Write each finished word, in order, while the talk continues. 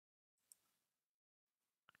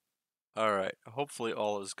Alright, hopefully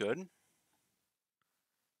all is good.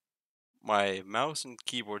 My mouse and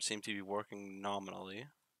keyboard seem to be working nominally.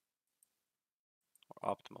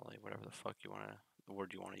 Or optimally, whatever the fuck the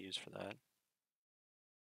word you wanna use for that.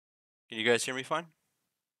 Can you guys hear me fine?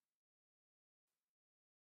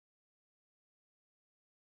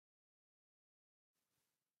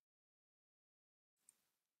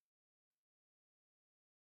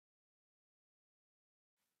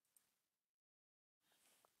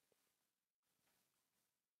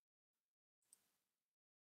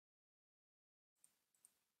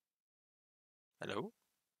 Hello?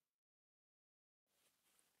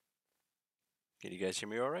 Can you guys hear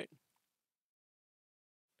me alright?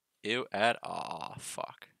 Ew at aw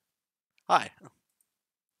fuck. Hi.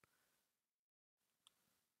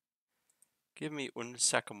 Give me 1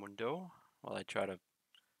 window while I try to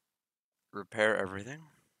repair everything.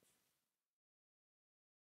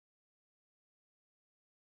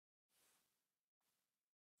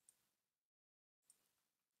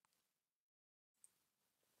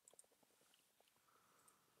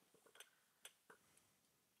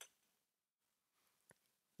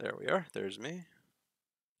 There we are. There's me.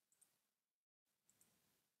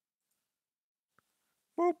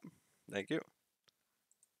 Boop. Thank you.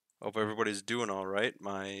 Hope everybody's doing alright.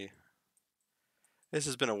 This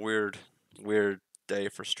has been a weird day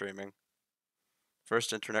for streaming.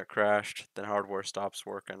 First internet crashed, then hardware stops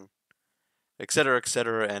working, etc.,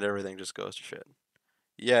 and everything just goes to shit.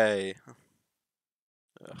 Yay.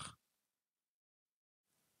 Ugh.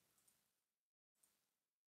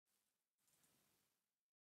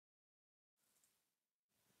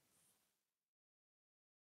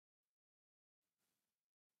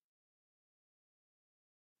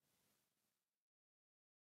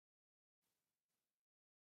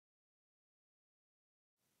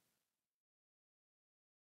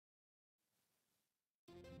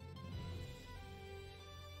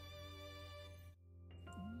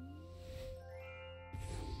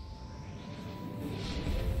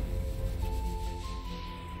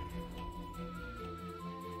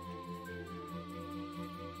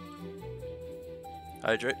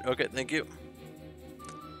 Hydrate. Okay, thank you.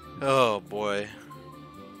 Oh boy.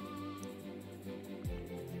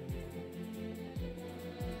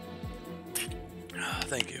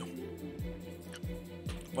 Thank you.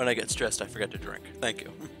 When I get stressed, I forget to drink. Thank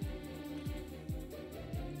you.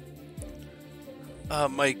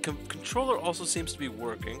 My controller also seems to be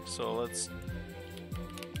working, so let's...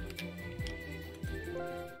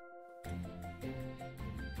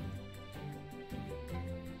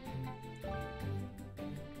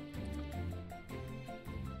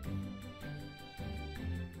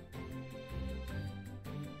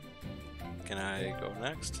 Can I go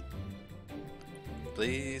next?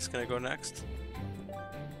 Please, can I go next?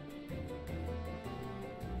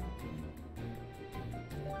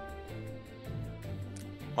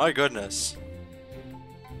 My goodness.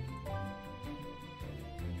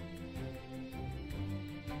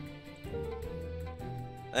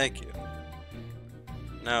 Thank you.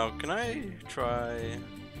 Now, can I try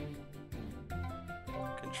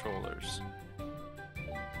controllers?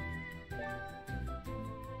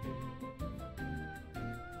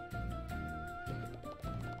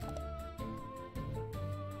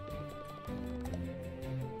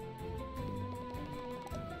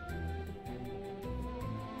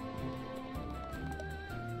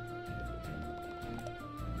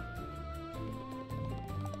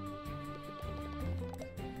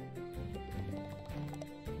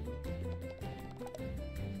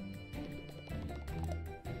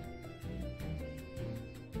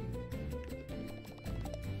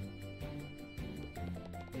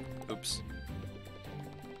 Oops.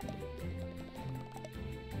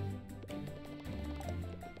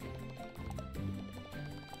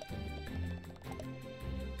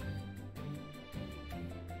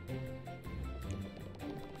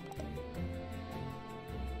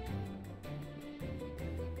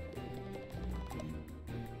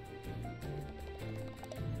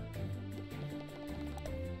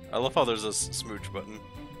 I love how there's a smooch button.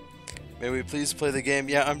 May we please play the game?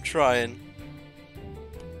 Yeah, I'm trying.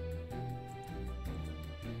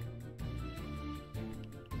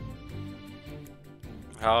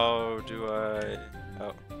 How do I...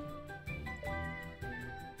 Oh.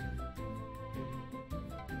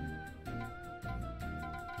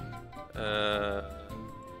 The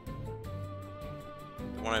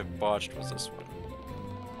one I botched was this one.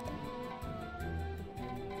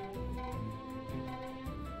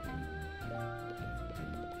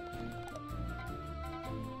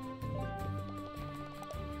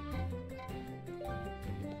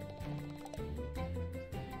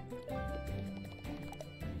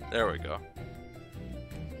 There we go.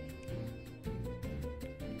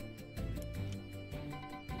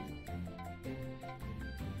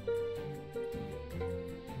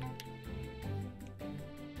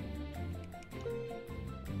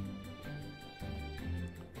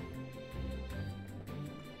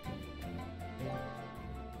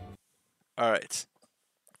 All right.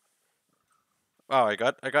 Oh, I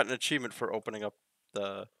got an achievement for opening up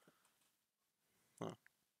the. Huh.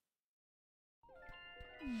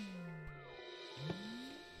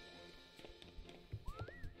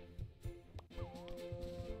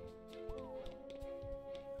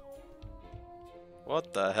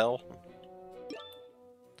 What the hell?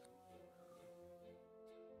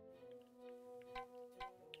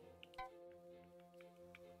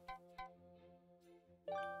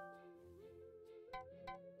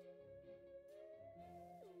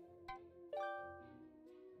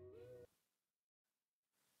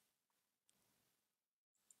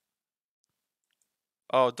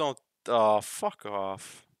 Oh, don't. Oh, fuck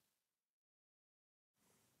off.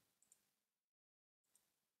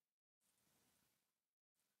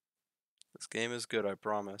 This game is good, I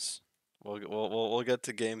promise. We'll get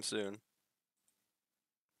to game soon.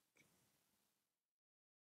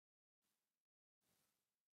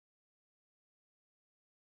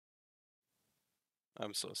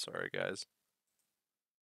 I'm so sorry, guys.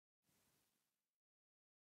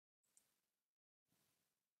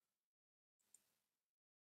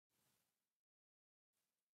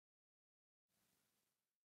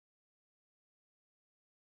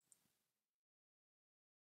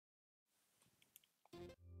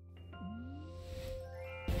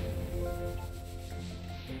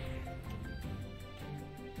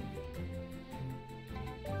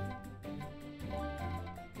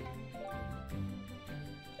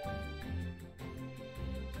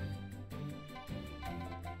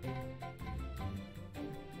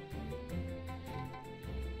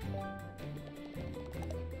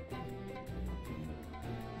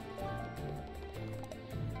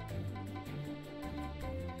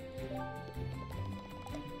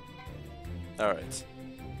 Alright.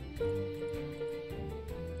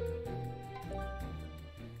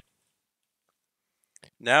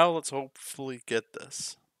 Now let's hopefully get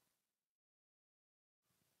this.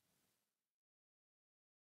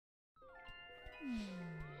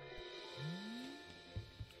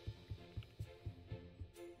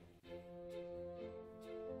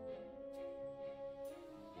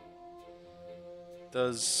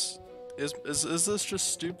 Does is this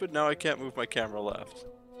just stupid? Now I can't move my camera left.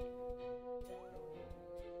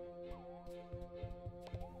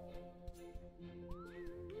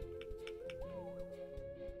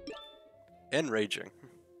 Enraging.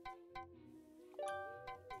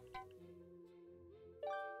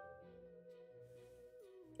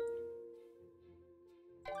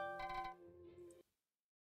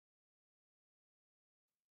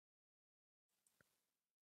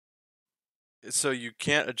 So you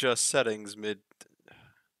can't adjust settings mid.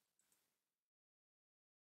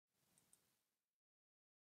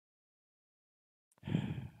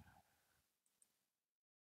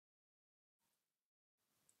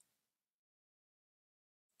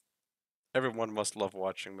 Everyone must love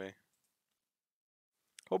watching me.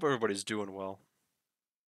 Hope everybody's doing well.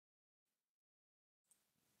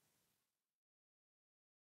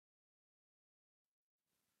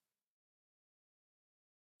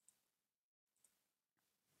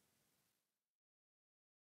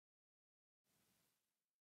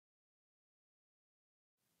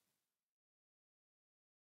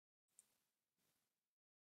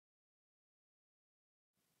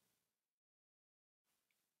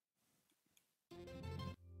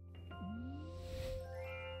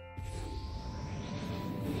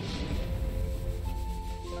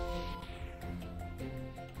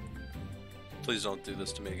 Please don't do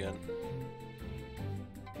this to me again.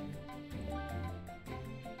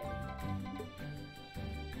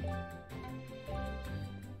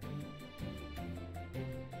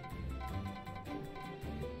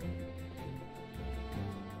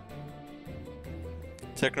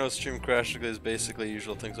 Techno stream crash is basically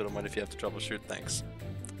usual things. I don't mind if you have to troubleshoot. Thanks.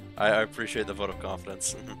 I appreciate the vote of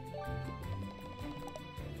confidence.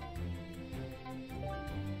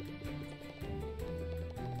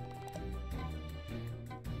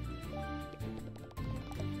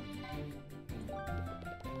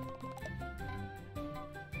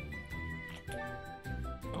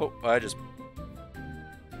 Oh, I just...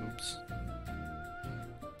 Oops.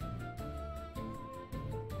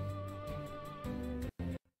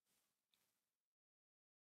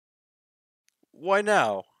 Why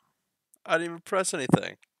now? I didn't even press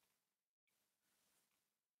anything.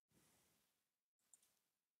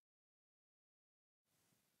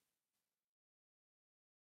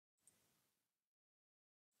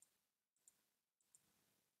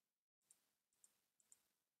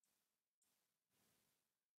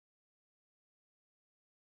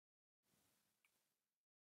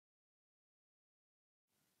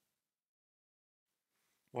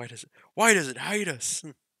 Why does it hide us?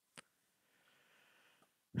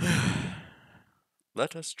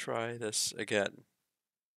 Let us try this again.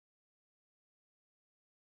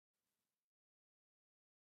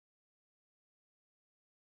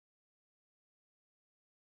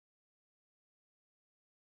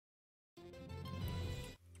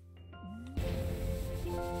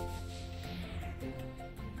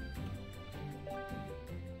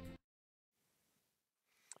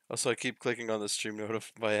 Also, I keep clicking on the stream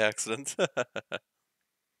note by accident.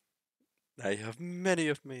 Now you have many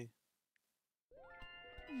of me.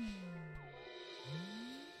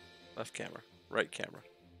 Left camera, right camera.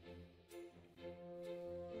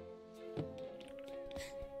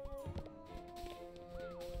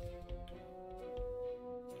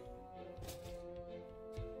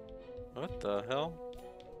 What the hell?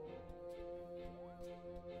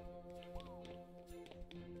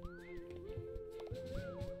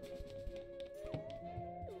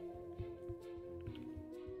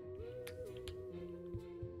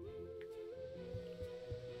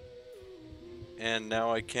 And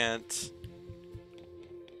now I can't.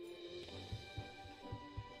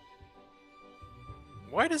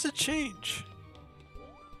 Why does it change?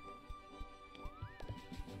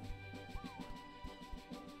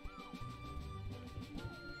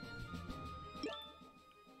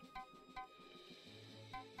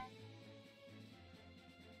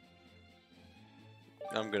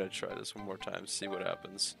 I'm gonna try this one more time, see what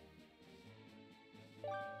happens.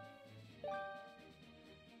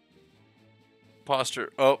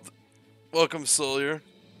 Posture. Oh, welcome, Solier.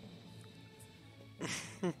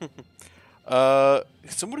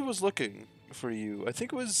 Somebody was looking for you. I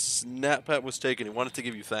think it was NatPat was taken. He wanted to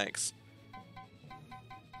give you thanks.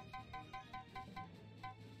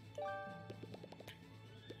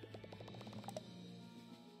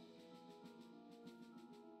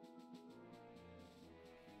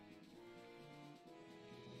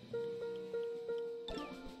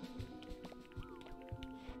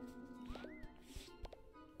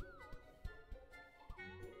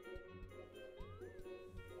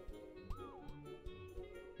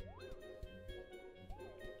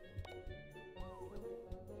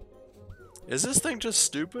 Is this thing just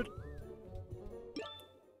stupid?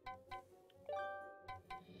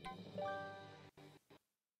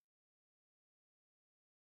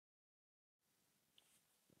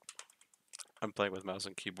 I'm playing with mouse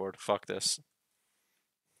and keyboard. Fuck this.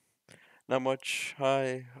 Not much.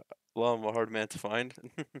 Hi. Well, I'm a hard man to find.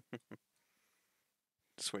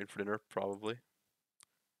 Just waiting for dinner, probably.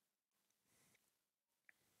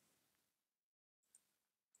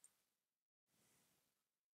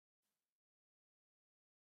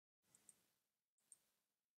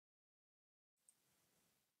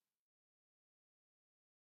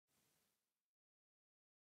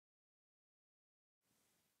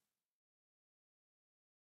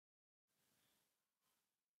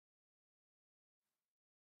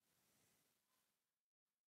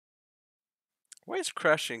 Why is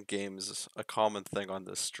crashing games a common thing on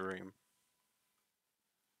this stream?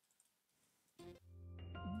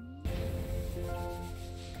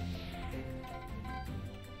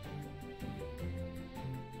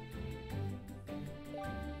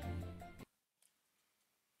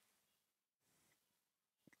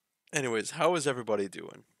 Anyways, how is everybody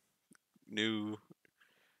doing? New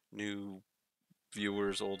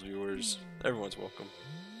viewers, old viewers, everyone's welcome.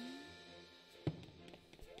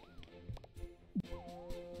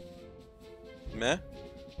 Meh?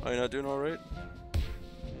 Are you not doing alright?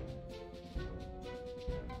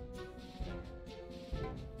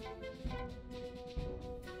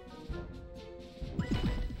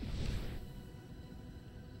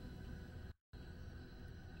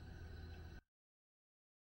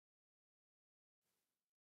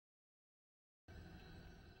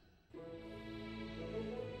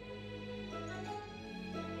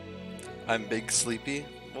 I'm big sleepy.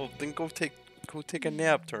 Well, then go take a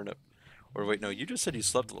nap, Turnip. Or wait, no, you just said you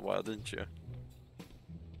slept a little while, didn't you?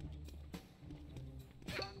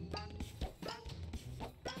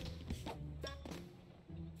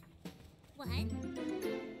 What?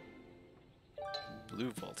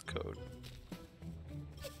 Blue Vault code.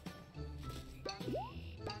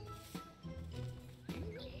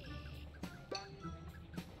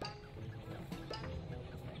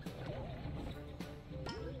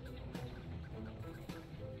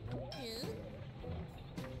 Who?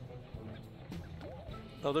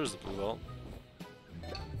 Oh, there's the Blue Vault.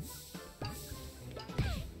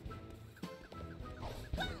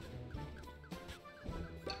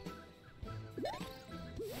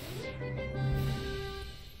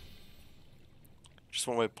 Just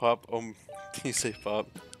want my pop. Oh, you say pop?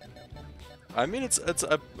 I mean, it's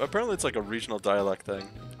apparently it's like a regional dialect thing.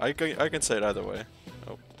 I can say it either way.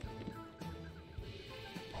 Oh.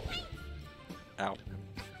 Ow.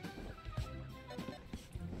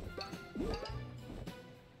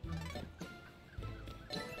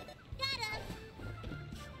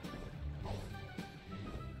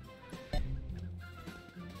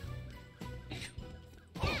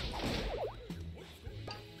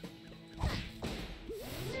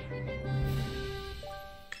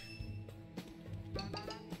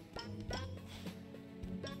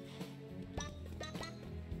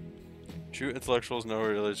 True intellectuals know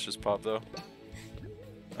really it's just pop though.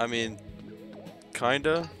 I mean,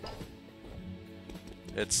 kinda.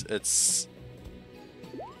 It's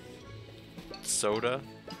soda.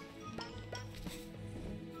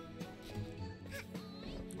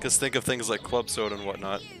 Cause think of things like club soda and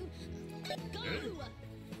whatnot.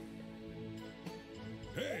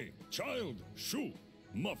 Hey, child, shoo!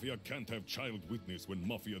 Mafia can't have child witness when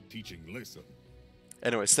Mafia teaching lesson.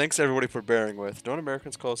 Anyways, thanks everybody for bearing with. Don't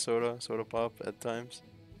Americans call soda soda pop at times?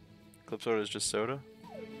 Club soda is just soda?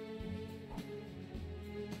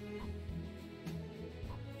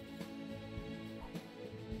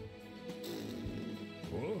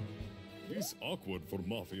 Oh, this awkward for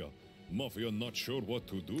Mafia. Mafia not sure what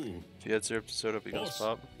to do. If you add syrup to soda, it becomes Boss,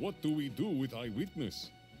 pop. what do we do with eyewitness?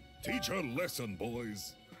 Teach her lesson,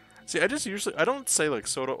 boys. See, I don't say like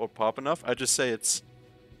soda or pop enough. I just say it's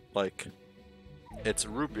like it's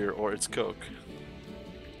root beer or it's Coke.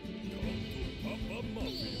 Papa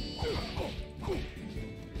Mafia.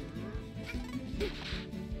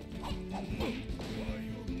 Why,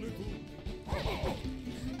 you little...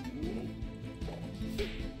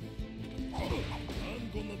 I'm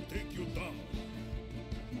gonna take you down.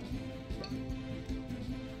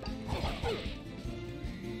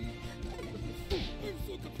 I'm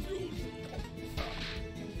so confused.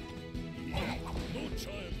 No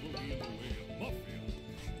child will be in the way of Mafia.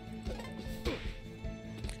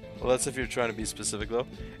 Well, that's if you're trying to be specific though.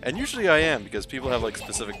 And usually I am because people have like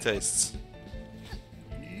specific tastes.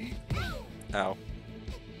 Ow. I'm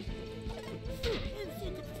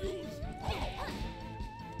so confused.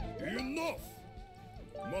 Enough!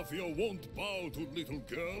 Mafia won't bow to little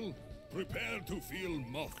girl. Prepare to feel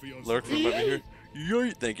Mafia's Lurk from over here.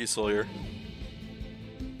 Yoy! Thank you, Sawyer.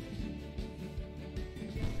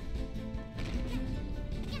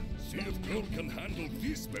 See if girl can handle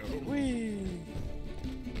this barrel. Whee!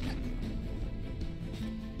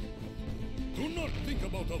 Do not think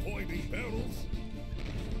about avoiding barrels.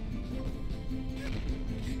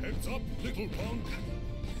 Heads up, little punk.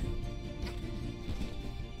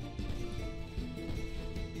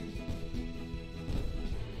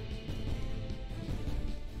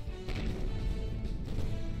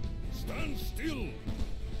 Stand still.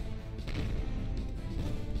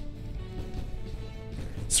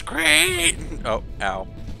 Scream! Oh, ow.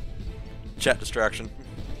 Chat distraction.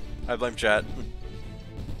 I blame chat.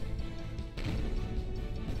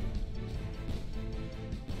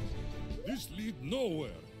 This lead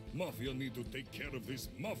nowhere. Mafia need to take care of this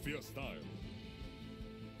Mafia style.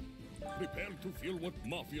 Prepare to feel what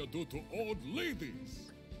Mafia do to old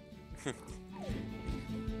ladies.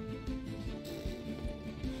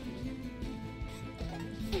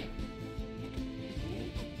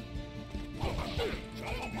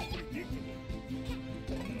 Child is predictable.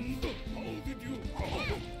 How did you...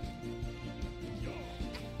 Yeah.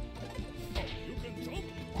 You can jump.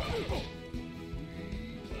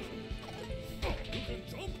 You can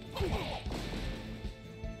jump. Huh?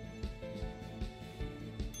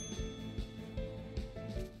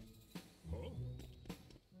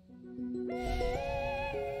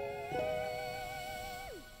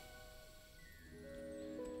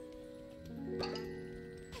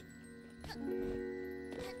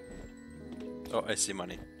 Oh, I see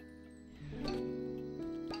money.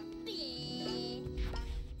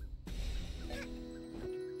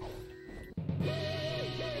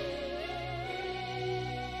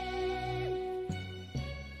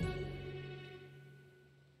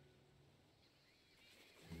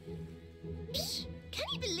 Can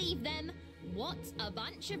you believe them? What a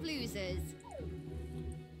bunch of losers.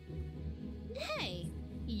 Hey,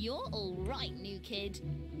 you're all right, new kid.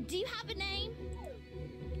 Do you have a name?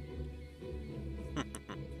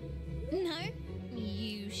 No?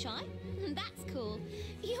 You shy? That's cool.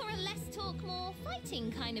 You're a less talk, more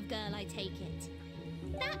fighting kind of girl, I take it.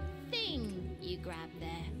 That thing you grabbed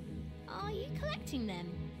there, are you collecting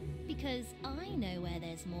them? Because I know where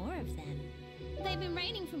there's more of them. They've been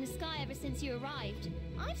raining from the sky ever since you arrived.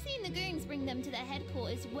 I've seen the goons bring them to their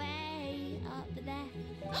headquarters way up there.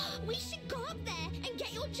 We should go up there and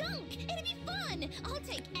get your junk. It'll be fun. I'll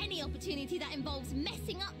take any opportunity that involves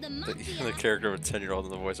messing up the mafia. The character of a 10-year-old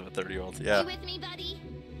and the voice of a 30-year-old. You Yeah. with me, buddy?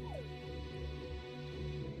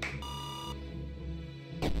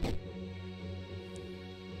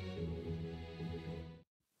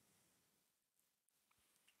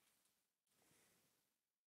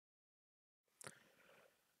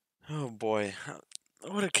 Oh boy.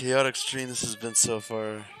 What a chaotic stream this has been so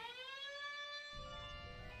far.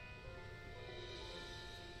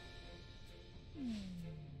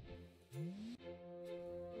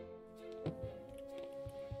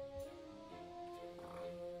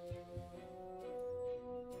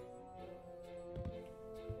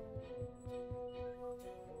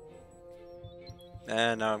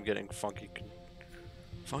 And now I'm getting funky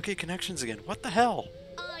connections again. What the hell?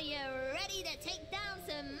 Are you ready to take down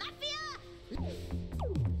some mafia?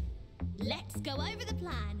 Let's go over the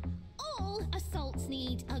plan. All assaults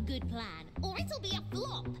need a good plan, or it'll be a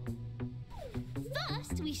flop.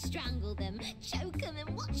 First, we strangle them, choke them,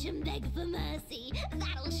 and watch them beg for mercy.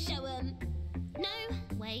 That'll show them. No,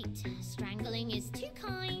 wait. Strangling is too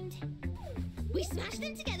kind. We smash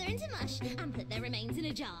them together into mush and put their remains in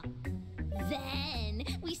a jar. Then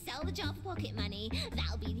we sell the jar for pocket money.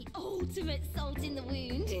 That'll be the ultimate salt in the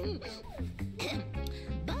wound.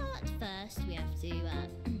 But first we have to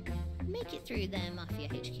make it through their Mafia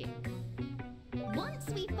HQ. Once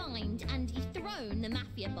we find and dethrone the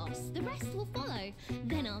Mafia boss, the rest will follow.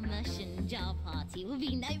 Then our mush and jar party will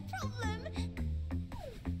be no problem.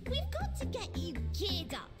 We've got to get you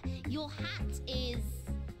geared up. Your hat is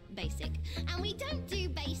basic, and we don't do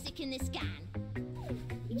basic in this scan.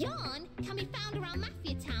 Yarn can be found around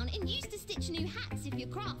Mafia Town and used to stitch new hats if you're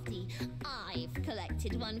crafty. I've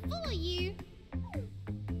collected one for you.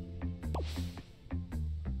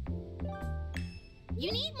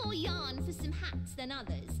 You need more yarn for some hats than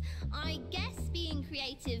others. I guess being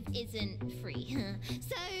creative isn't free.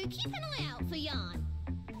 So keep an eye out for yarn.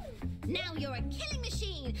 Now you're a killing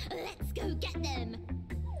machine. Let's go get them.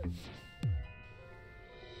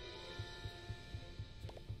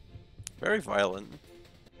 Very violent.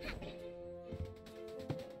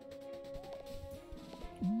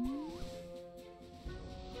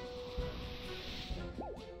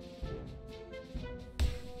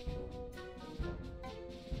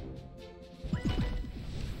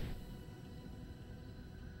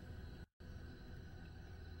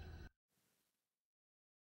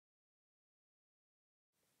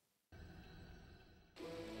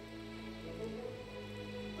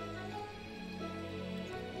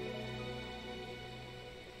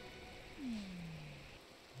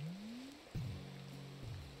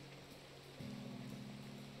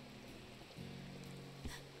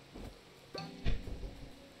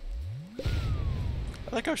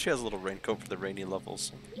 I like how she has a little raincoat for the rainy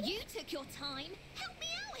levels. You took your time. Help me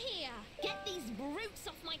out here. Get these brutes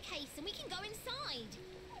off my case and we can go inside.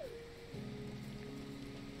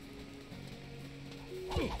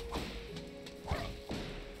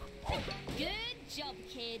 Good job,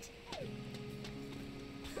 kid.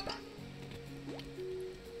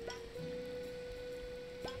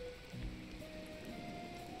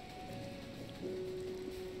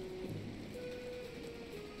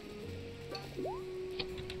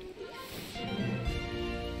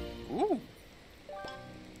 Ooh.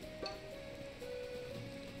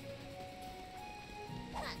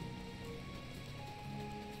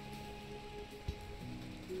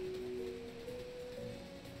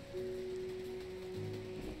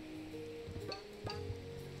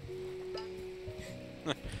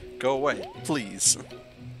 Go away, please.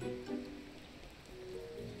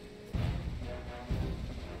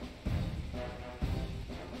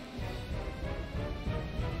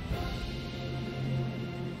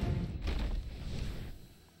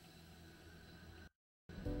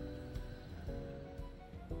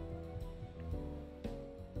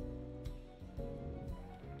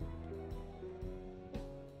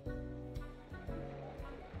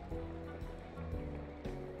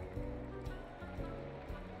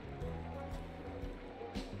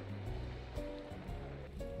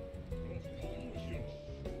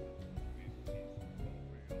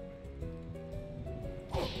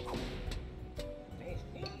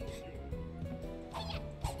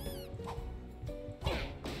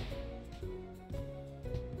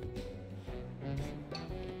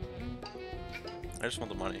 I just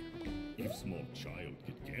want the money. If small child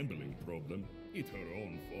get gambling problem, it her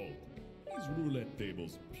own fault. These roulette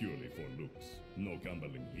tables purely for looks. No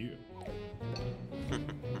gambling here.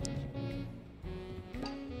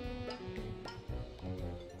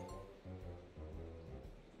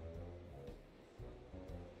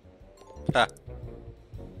 Ha.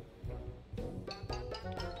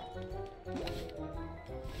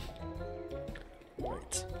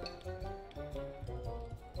 Right.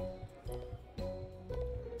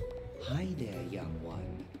 Hi there, young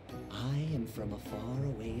one. I am from a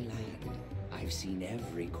faraway land. I've seen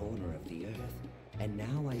every corner of the earth, and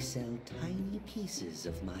now I sell tiny pieces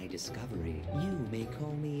of my discovery. You may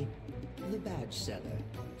call me the badge seller,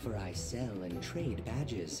 for I sell and trade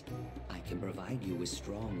badges. I can provide you with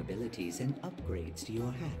strong abilities and upgrades to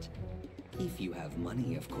your hat. If you have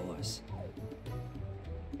money, of course.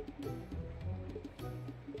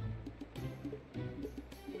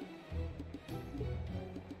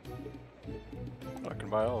 I can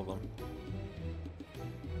buy all of them.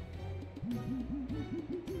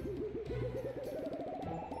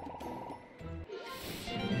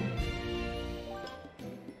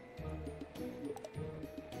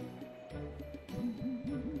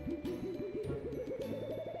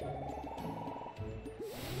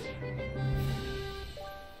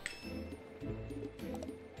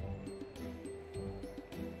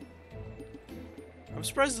 I'm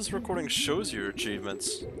surprised this recording shows your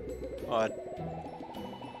achievements. Odd.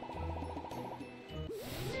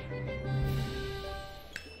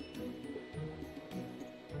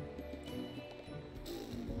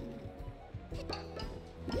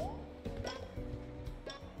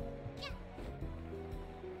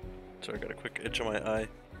 Sorry, I got a quick itch on my eye.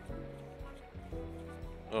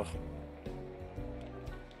 Ugh.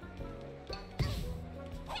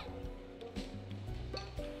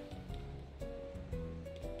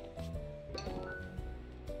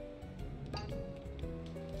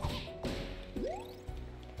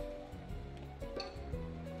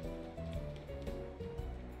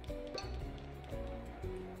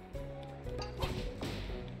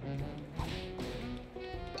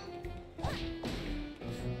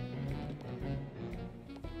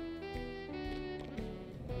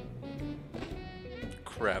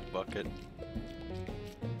 Crab bucket.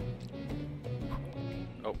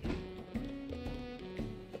 Oh.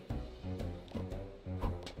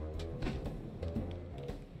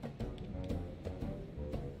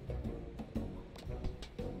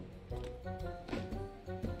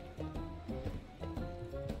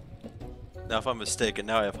 Now if I'm mistaken,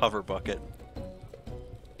 now I have hover bucket.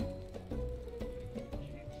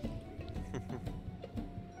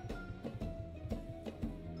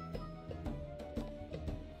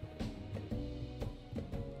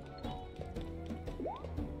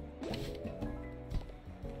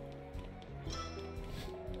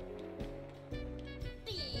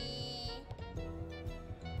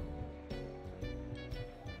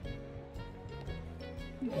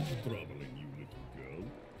 What's troubling you, little girl?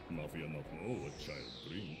 Mafia not know what child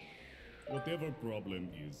brings. Whatever problem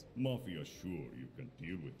is, Mafia sure you can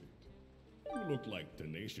deal with it. You look like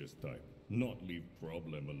tenacious type, not leave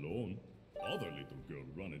problem alone. Other little girl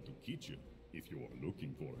run into kitchen if you are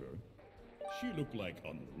looking for her. She look like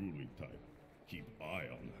unruly type. Keep eye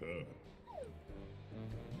on her.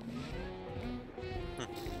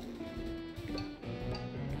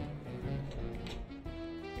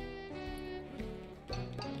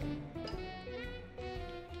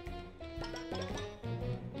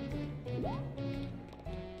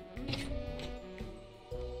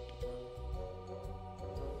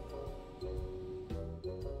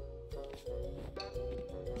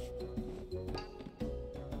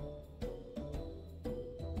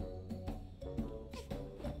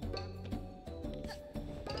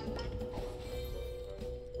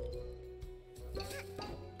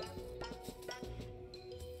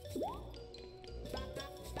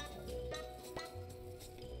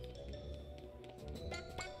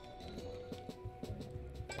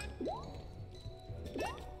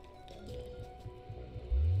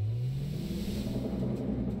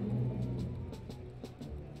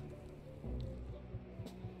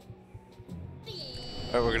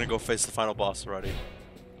 Alright, we're gonna go face the final boss already.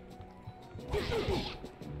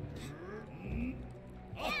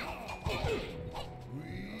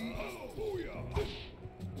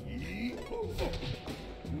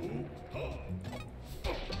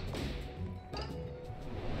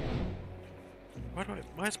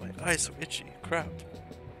 Why is my eye so itchy? Crap.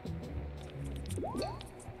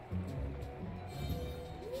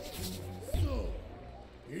 So,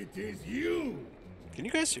 it is you! Can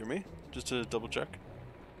you guys hear me? Just to double check.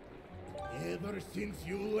 Ever since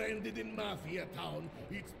you landed in Mafia Town,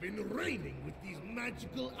 it's been raining with these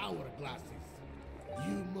magical hourglasses.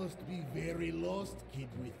 You must be very lost, kid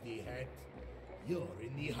with the hat. You're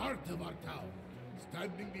in the heart of our town,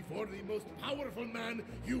 standing before the most powerful man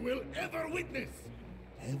you will ever witness.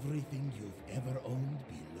 Everything you've ever owned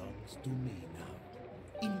belongs to me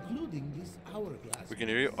now. including this hourglass. We can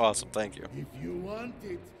hear you. Awesome, thank you. If you want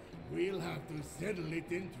it, we'll have to settle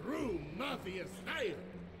it in true Mafia style.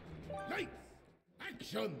 Lights,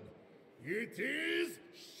 action! It is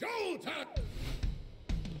showtime!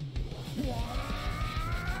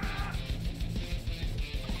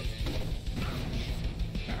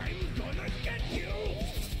 I'm gonna get you!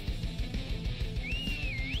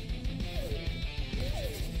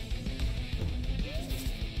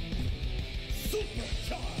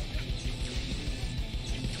 Supercharge!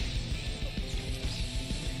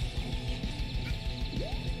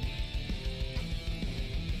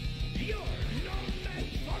 You're no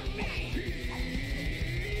match for me!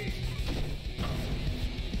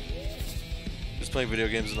 Just playing video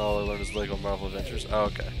games and all I learned is Lego Marvel Adventures. Oh,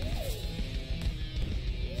 okay.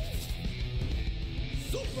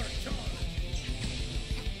 Supercharge!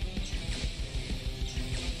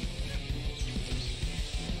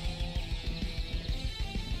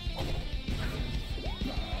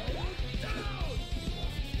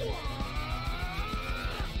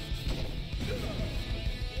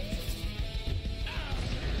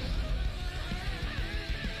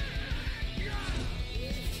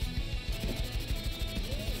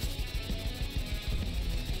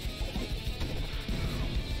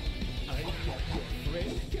 I got your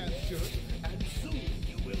friend captured, and soon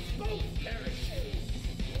you will both perish.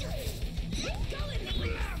 Go at me,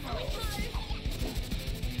 psycho!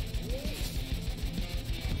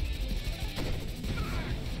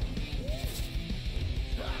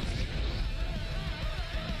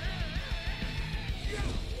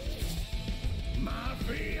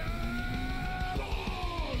 Mafia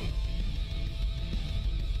Ball!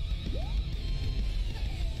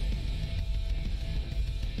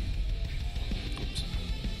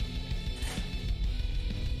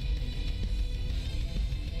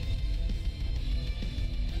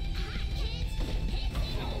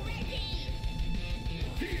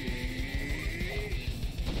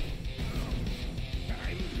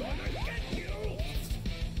 I'm gonna get you!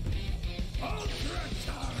 Ultra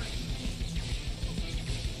Charge!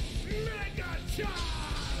 Mega Charge!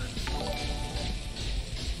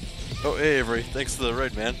 Oh, hey Avery, thanks for the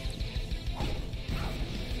raid, man.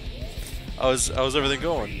 How's everything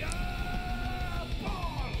going? Ball!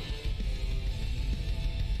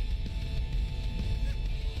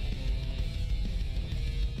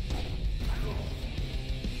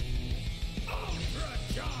 Ultra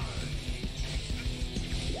Charge!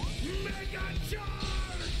 Mega Charge!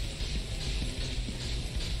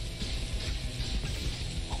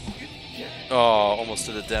 Oh, almost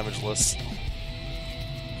did a damage list.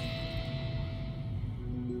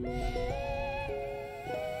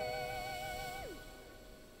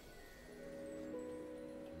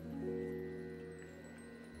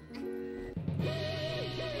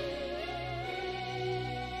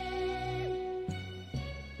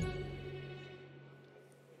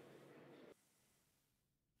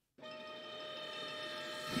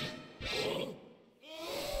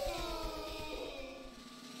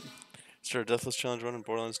 Start a Deathless Challenge 1 in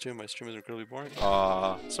Borderlands 2. My stream is incredibly boring.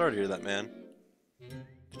 Aw, sorry to hear that, man.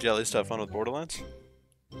 Did you at least have fun with Borderlands?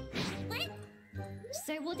 What?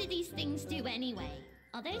 So what do these things do anyway?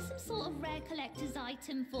 Are they some sort of rare collector's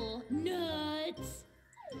item for nerds?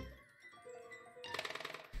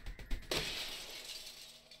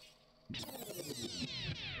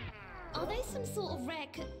 Are they some sort of rare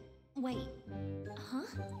wait. Huh?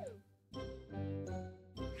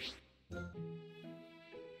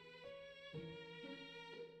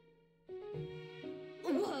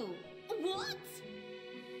 Whoa. What?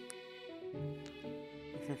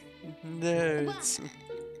 Nerds.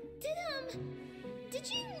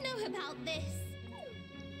 Did you know about this?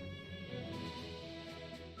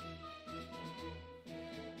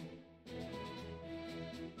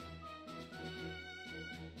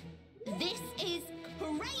 This is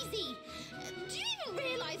crazy! Do you even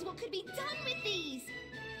realize what could be done with these?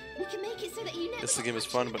 We can make it so that you never. This game is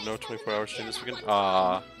fun, but no 24-hour stream this weekend.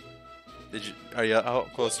 Ah. Did you? Are you? How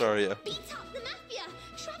close are you? Beat up the mafia,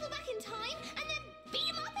 travel back in time, and then beat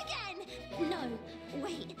them up again. No,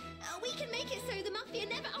 wait. We can make it so the mafia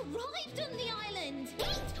never arrived on the island.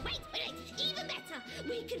 Wait. Even better.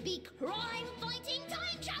 We could be crime-fighting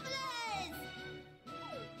time travelers.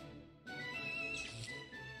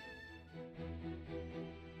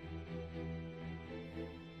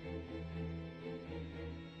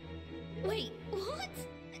 Wait, what?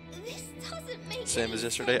 This doesn't make Same any as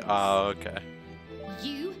yesterday? sense. Ah, okay.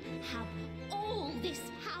 You have all this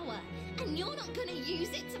power, and you're not gonna use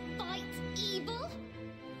it to fight evil?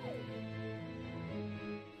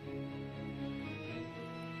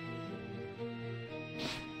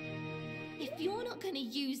 If if you're not going to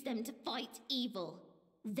use them to fight evil,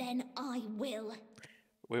 then I will.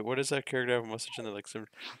 Wait, what does that character have a message in there? Like, some...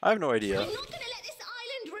 I have no idea. I'm not going to let this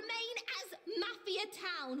island remain as Mafia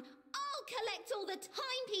Town. I'll collect all the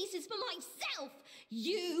timepieces for myself.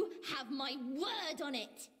 You have my word on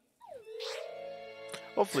it.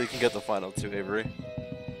 Hopefully you can get the final 2, Avery.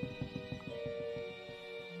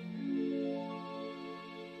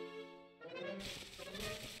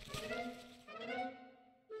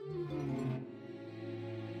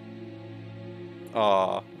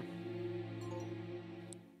 Aww.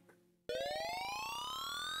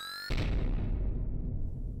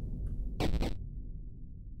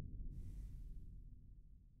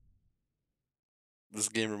 This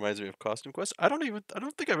game reminds me of Costume Quest. I don't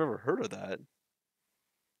think I've ever heard of that.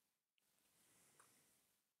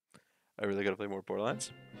 I really gotta play more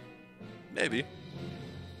Borderlands? Maybe.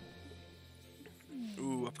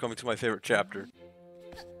 Ooh, I'm coming to my favorite chapter.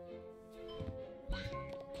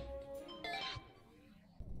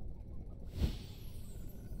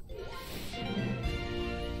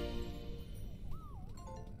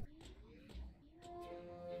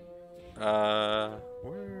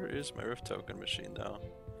 Where is my Rift Token machine now?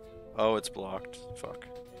 Oh, it's blocked. Fuck.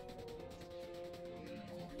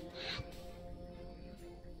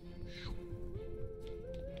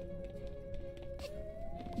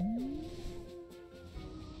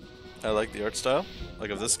 I like the art style, like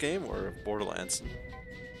of this game or of Borderlands.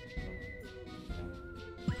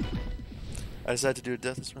 I decided to do a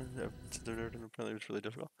Deathless run. Apparently, it was really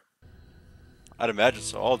difficult. I'd imagine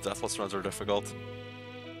so. All Deathless runs are difficult.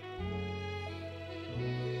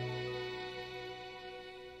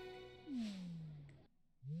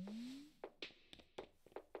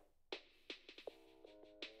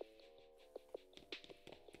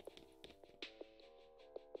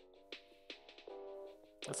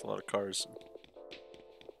 That's a lot of cars.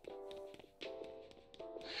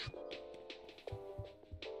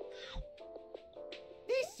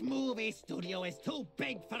 This movie studio is too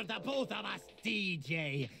big for the both of us,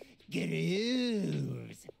 DJ.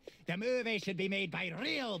 Grooves. The movie should be made by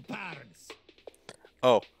real birds.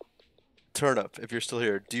 Oh, Turnip, if you're still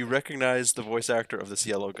here, do you recognize the voice actor of this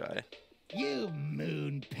yellow guy? You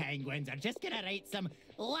moon penguins are just gonna write some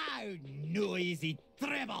loud, noisy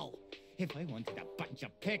dribble. If I wanted a bunch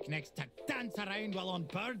of picnics to dance around while on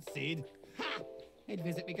birdseed, ha! I'd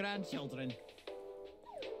visit my grandchildren.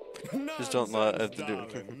 Just don't let it do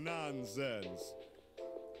it. Darling, nonsense.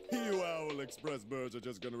 You Owl Express birds are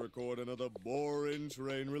just gonna record another boring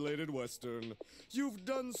train-related western. You've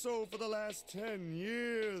done so for the last 10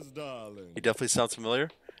 years, darling. He definitely sounds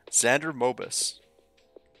familiar. Xander Mobus.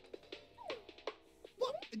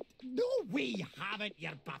 What? No, we haven't,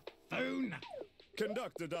 you buffoon!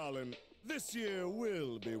 Conductor, darling, this year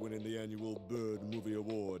we'll be winning the annual Bird Movie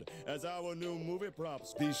Award as our new movie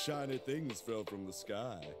props. These shiny things fell from the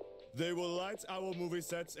sky. They will light our movie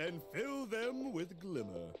sets and fill them with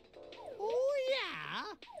glimmer. Oh, yeah?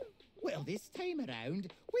 Well, this time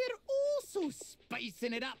around, we're also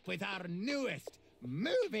spicing it up with our newest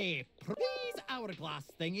movie. These hourglass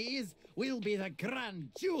thingies will be the grand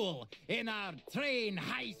jewel in our train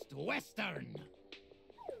heist western.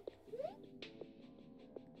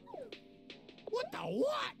 What the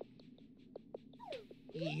what?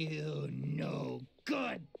 You no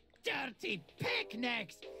good, dirty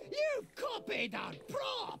picnics! You've copied our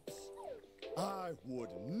props! I would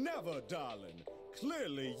never, darling.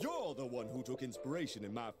 Clearly, you're the one who took inspiration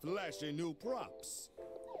in my flashy new props.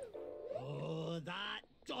 Oh, that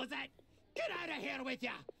does it! Get out of here with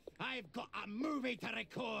ya! I've got a movie to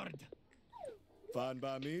record! Fine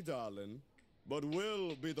by me, darling. But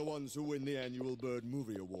we'll be the ones who win the annual Bird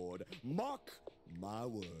Movie Award. Mark my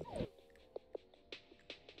word.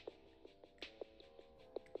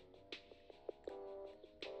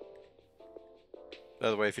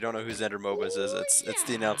 By the way, if you don't know who Xander Mobus is, it's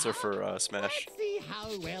the announcer for Smash. Let's see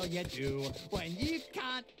how well you do when you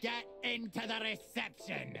can't get into the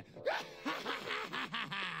reception.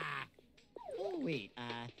 Oh, wait,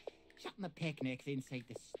 shutting the picnics inside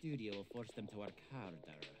the studio will force them to work harder.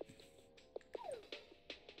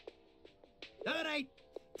 All right,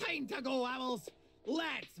 time to go, Owls.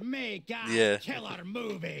 Let's make a killer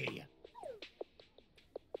movie.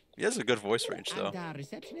 He has a good voice range, though. And,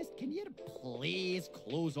 receptionist, can you please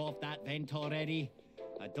close off that vent already?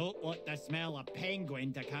 I don't want the smell of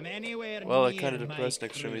penguin to come anywhere Well, I'm near kind of my depressed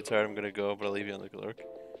and extremely crew. tired. I'm gonna go, but I'll leave you on the lurk.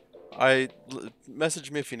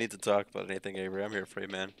 Message me if you need to talk about anything, Avery. I'm here for you,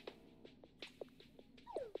 man.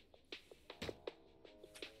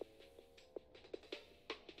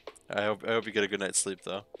 I hope you get a good night's sleep,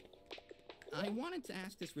 though. I wanted to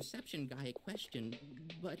ask this reception guy a question,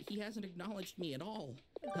 but he hasn't acknowledged me at all.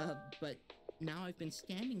 But now I've been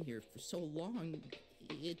standing here for so long,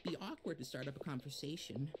 it'd be awkward to start up a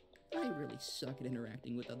conversation. I really suck at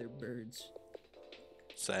interacting with other birds.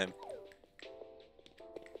 Same.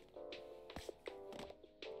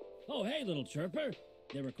 Oh, hey, little chirper.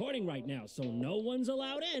 They're recording right now, so no one's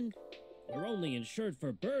allowed in. We're only insured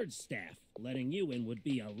for bird staff. Letting you in would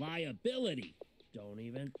be a liability. Don't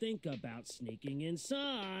even think about sneaking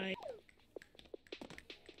inside.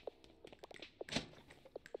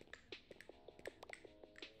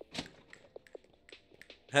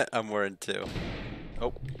 I'm wearing 2.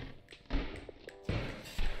 Oh.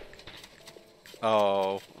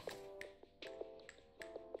 Oh.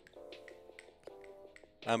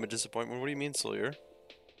 I'm a disappointment. What do you mean, Sawyer?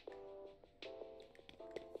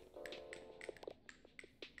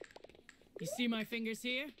 You see my fingers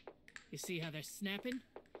here? You see how they're snapping?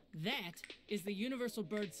 That is the universal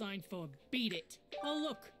bird sign for beat it. Oh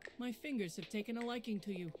look, my fingers have taken a liking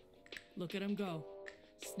to you. Look at them go.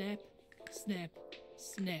 Snap, snap,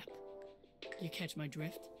 snap. You catch my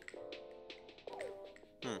drift?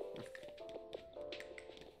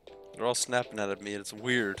 They're all snapping at me. It's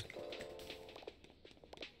weird.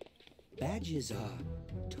 Badges are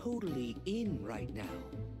totally in right now.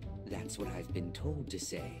 That's what I've been told to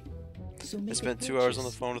say. So I make spent a 2 hours on the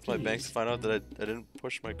purchase, phone with my bank please. to find out that I didn't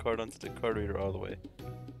push my card onto the card reader all the way.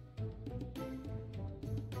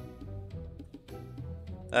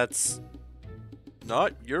 That's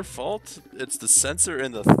not your fault. It's the sensor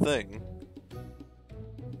in the thing.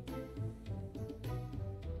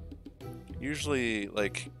 Usually,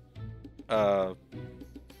 like the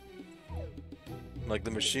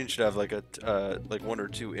machine should have like a like 1 or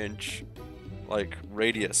 2 inch like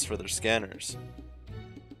radius for their scanners.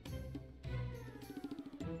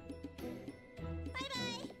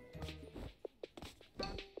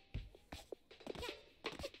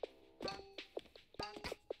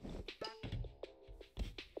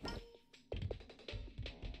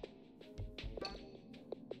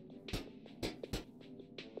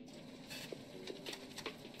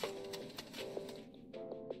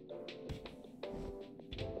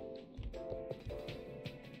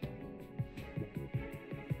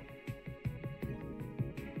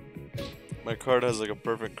 My card has like a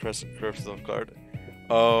perfect crescent curve to the card.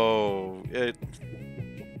 Oh, it.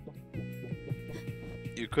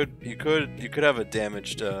 You could have a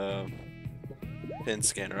damaged pin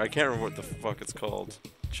scanner. I can't remember what the fuck it's called.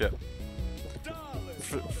 Chip.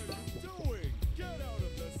 For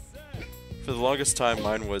the longest time,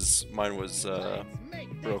 mine was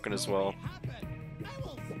broken as well.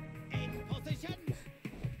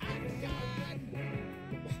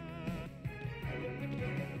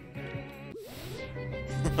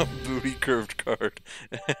 A booty curved card.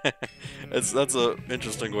 That's a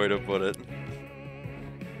interesting way to put it.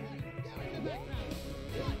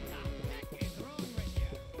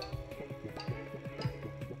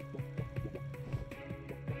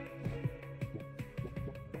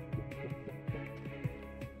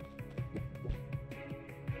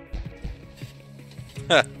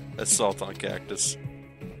 Assault on cactus.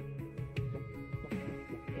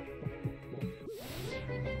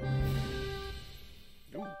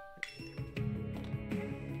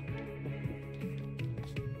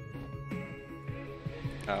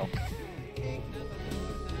 Ow.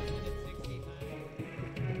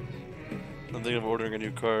 I'm thinking of ordering a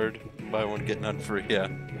new card. Buy one, get none free. Yeah.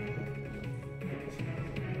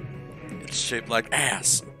 It's shaped like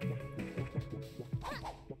ass.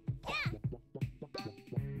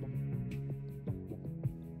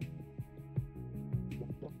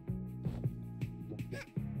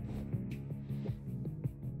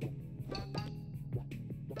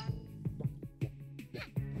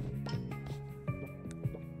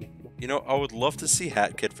 You know, I would love to see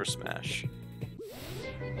Hat Kid for Smash.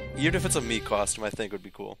 Even if it's a Mii costume, I think would be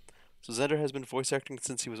cool. So Xander has been voice acting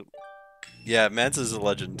since he was. Yeah, Mance is a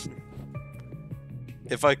legend.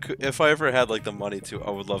 If I ever had like the money to, I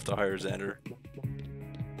would love to hire Xander.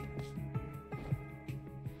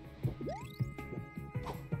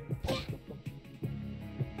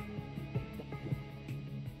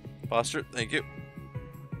 Foster, thank you.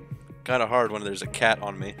 Kind of hard when there's a cat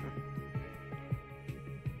on me.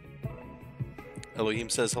 Elohim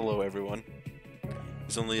says hello, everyone.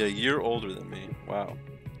 He's only a year older than me. Wow.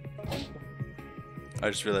 I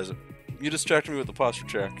just realized it. You distracted me with the posture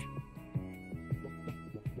check.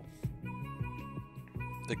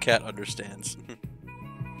 The cat understands.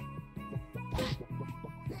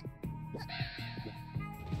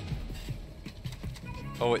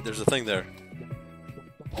 Oh wait, there's a thing there.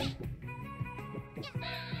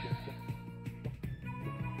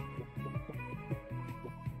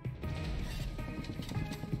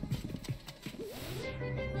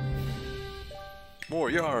 More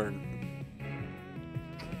yarn.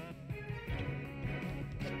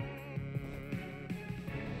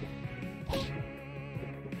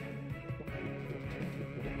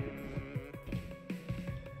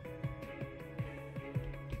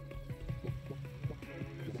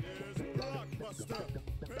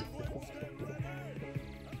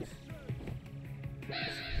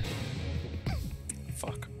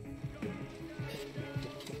 Fuck.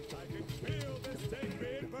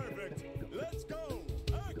 Let's go!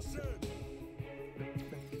 Action!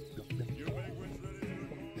 Your penguin's ready to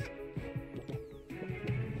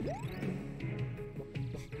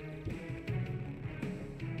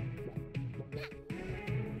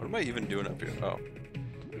What am I even doing up here? Oh.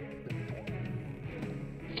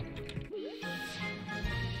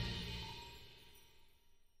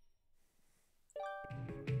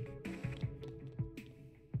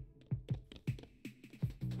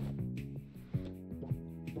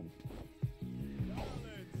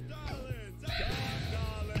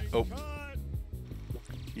 Oh.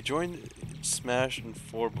 He joined Smash and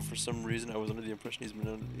 4, but for some reason I was under the impression he's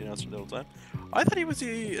been the announcer the whole time. I thought he was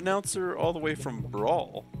the announcer all the way from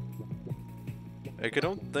Brawl. Like, I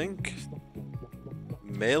don't think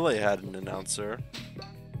Melee had an announcer.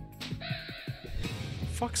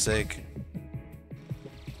 Fuck's sake.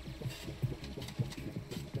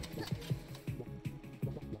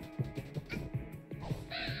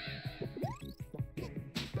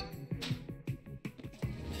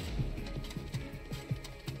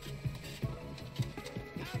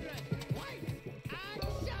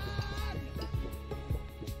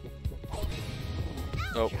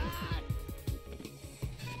 Oh.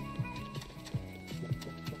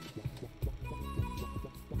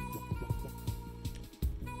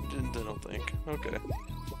 I don't think. Okay.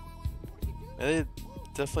 I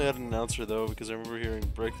definitely had an announcer though, because I remember hearing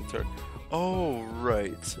break the target. Oh,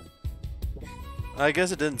 right. I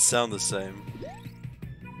guess it didn't sound the same.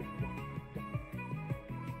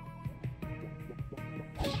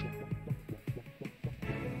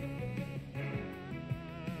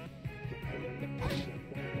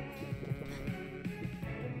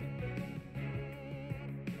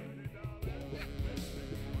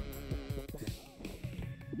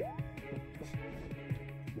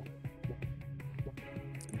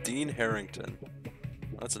 Dean Harrington.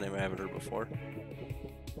 That's a name I haven't heard before.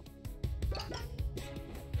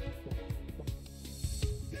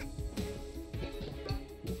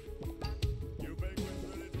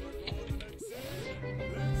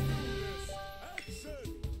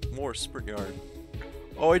 More sprint yard.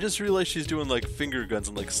 Oh, I just realized she's doing like finger guns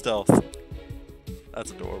and like stealth.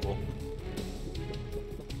 That's adorable.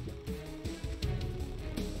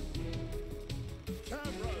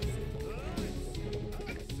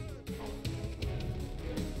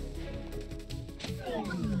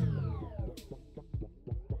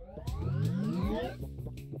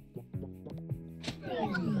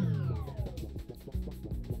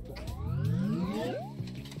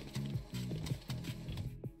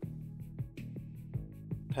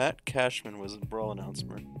 Pat Cashman was a Brawl announcer.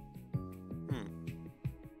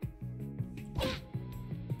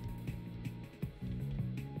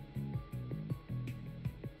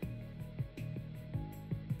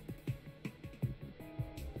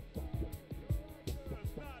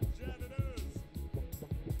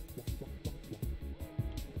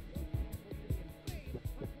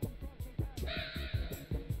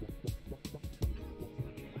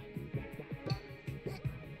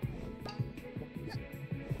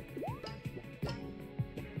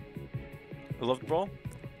 I loved Brawl.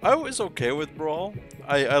 I was okay with Brawl.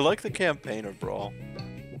 I like the campaign of Brawl.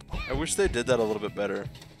 I wish they did that a little bit better.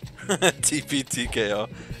 TP TKO.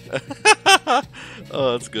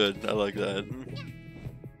 Oh, that's good. I like that.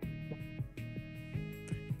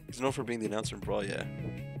 He's known for being the announcer in Brawl, yeah.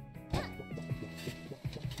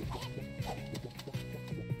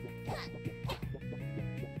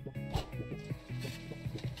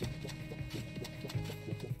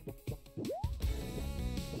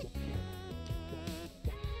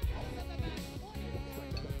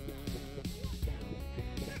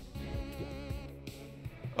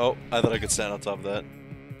 Oh, I thought I could stand on top of that.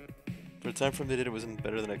 For the time frame they did, it wasn't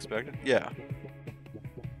better than expected? Yeah.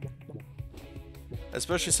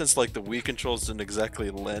 Especially since, like, the Wii controls didn't exactly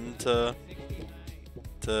lend to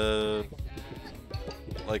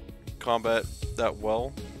like, combat that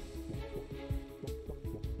well.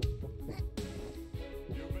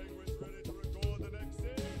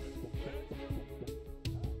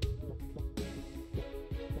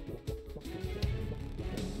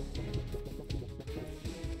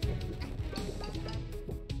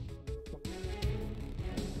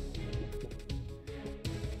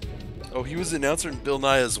 Oh, he was the announcer in Bill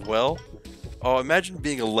Nye as well? Oh, imagine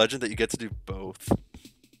being a legend that you get to do both.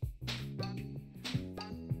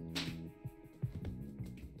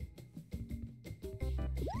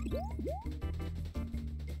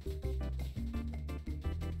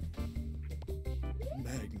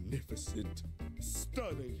 Magnificent.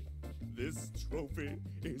 Stunning. This trophy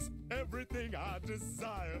is everything I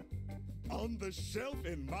desire. On the shelf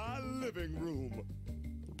in my living room.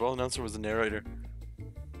 The brawl announcer was the narrator.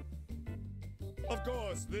 Of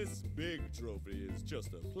course, this big trophy is just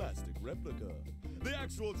a plastic replica. The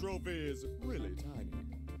actual trophy is really tiny.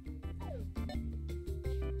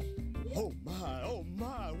 Oh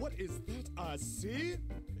my, what is that I see?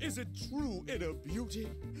 Is it true inner beauty?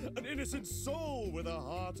 An innocent soul with a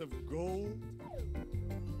heart of gold?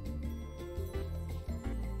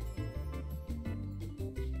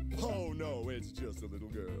 Oh no, it's just a little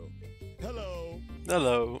girl. Hello.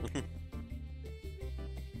 Hello.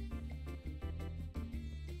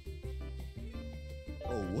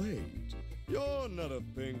 Oh wait, you're not a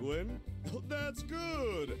penguin. Oh, that's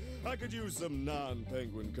good. I could use some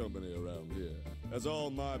non-penguin company around here, as all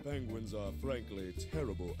my penguins are frankly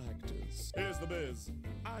terrible actors. Here's the biz.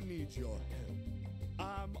 I need your help.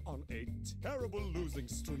 I'm on a terrible losing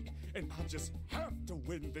streak, and I just have to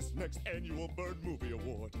win this next annual Bird Movie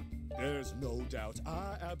Award. There's no doubt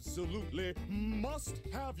I absolutely must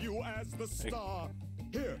have you as the star.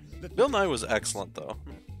 Here, Bill Nye was excellent, though.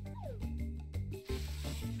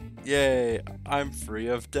 Yay, I'm free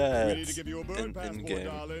of debt. We need to give you a bird passport, in-game.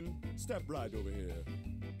 darling. Step right over here.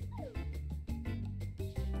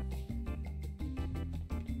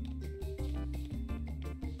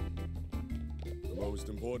 The most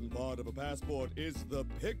important part of a passport is the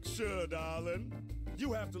picture, darling.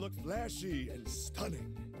 You have to look flashy and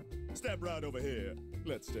stunning. Step right over here.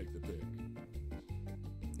 Let's take the pic.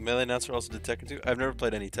 Melee announcer also did Tekken 2. I've never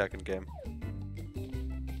played any Tekken game.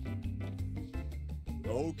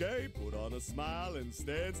 Okay, put on a smile and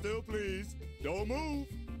stand still, please. Don't move.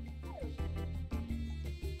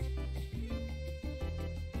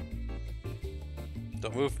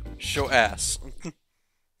 Don't move. Show ass.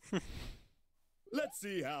 Let's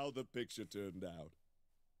see how the picture turned out.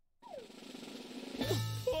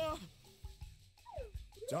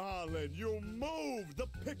 Darling, you moved! The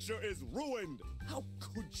picture is ruined! How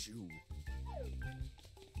could you?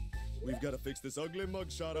 We've got to fix this ugly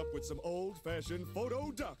mugshot up with some old-fashioned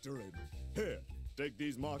photo doctoring. Here, take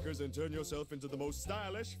these markers and turn yourself into the most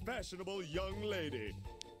stylish, fashionable young lady.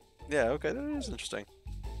 Yeah, okay, that is interesting.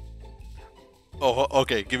 Oh,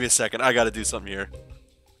 okay, give me a second. I gotta do something here.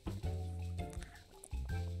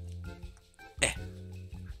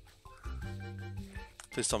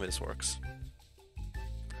 Please tell me this works.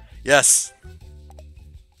 Yes!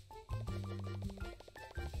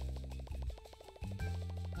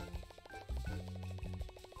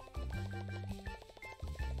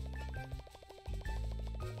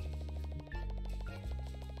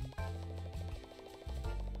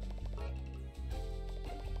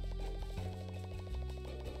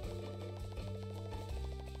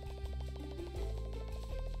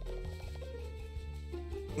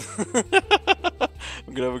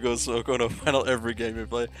 I'm gonna have a go so going to final every game I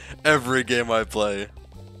play. Every game I play.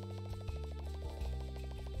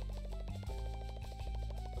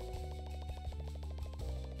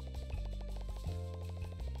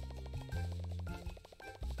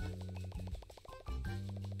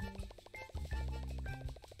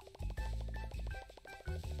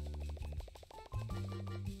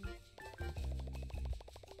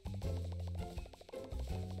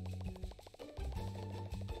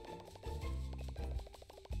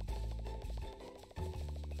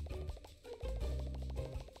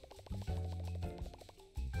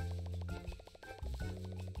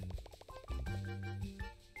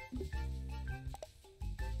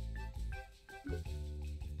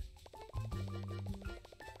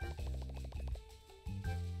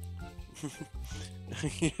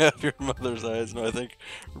 You have your mother's eyes. No, I think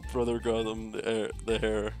brother got them the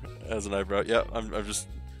hair as an eyebrow. Yeah, I'm just.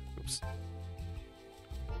 Oops.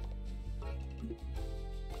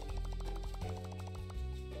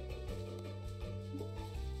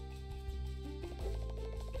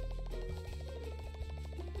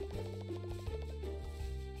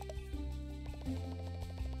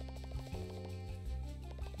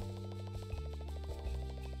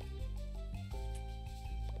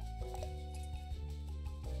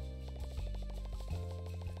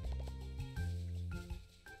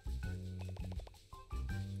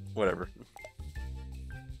 Whatever.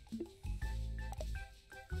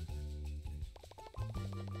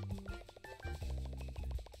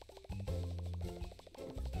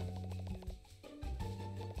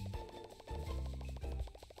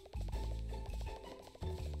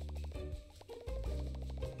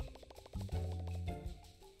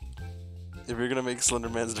 If you're gonna make Slender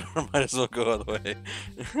Man's door, might as well go all the way.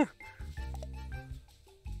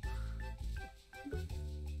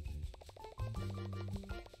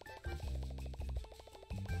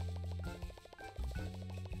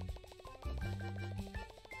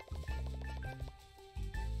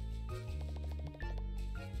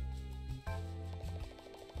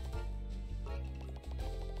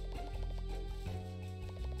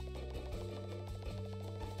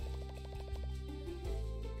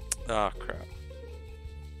 Ah, crap.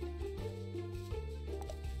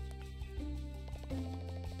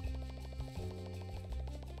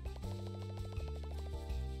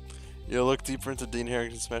 Yo, look deeper into Dean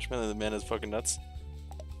Harrington's Smash Man and the man is fucking nuts.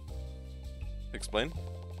 Explain?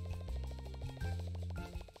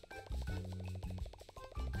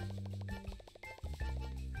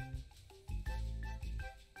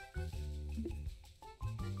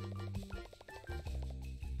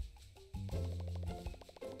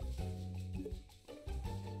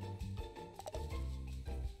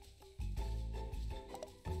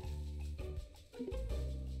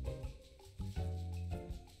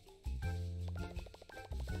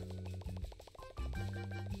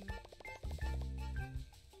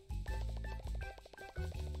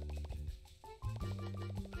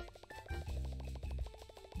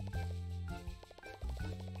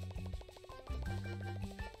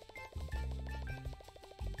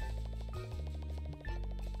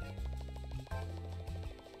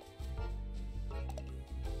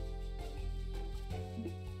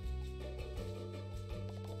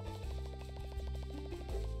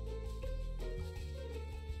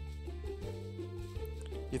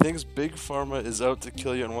 He thinks Big Pharma is out to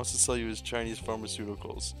kill you and wants to sell you his Chinese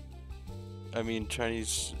pharmaceuticals. I mean,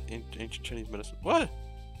 ancient Chinese medicine. What?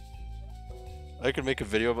 I could make a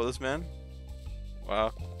video about this man?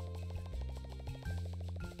 Wow.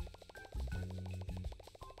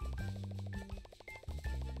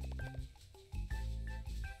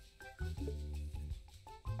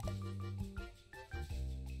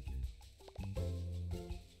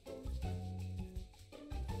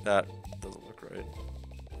 That doesn't look right.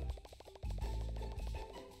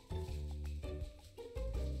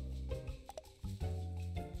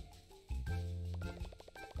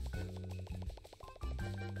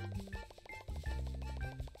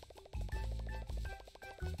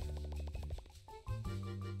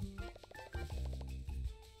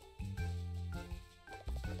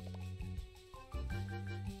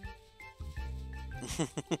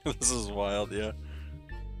 This is wild, yeah.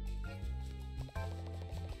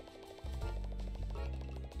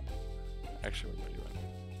 Actually, what are you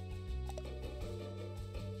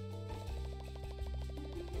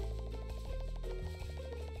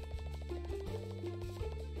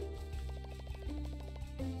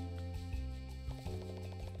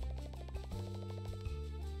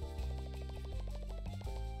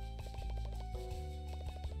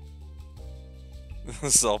in?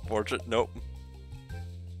 Self-portrait? Nope.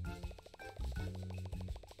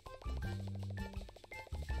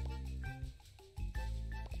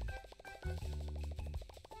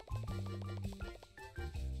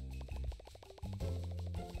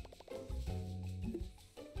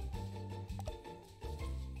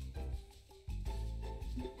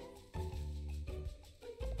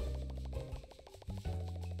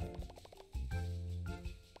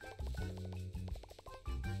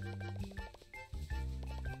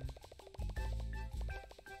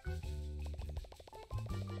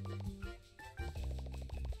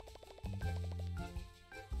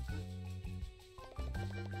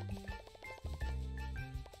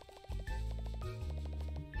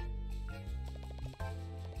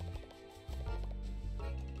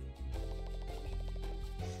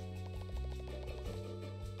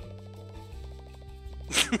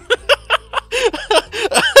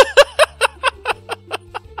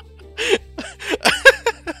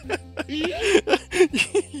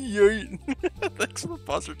 Yo, thanks for the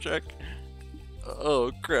posture check.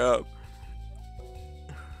 Oh crap.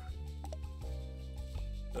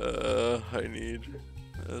 I need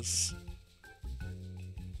this.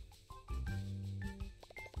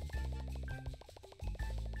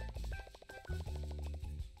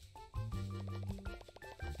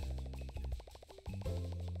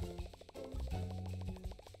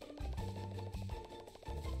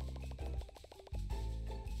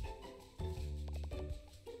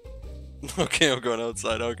 Okay, I'm going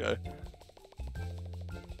outside, okay.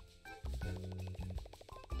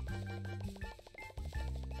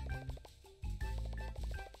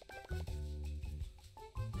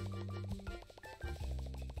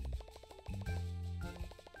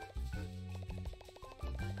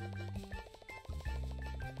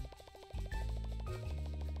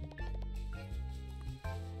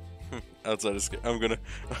 outside of I'm gonna.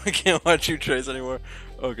 I can't watch you trace anymore.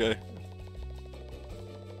 Okay.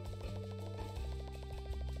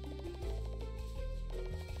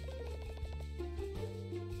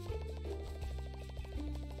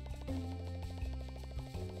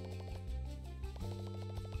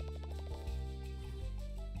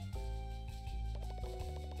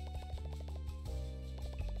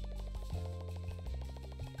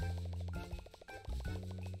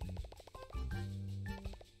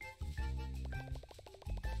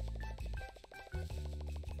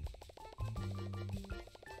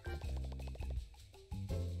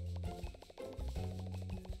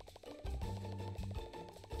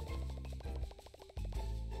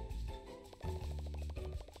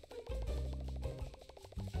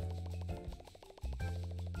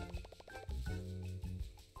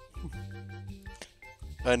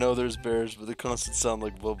 I know there's bears, but they constant sound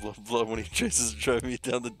like blah blah blah when he chases drive me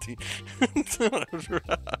down the D.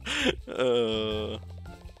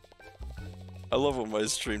 I love when my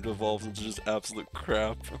stream devolves into just absolute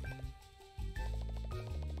crap.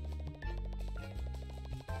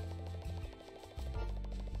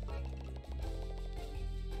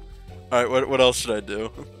 Alright, what else should I do?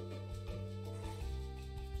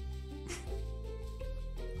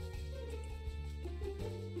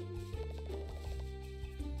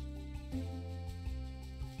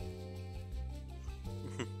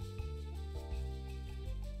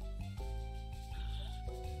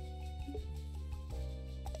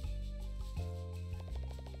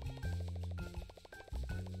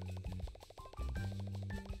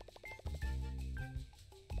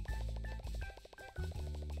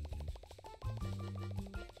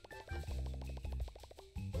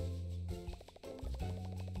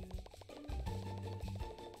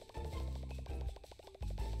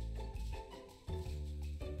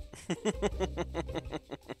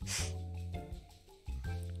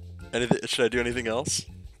 Anything? Should I do anything else?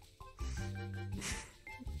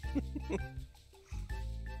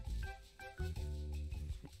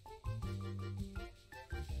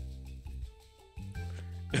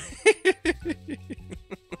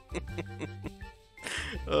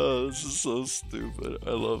 Oh, this is so stupid.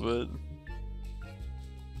 I love it.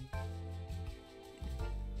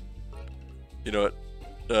 You know what?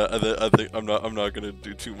 I think I'm not gonna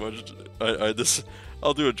do too much.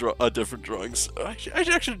 I'll do a different drawings. I should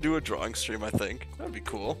actually do a drawing stream. I think that'd be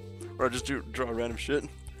cool. Or I just draw random shit.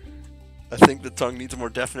 I think the tongue needs more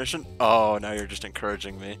definition. Oh, now you're just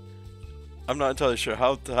encouraging me. I'm not entirely sure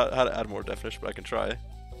how to add more definition, but I can try.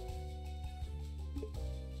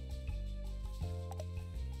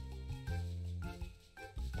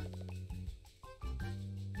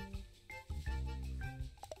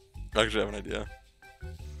 Actually, I have an idea.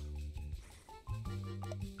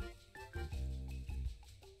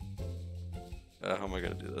 How am I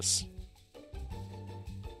gonna do this?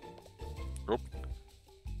 Oh.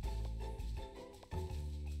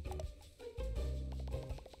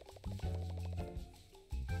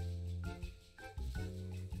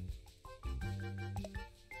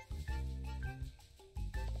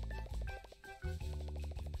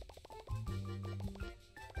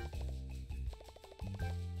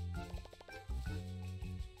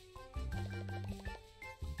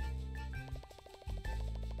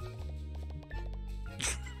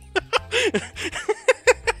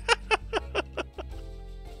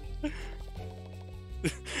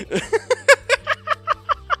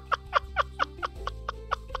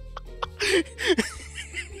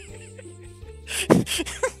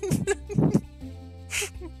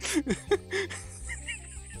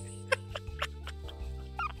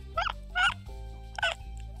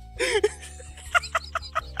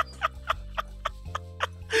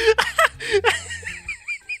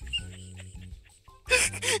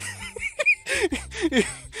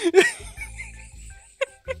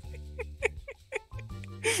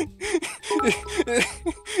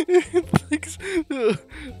 Thanks. Give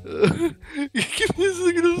me a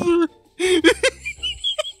second, sir.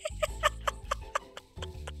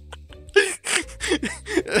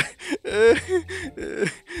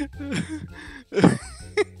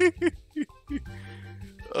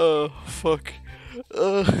 Oh, fuck.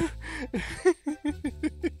 Oh,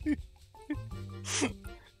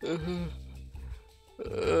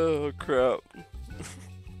 crap.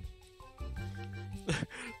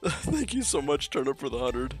 Thank you so much, Turnip, for the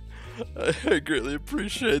 100. I greatly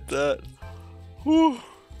appreciate that. Whew.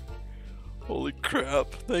 Holy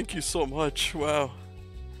crap. Thank you so much. Wow.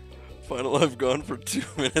 Final, I've gone for 2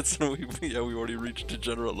 minutes and we already reached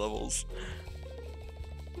degenerate levels.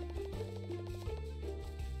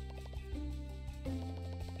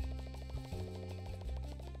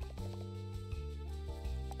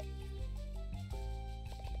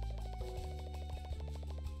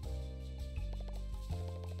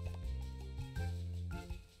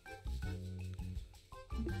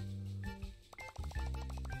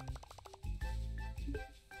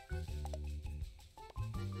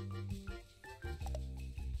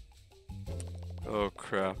 Oh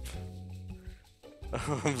crap.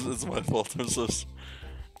 It's my fault. I'm so.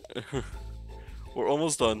 We're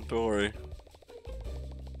almost done. Don't worry.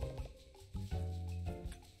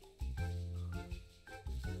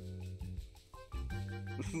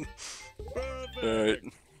 Alright.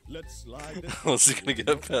 Let's slide this. How's he gonna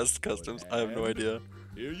get past customs? I have no idea.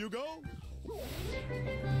 Here you go.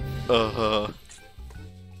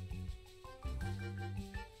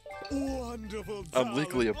 Wonderful. I'm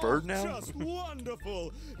legally a bird darling. now? Just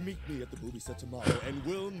wonderful. Meet me at the movie set tomorrow, and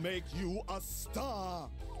we'll make you a star.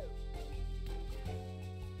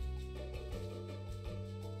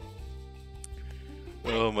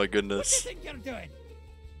 Oh my What do you goodness. think you're doing?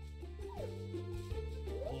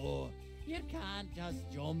 Oh, you can't just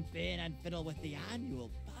jump in and fiddle with the annual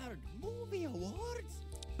Bird Movie Awards.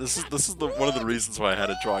 This is the one of the reasons why I had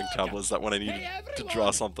a drawing tablet, is that when I needed Hey, to everyone,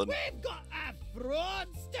 draw something. We've got a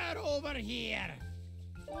fraudster over here.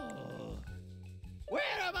 Oh, where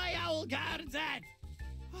are my owl guards at?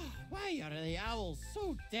 Why are the owls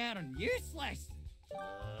so darn useless?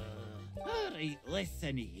 Alright,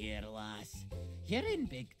 listen here, lass. You're in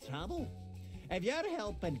big trouble. If you're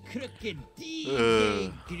helping crooked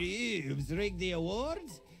DJ Grooves rig the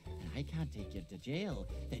awards, and I can't take you to jail,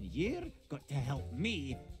 then you're got to help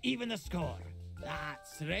me even the score.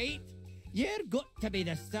 That's right. You're got to be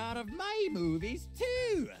the star of my movies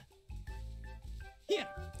too. Here,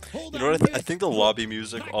 hold You know what? on, I think the lobby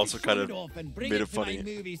music Crack also the kind shade of off and bring made it it to my funny.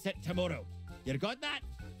 movie set tomorrow. You got that?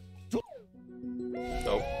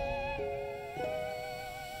 Oh.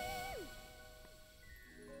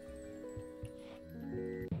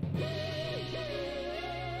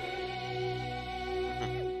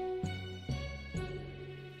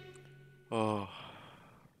 Oh.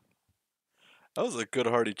 That was a good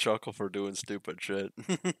hearty chuckle for doing stupid shit.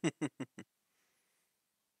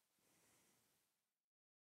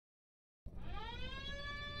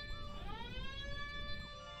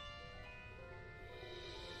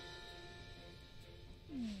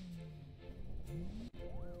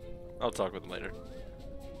 I'll talk with him later.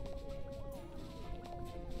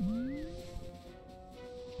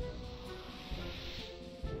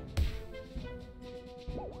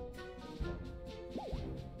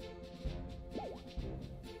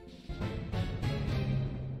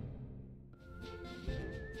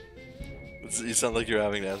 You sound like you're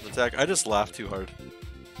having an asthma attack. I just laughed too hard.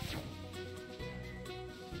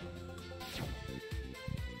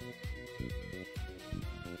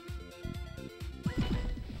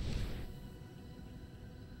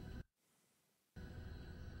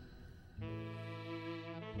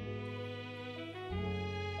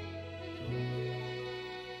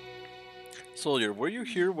 Soldier, were you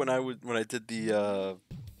here when I did the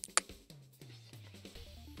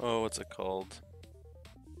oh, what's it called?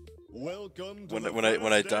 Welcome to When I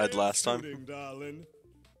first died day last of time? shooting, darling.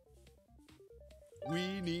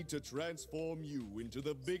 We need to transform you into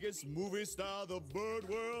the biggest movie star the bird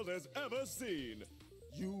world has ever seen.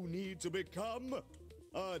 You need to become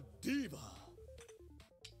a diva.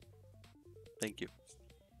 Thank you.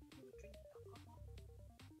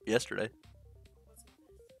 Yesterday.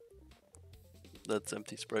 That's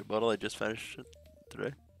empty Sprite bottle. I just finished it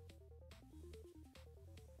today.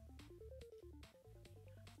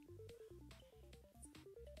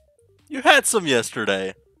 You had some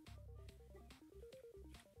yesterday.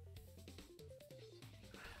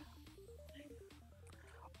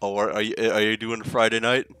 Oh, are you doing Friday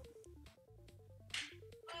night?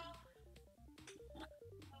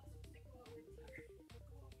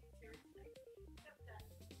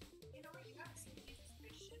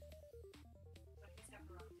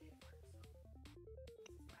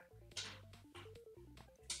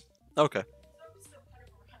 Okay.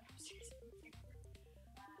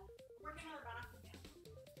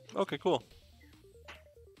 Okay, cool.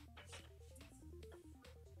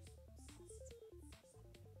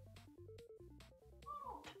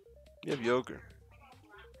 You have yogurt.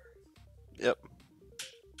 Yep.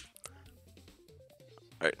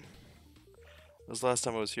 Alright. Was the last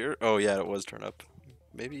time I was here? Oh yeah, it was turn up.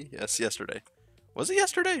 Maybe? Yes, yesterday. Was it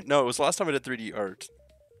yesterday? No, it was the last time I did 3D art.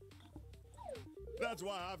 That's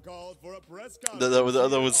why I've called for a press That conference. was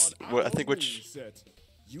here on I think our which movie set.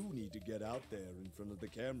 You need to get out there in front of the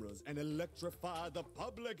cameras and electrify the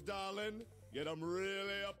public, darling. Get them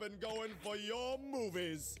really up and going for your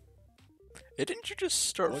movies. Hey, didn't you just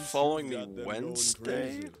start Once following you've me got them going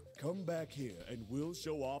Wednesday? crazy, come back here and we'll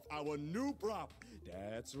show off our new prop.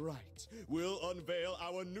 That's right. We'll unveil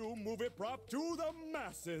our new movie prop to the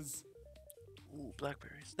masses. Ooh,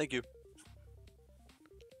 blackberries. Thank you.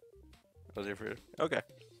 I was here for you. Okay.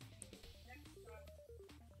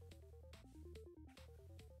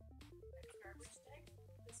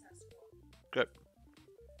 Good.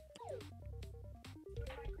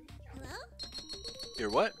 Hello? You're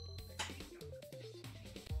what?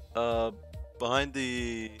 Behind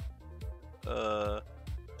the, I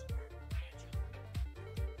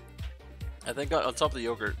think on top of the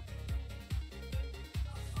yogurt.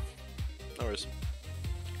 No worries.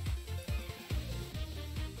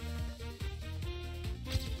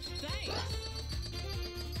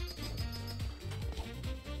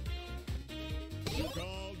 You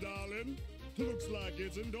call, darling? Looks like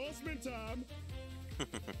it's endorsement time.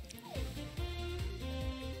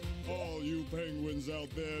 All you penguins out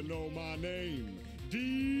there know my name,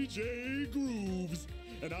 DJ Grooves.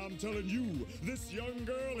 And I'm telling you, this young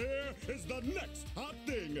girl here is the next hot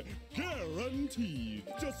thing, guaranteed.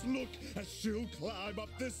 Just look as she'll climb up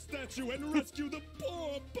this statue and rescue the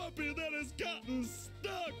poor puppy that has gotten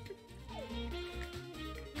stuck.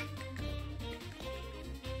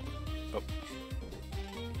 Oh.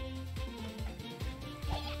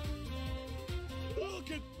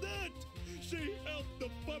 Look at that! She helped the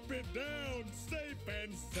puppy down safe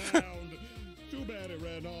and sound. Too bad it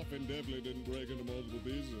ran off and definitely didn't break into multiple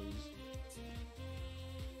pieces.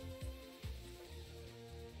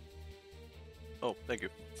 Oh, thank you.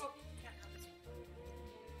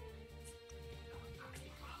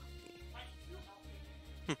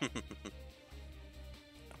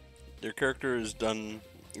 Your character is done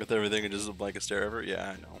with everything and just a blanket stare ever?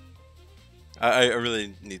 Yeah, I know. I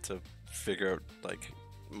really need to figure out like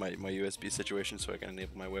my USB situation so I can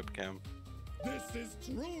enable my webcam. This is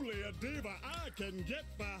truly a diva I can get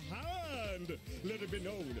behind. Let it be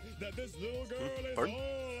known that this little girl is Pardon?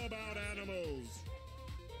 all about animals.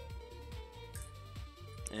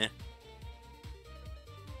 Eh.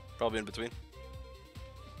 Probably in between.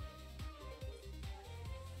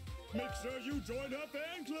 Make sure you join her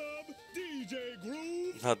fan club, DJ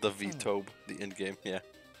Grooves. Not the VTOB, the end game, yeah.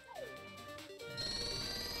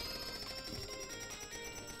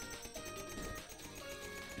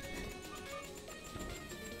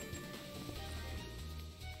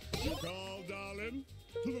 You call, darling?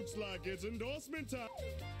 Looks like it's endorsement time.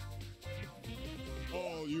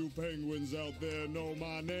 All you penguins out there know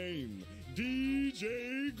my name,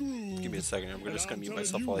 DJ Grooves. Give me a second, I'm just gonna And mute I'm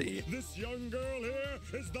myself telling while I you, eat. This young girl here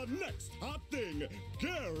is the next hot thing,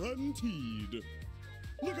 guaranteed.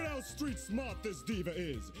 Look at how street smart this diva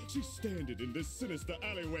is. She's standing in this sinister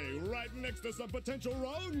alleyway right next to some potential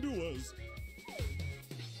wrongdoers.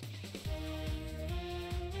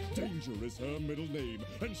 Danger is her middle name,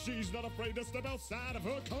 and she's not afraid to step outside of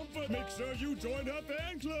her comfort. Make sure you join her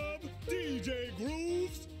fan club, DJ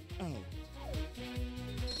Grooves. Out.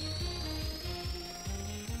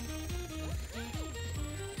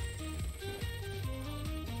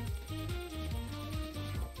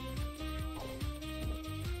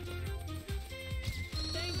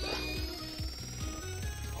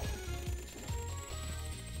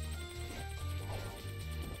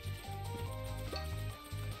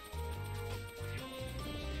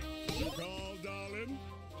 You call, darling?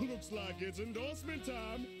 Looks like it's endorsement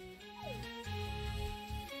time.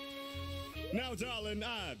 Now, darling,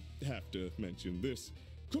 I have to mention this.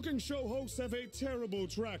 Cooking show hosts have a terrible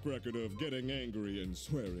track record of getting angry and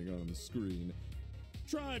swearing on the screen.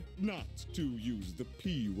 Try not to use the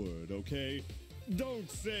P word, okay? Don't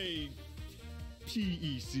say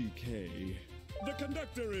P-E-C-K. The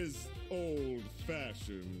conductor is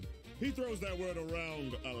old-fashioned. He throws that word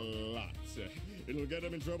around a lot. It'll get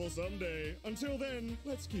him in trouble someday. Until then,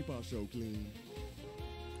 let's keep our show clean.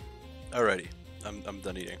 Alrighty, I'm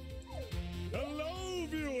done eating. Hello,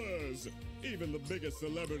 viewers! Even the biggest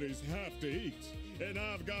celebrities have to eat. And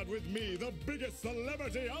I've got with me the biggest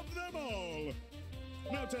celebrity of them all.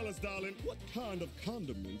 Now tell us, darling, what kind of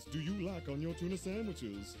condiments do you like on your tuna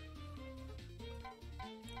sandwiches?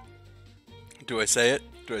 Do I say it?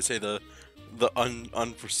 Do I say the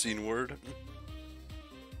unforeseen word?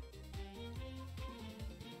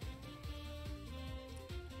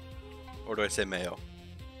 Or do I say mayo?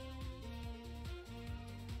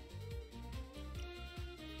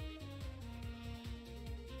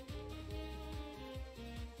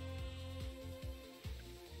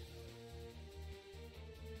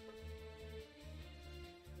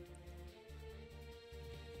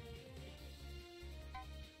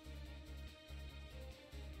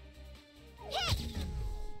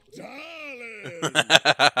 Darling!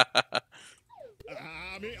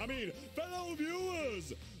 I mean, fellow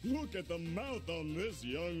viewers, look at the mouth on this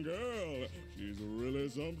young girl. She's really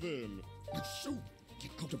something. Shoot!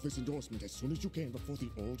 Get out of this endorsement as soon as you can before the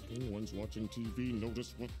old ones watching TV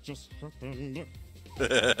notice what just happened.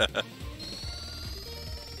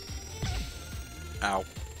 Ow.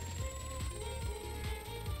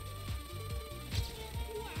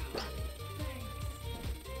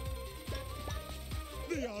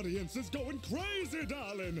 audience is going crazy,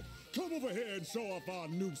 darling. Come over here and show off our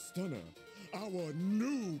new stunner, our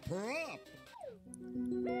new prop.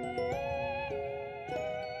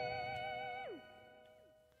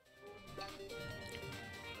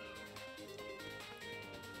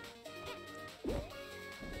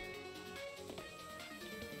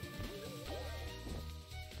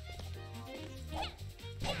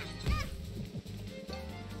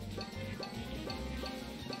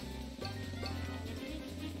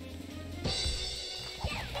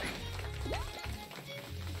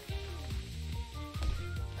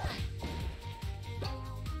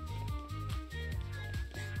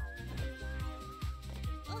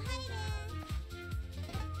 Oh, hey there.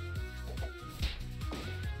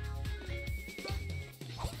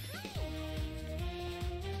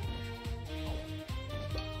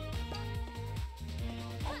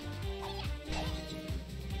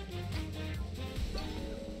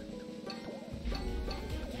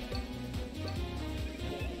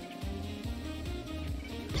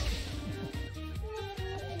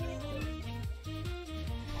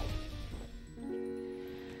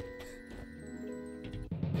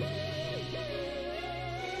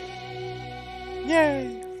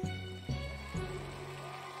 Yay!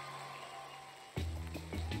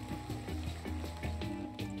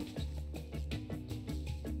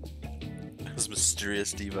 This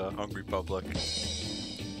mysterious diva, Hungry Public.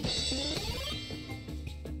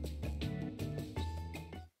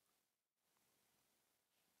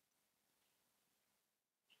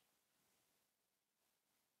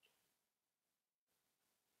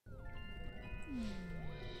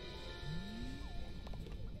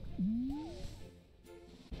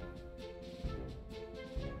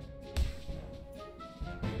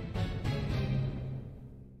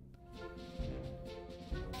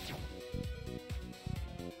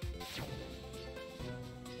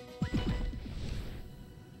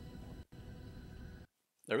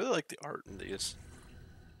 I really like the art in these.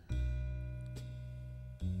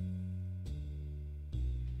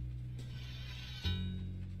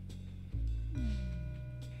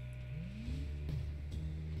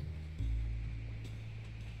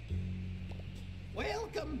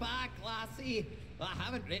 Welcome back, lassie. I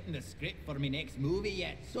haven't written the script for my next movie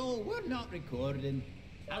yet, so we're not recording.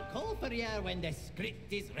 I'll call for you when the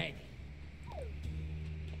script is ready.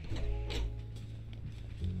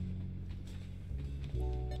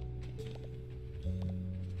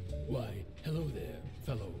 Why, hello there,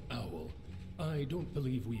 fellow owl. I don't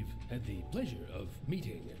believe we've had the pleasure of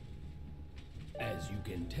meeting. As you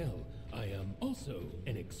can tell, I am also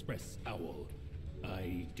an express owl.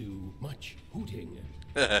 I do much hooting.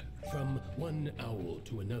 From one owl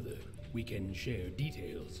to another, we can share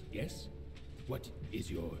details, yes? What is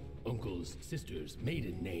your uncle's sister's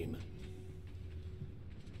maiden name?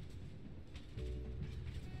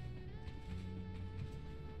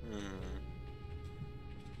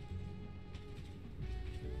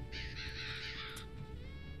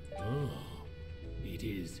 Oh, it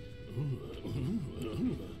is.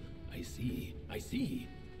 I see.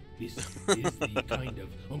 This is the kind of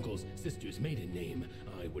uncle's sister's maiden name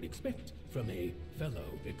I would expect from a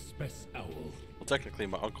fellow express owl. Well, technically,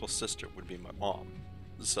 my uncle's sister would be my mom,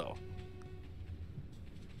 so.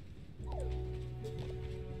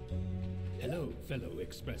 Hello, fellow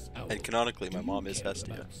express owl. And canonically, my Do mom you is care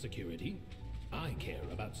Hestia. about security? I care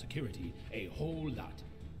about security a whole lot.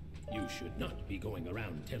 You should not be going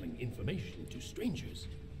around telling information to strangers.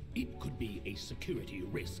 It could be a security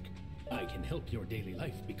risk. I can help your daily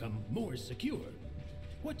life become more secure.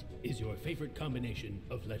 What is your favorite combination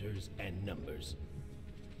of letters and numbers?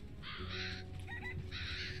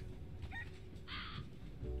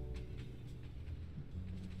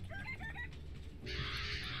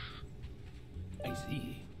 I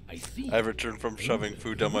see. I've returned from shoving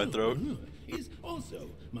food down my throat. Is also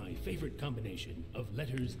my favorite combination of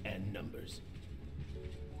letters and numbers.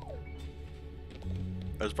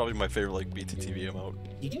 That's probably my favorite, like, BTTV emote.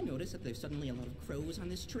 Did you notice that there's suddenly a lot of crows on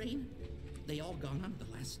this train? They all gone on at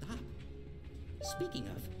the last stop. Speaking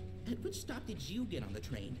of, at which stop did you get on the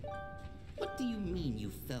train? What do you mean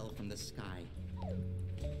you fell from the sky?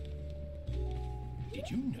 Did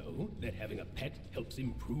you know that having a pet helps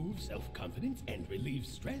improve self-confidence and relieve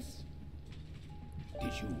stress?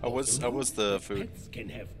 Did you I was the that food. Pets can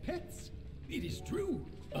have pets. It is true.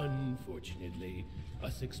 Unfortunately,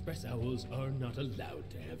 us express owls are not allowed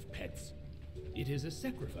to have pets. It is a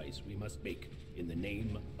sacrifice we must make in the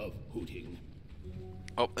name of hooting.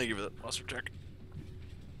 Oh, thank you for that monster check.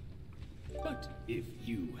 But if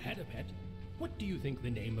you had a pet, what do you think the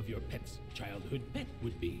name of your pet's childhood pet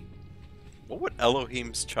would be? What would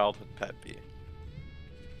Elohim's childhood pet be?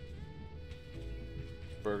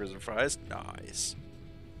 Burgers and fries? Nice.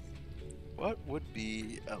 What would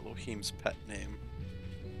be Elohim's pet name?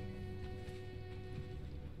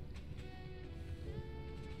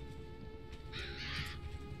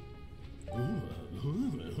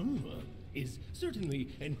 Is certainly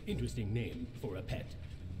an interesting name for a pet.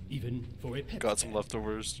 Even for a pet. Got some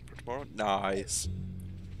leftovers for tomorrow? Nice.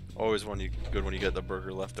 Always good when you get the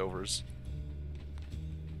burger leftovers.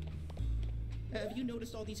 Have you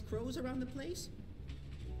noticed all these crows around the place?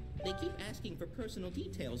 They keep asking for personal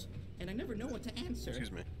details, and I never know what to answer.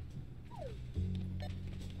 Excuse me.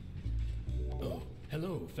 Oh,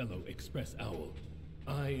 hello, fellow Express Owl.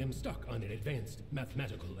 I am stuck on an advanced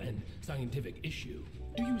mathematical and scientific issue.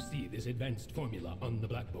 Do you see this advanced formula on the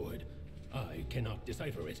blackboard? I cannot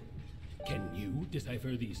decipher it. Can you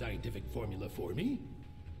decipher the scientific formula for me?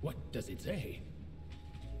 What does it say?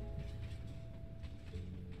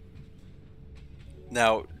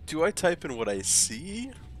 Now, do I type in what I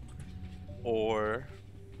see? Or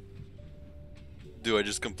do I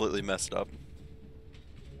just completely mess it up?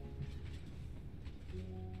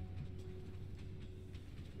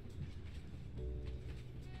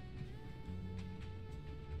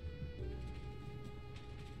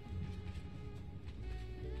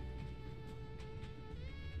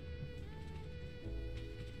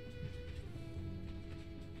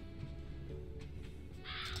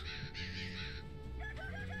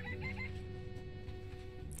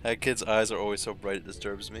 That kid's eyes are always so bright it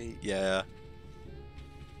disturbs me. Yeah.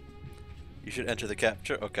 You should enter the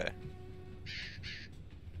capture? Okay.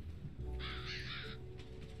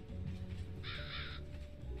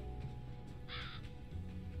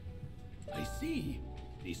 I see.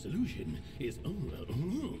 The solution is...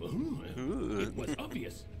 It was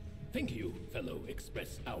obvious. Thank you, fellow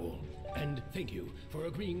Express Owl. And thank you for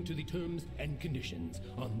agreeing to the terms and conditions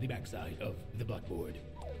on the backside of the blackboard.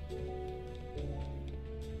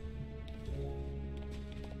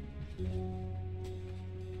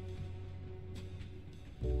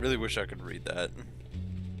 Really wish I could read that.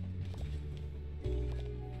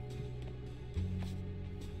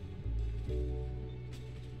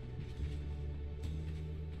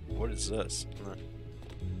 What is this?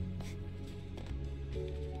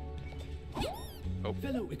 Oh.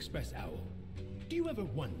 Fellow Express Owl, do you ever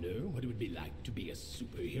wonder what it would be like to be a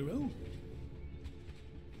superhero?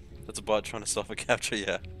 That's a bot trying to solve a capture,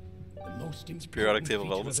 yeah. The most it's periodic table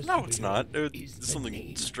of elements. No, it's not. It's something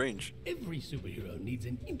name. Strange. Every superhero needs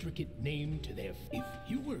an intricate name to their... If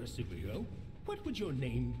you were a superhero, what would your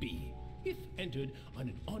name be? If entered on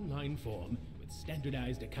an online form with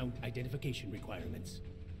standardized account identification requirements.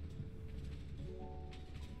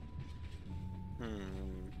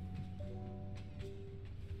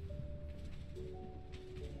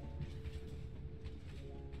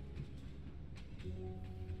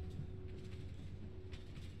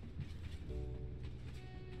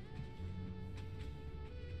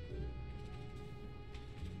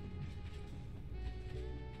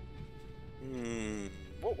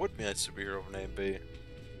 What would my superhero name be?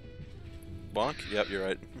 Bonk? Yep, you're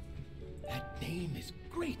right. That name is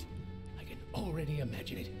great. I can already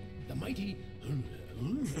imagine it. The mighty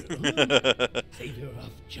savior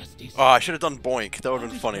of justice. Oh, I should have done Boink. That would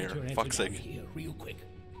have been funnier. Fuck's sake. Here, real quick.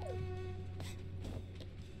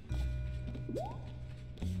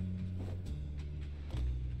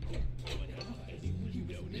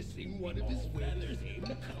 Missing one of his feathers.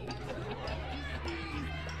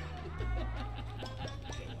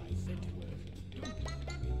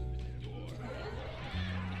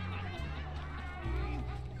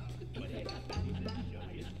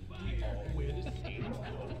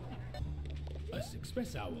 Us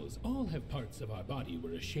Express Owls all have parts of our body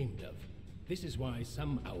we're ashamed of. This is why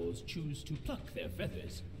some owls choose to pluck their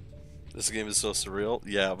feathers. This game is so surreal.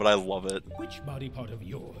 Yeah, but I love it. Which body part of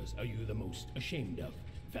yours are you the most ashamed of,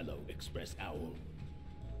 fellow Express Owl?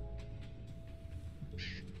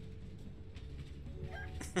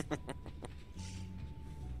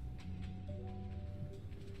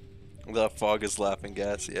 The fog is laughing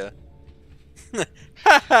gas, yeah.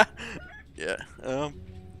 Yeah,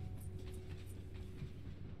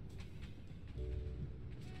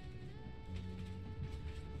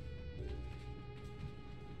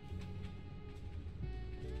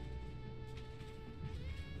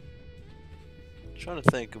 trying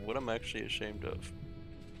to think of what I'm actually ashamed of.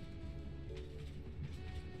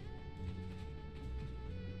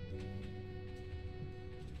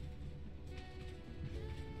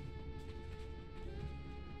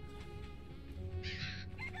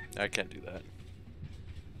 I can't do that.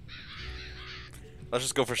 Let's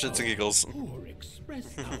just go for shits and giggles. Poor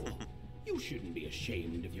Express Owl. You shouldn't be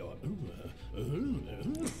ashamed of your...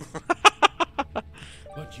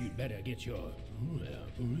 But you'd better get your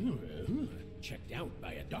checked out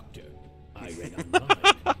by a doctor. I read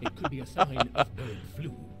online it could be a sign of bird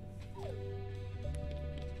flu.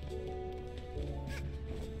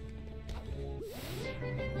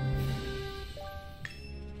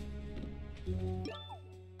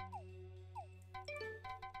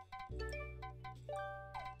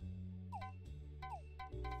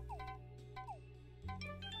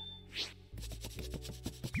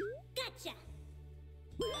 Gotcha!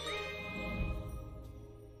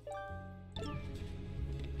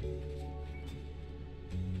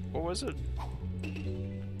 What was it?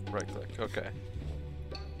 Right click. Okay.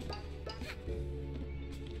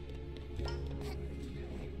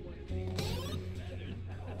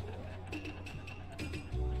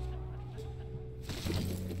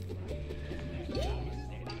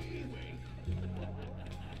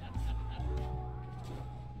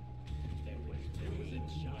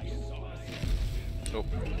 Nope,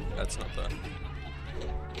 that's not that.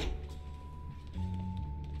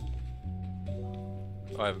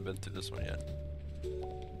 Oh, I haven't been through this one yet.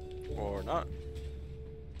 Or not.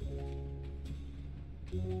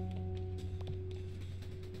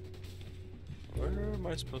 Where am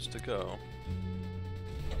I supposed to go?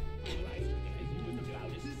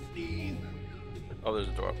 Oh, there's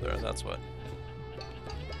a door up there, that's what.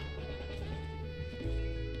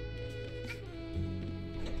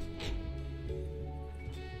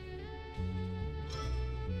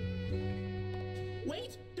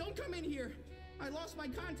 Wait! Don't come in here! I lost my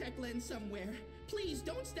contact lens somewhere. Please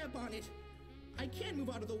don't step on it. I can't move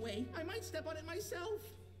out of the way. I might step on it myself.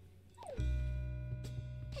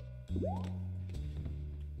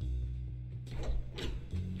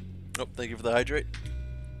 Oh, thank you for the hydrate.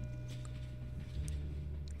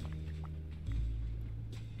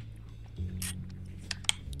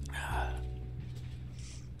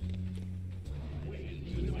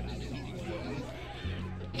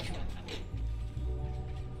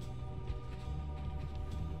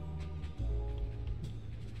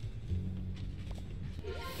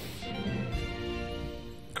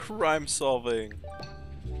 Crime solving.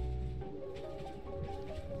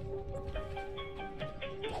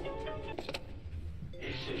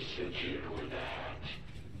 Is this the kid with the hat?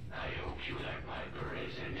 I hope you like my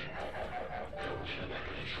present. Go to the back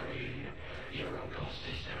of the train. Your uncle's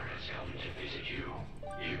sister has come to visit you.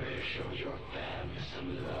 You better show your fam some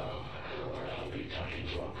love, or I'll be talking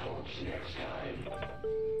to a corpse next time.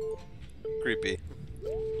 Creepy.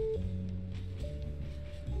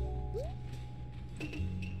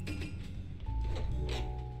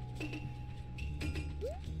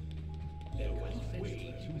 There was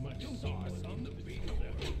way too much sauce on the pizza.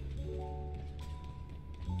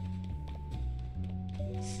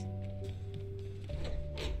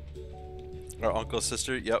 Our uncle's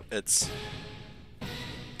sister? Yep, it's...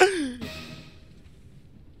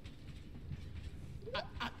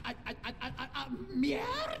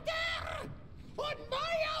 Murder! On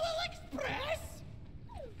my Owl Express?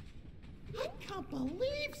 I can't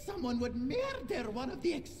believe someone would murder one of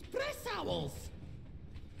the Express Owls.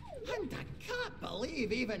 And I can't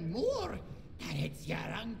believe even more that it's your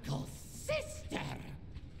uncle's sister.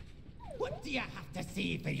 What do you have to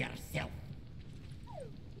see for yourself?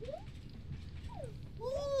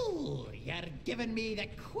 Ooh, you're giving me the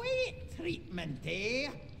quiet treatment, eh?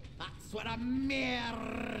 That's what a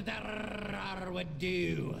murderer would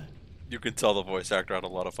do. You can tell the voice actor had a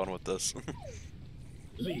lot of fun with this.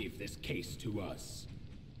 Leave this case to us.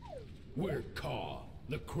 We're Caw,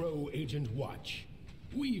 the Crow Agent Watch.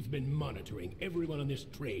 We've been monitoring everyone on this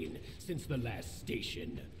train since the last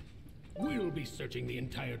station. We'll be searching the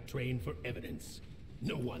entire train for evidence.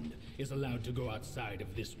 No one is allowed to go outside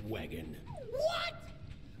of this wagon. What?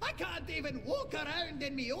 I can't even walk around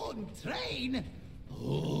in my own train.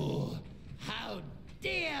 Oh, how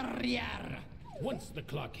dare ya! Once the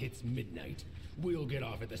clock hits midnight, we'll get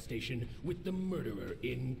off at the station with the murderer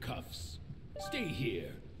in cuffs. Stay here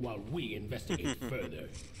while we investigate further.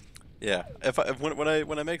 Yeah,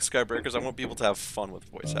 when I make Skybreakers, I want people to have fun with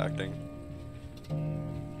voice acting.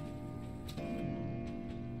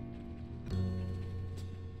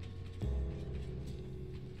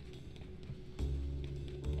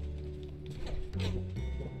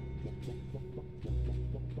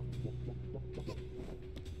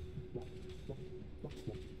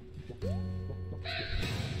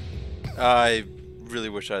 I really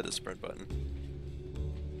wish I had the sprint button.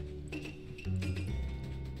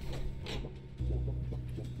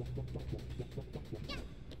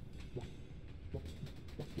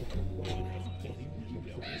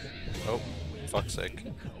 Oh, fuck's sake.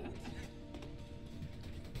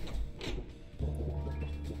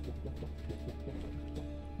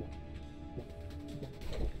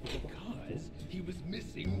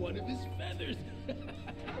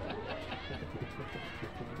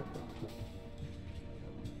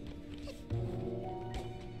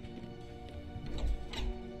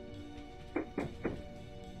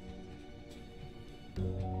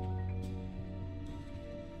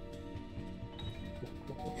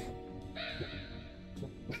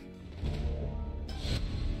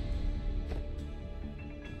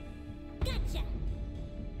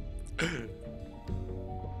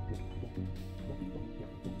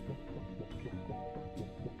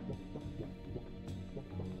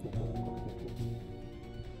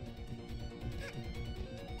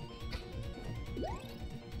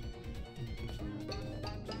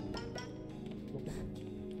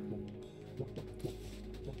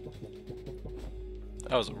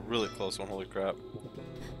 That was a really close one, holy crap.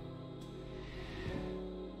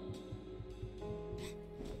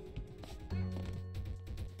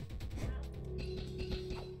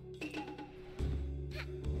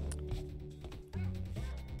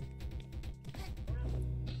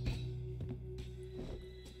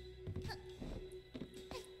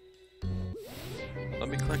 Let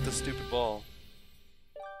me collect this stupid ball.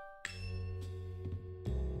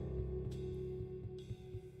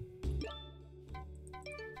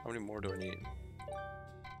 How many more do I need?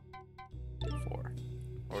 4.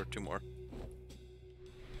 Or 2 more.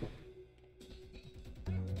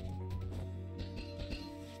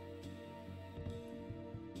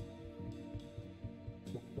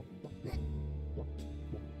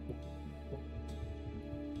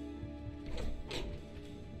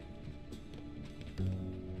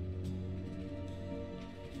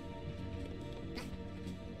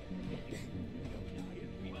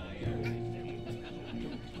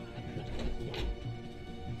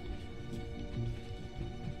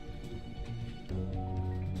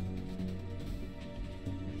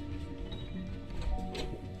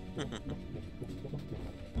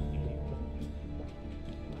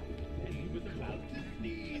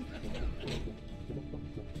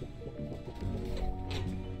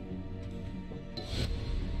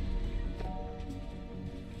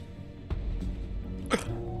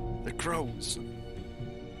 The crows.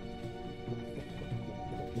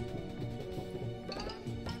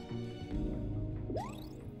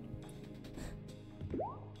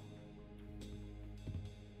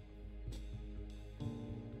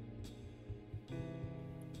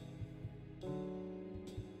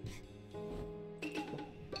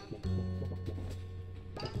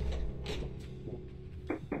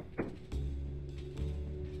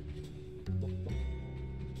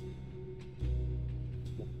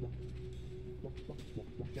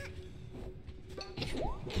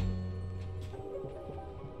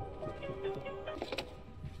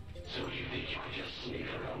 So you think you could just sneak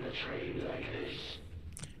around the train like this?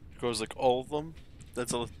 Goes like all of them.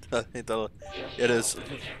 That's a. It is.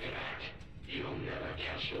 You'll never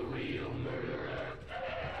catch the real murderer.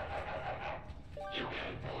 You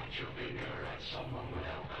can't point your finger at someone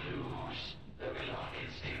without clues. The clock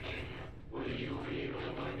is ticking. Will you be able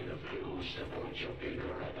to find enough clues to point your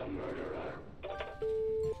finger at the murderer?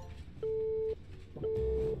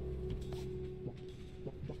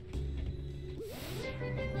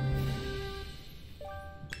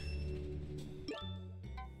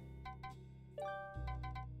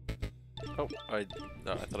 Oh, I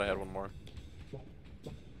thought I had one more.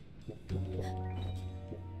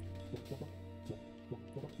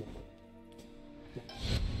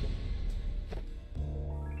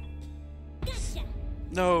 Gotcha!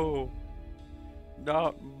 No,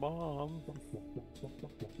 not mom.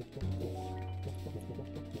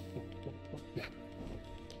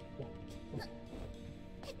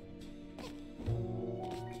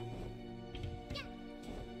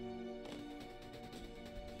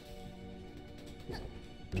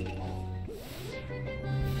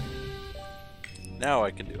 Now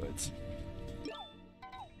I can do it.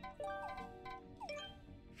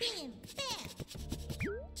 Bam! Bam!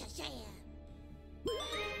 Shazam!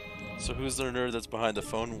 So who's the nerd that's behind the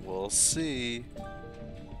phone? We'll see.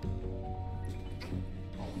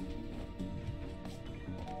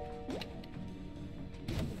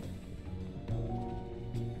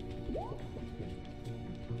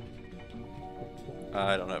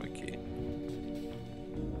 I don't have a key.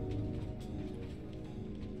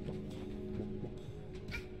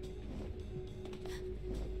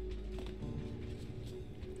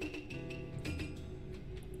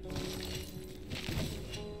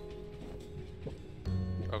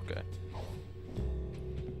 Okay.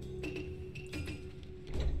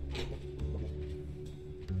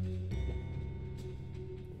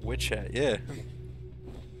 Witch hat, yeah.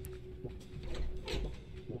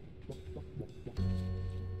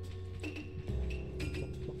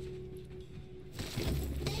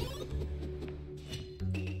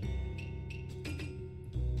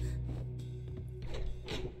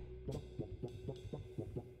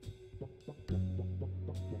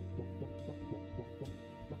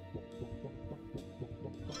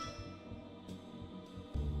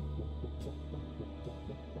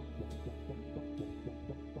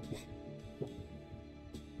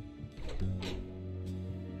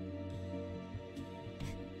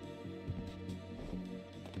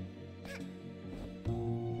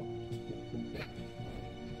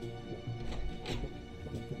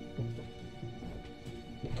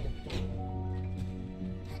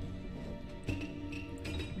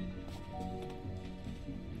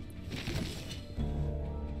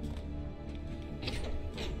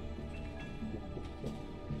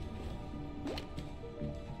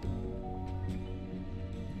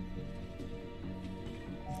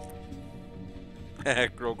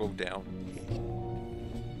 Girl, go down.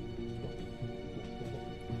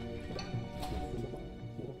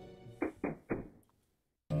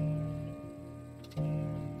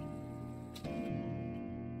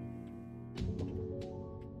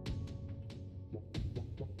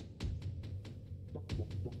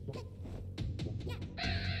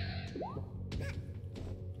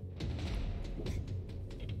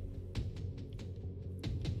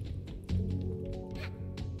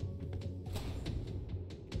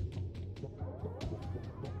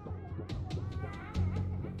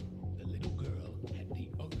 The little girl had the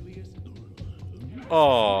ugliest.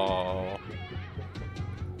 Oh.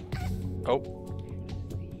 Oh.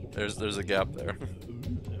 There's a gap there.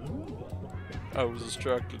 I was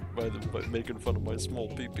distracted by making fun of my small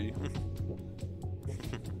peepee.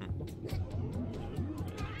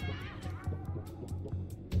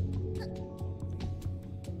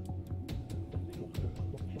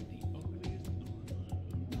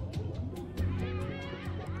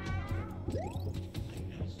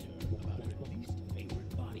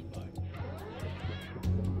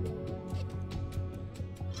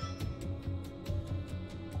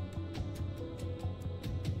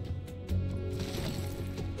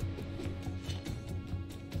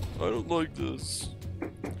 I don't like this.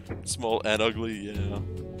 Small and ugly, yeah.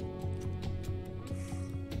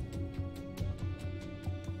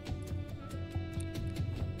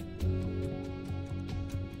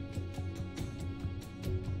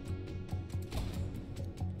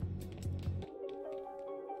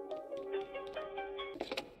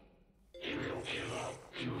 You don't give up,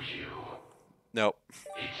 do you? Nope.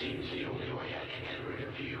 It seems the only way I can get rid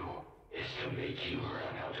of you is to make you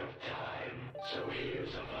run out of time. So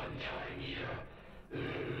here's a fun time eater.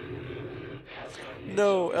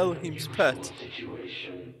 No, Elohim's pet.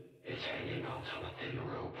 Situation is hanging out on a thin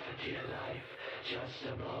rope for dear life, just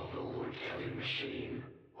above the wood-cutting machine.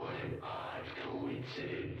 What an odd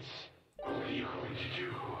coincidence. What are you going to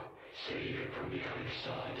do? Save it from becoming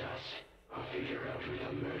sawdust, or figure out who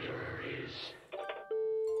the murderer is?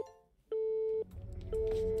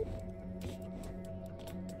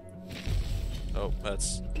 Oh,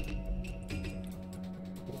 that's...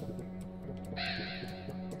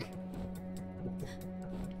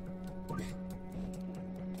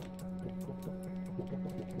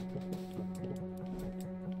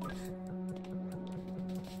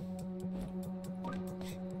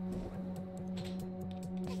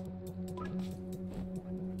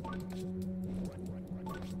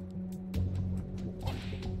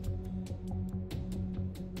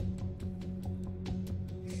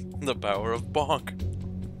 the power of bonk.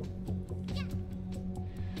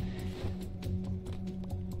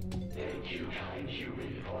 Thank you, kind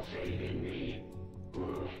human, for saving me.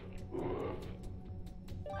 Woof, woof.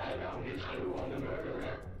 I found his clue on the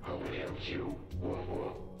murderer. Hope it helps you. Woof,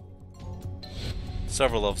 woof.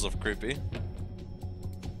 Several levels of creepy.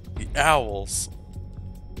 The owls.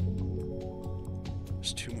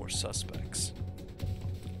 There's 2 more suspects.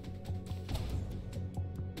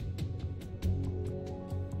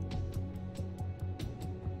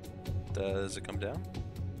 Does it come down?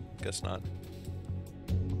 Guess not.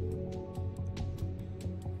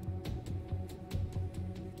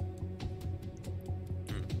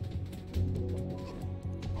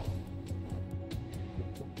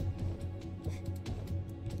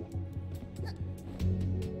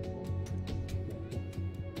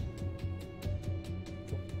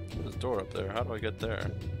 There's a door up there. How do I get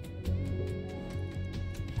there?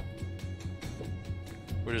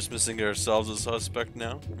 We're just missing ourselves as a suspect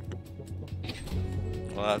now.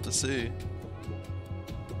 We'll have to see.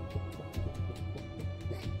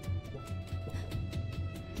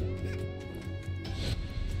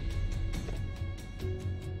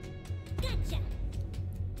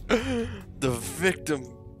 The victim.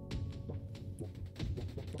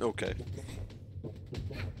 Okay.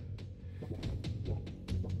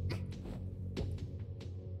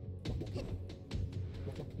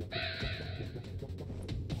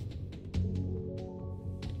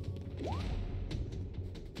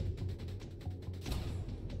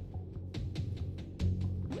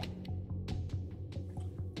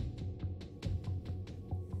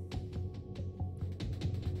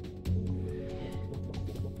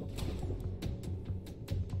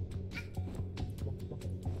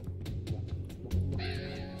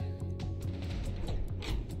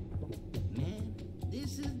 Man,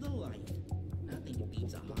 this is the life. Nothing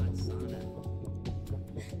beats a hot sauna.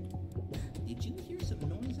 Did you hear some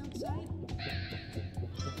noise outside?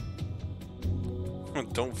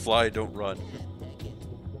 Don't fly, don't run. Heck it.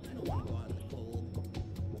 I don't want to go out in the cold.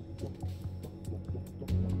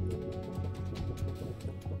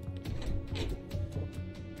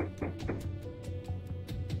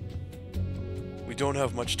 don't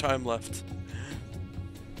have much time left.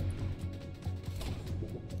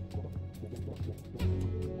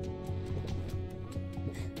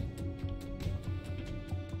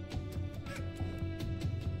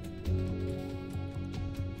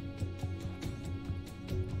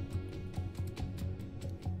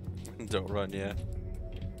 Don't run, yeah.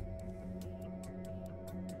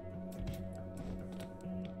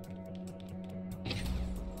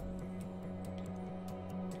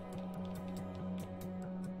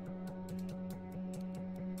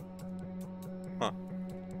 Huh.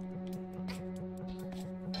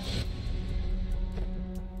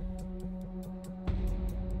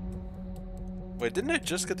 Wait, didn't I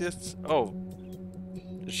just get this? Oh,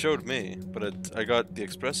 it showed me, but I got the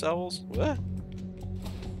express owls? What?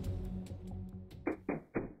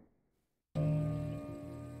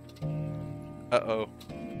 Uh-oh.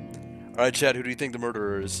 Alright, Chad, who do you think the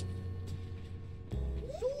murderer is?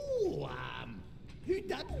 So, who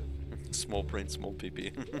done? Small brain, small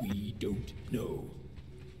pee-pee. We don't know.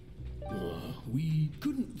 We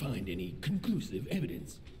couldn't find any conclusive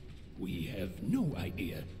evidence. We have no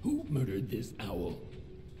idea who murdered this owl.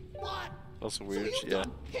 What? Also So weird, you've yeah.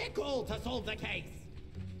 done pickle to solve the case.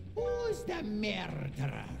 Who's the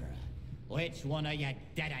murderer? Which one of you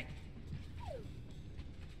did it?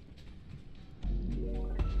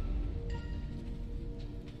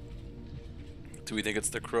 Do we think it's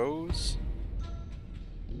the crows?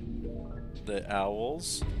 The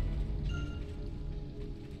owls?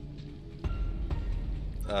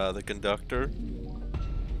 The conductor?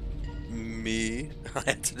 Me? I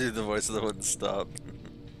had to do the voice that wouldn't stop.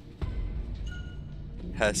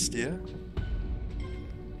 Hestia?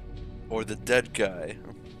 Or the dead guy?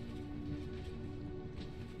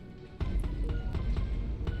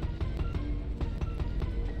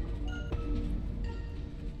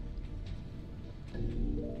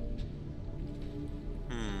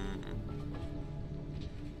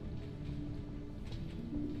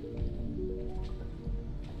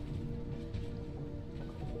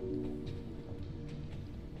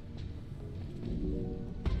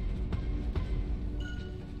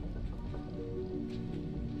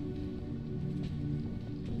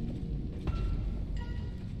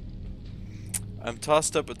 I'm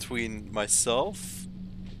tossed up between myself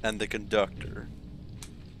and the conductor.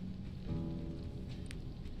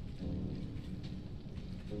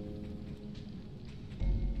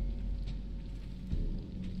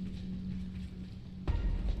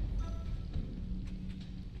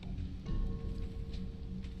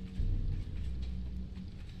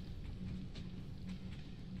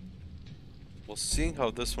 Well, seeing how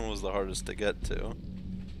this one was the hardest to get to.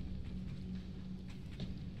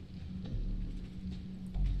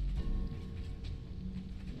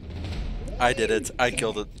 I did it. I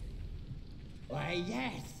killed it. Why,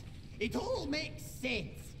 yes. It all makes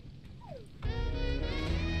sense.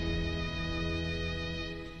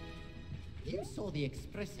 You saw the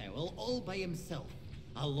Express Owl all by himself,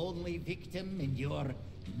 a lonely victim in your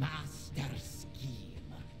master scheme.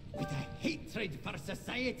 With a hatred for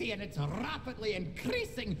society and its rapidly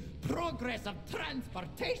increasing progress of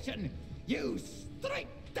transportation, you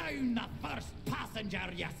strike down the first passenger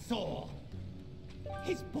you saw.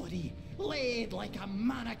 His body laid like a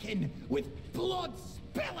mannequin, with blood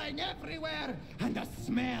spilling everywhere, and the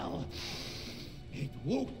smell. It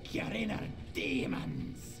woke your inner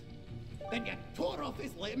demons. Then you tore off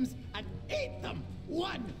his limbs and ate them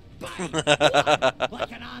one by one,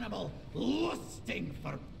 like an animal lusting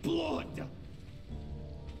for blood.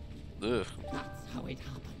 Ugh. That's how it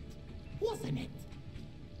happened, wasn't it?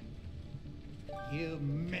 You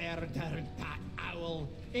murdered that owl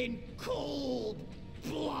in cold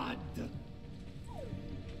blood.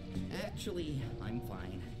 Actually, I'm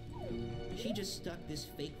fine. She just stuck this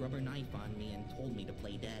fake rubber knife on me and told me to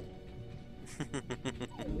play dead.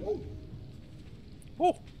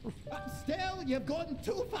 Oh. But still, you've gone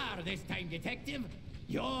too far this time, Detective.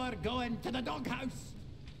 You're going to the doghouse.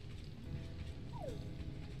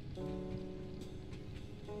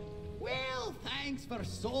 Well, thanks for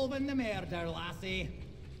solving the murder, lassie.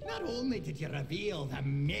 Not only did you reveal the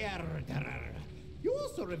murderer, you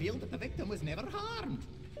also revealed that the victim was never harmed.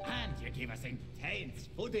 And you gave us intense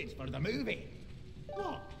footage for the movie.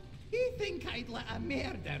 What? You think I'd let a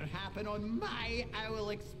murder happen on my Owl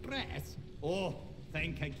Express? Oh,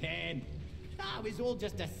 think again. That was all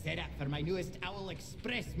just a setup for my newest Owl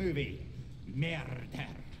Express movie. Murder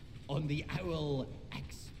on the Owl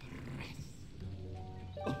Express.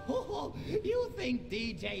 Oh, you think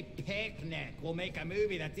DJ Picnic will make a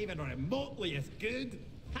movie that's even remotely as good?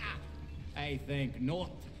 Ha! I think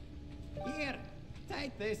not. Here,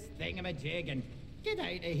 take this thingamajig and get out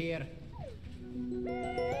of here.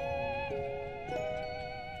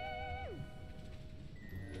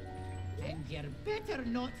 And you better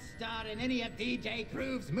not star in any of DJ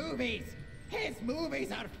Groove's movies. His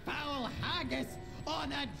movies are foul haggis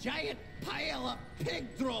on a giant pile of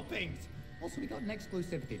pig droppings. Also, we got an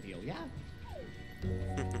exclusivity deal, yeah?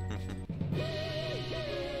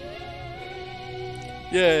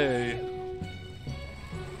 Yay!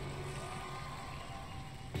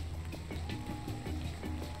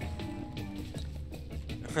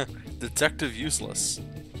 Detective useless.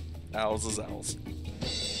 Owls is owls.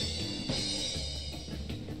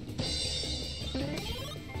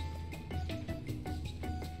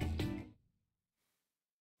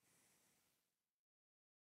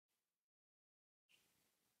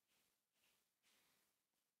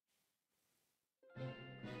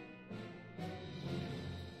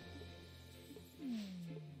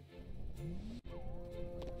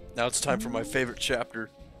 Now it's time for my favorite chapter.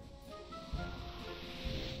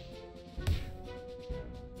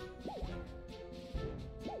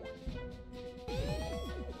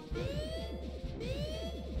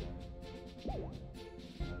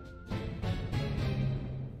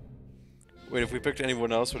 Wait, if we picked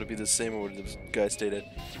anyone else, would it be the same or would the guy stated?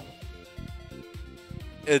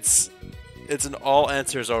 It's an all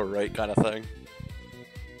answers are right kind of thing.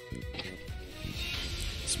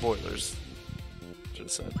 Spoilers. Should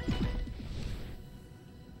have said.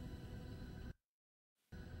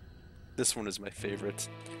 This one is my favorite.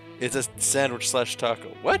 It's a sandwich slash taco.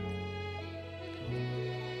 What?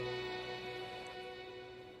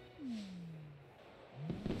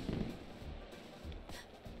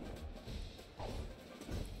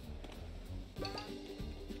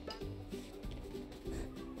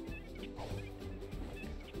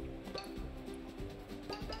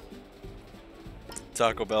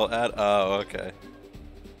 Taco Bell ad. Oh, okay.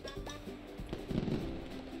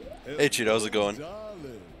 Hey, Cheeto, how's it going?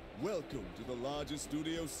 Darling, welcome to the largest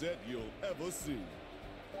studio set you'll ever see.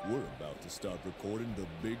 We're about to start recording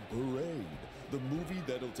The Big Parade, the movie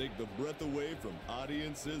that'll take the breath away from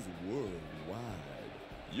audiences worldwide.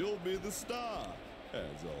 You'll be the star,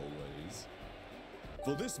 as always.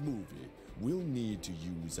 For this movie, we'll need to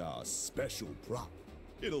use our special prop.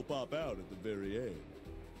 It'll pop out at the very end.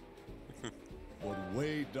 But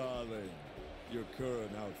wait, darling. Your current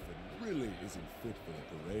outfit really isn't fit for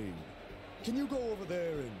the parade. Can you go over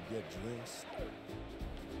there and get dressed?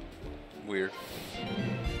 Weird.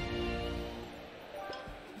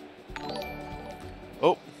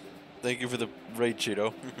 Oh, thank you for the raid,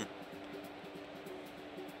 Cheeto.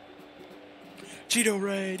 Cheeto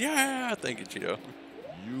raid, yeah! Thank you, Cheeto.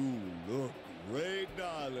 You look great,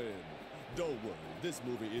 darling. Don't worry, this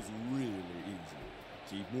movie is really easy.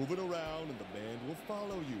 Keep moving around and the band will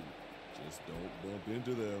follow you. Just don't bump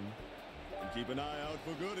into them. And keep an eye out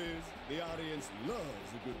for goodies. The audience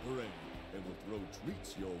loves a good parade and will throw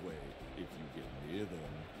treats your way if you get near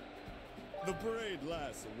them. The parade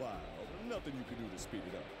lasts a while, but nothing you can do to speed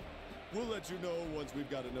it up. We'll let you know once we've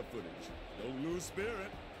got enough footage. Don't lose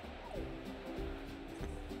spirit.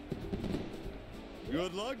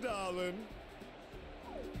 Good luck, darling.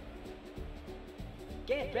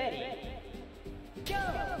 Get ready. Go!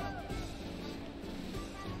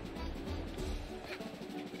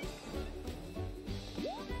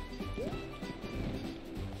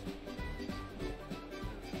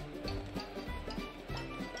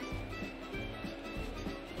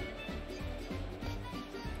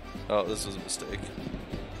 Oh, this was a mistake.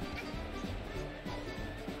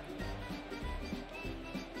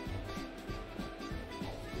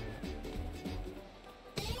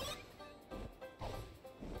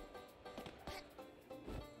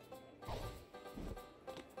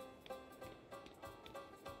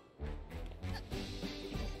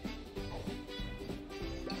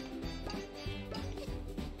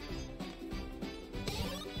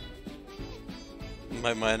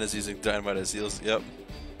 My mind is using dynamite as heels. Yep.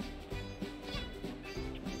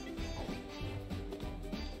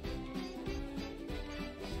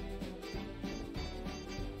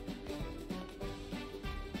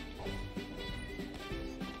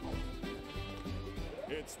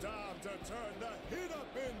 It's time to turn the heat up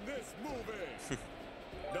in this movie.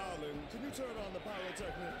 Darling, can you turn on the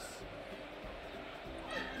pyrotechnics?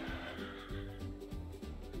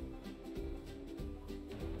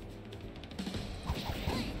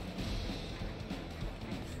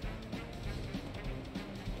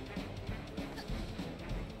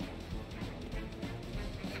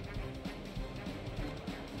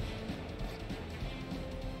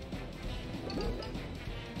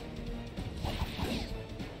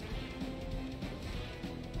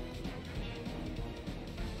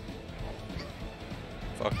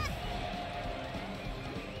 Fuck.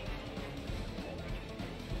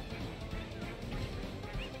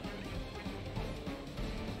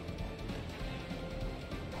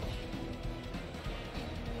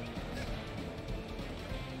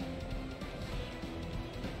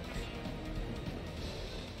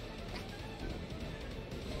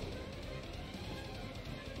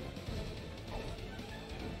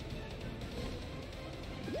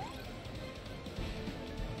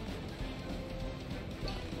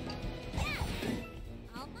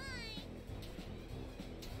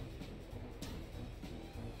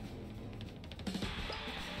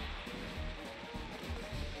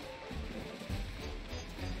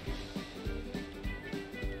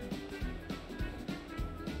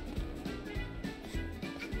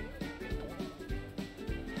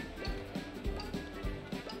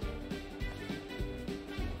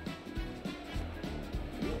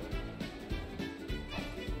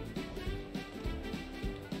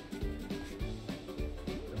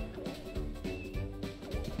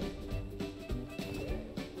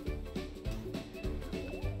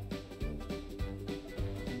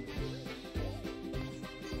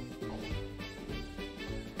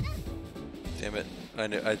 Damn it.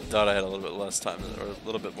 I thought I had a little bit less time, or a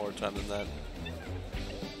little bit more time than that.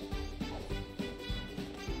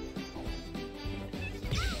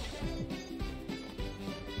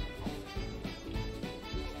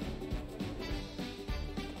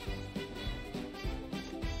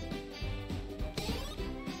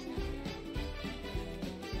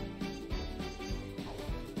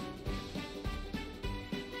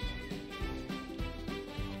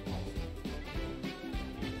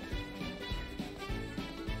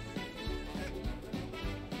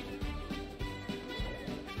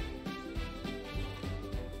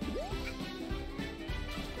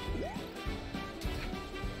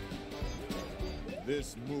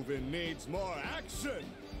 This movie needs more action!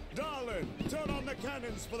 Darling, turn on the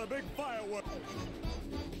cannons for the big fireworks!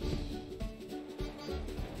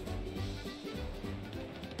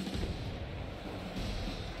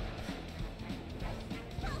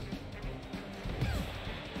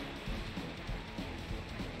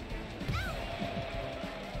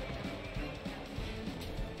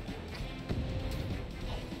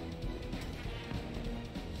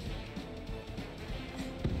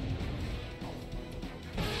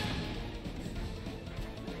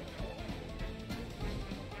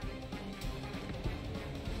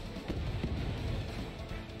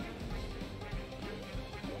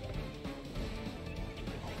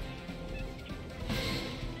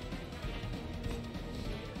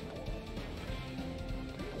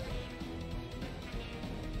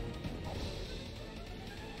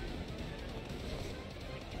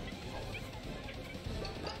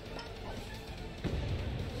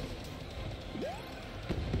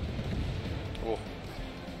 Oh.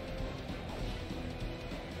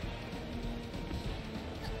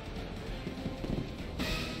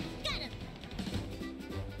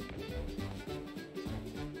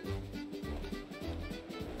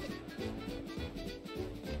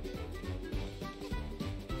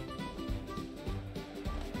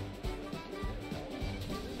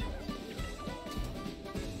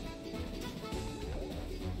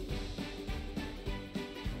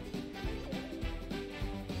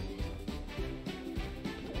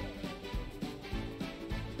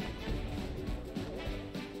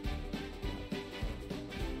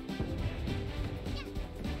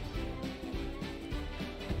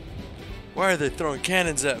 Why are they throwing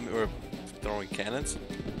cannons at me? Or throwing cannons?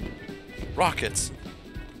 Rockets!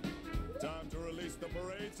 Time to release the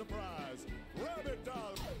parade surprise! Rabbit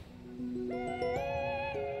dog!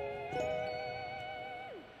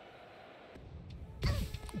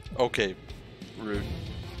 Okay, rude.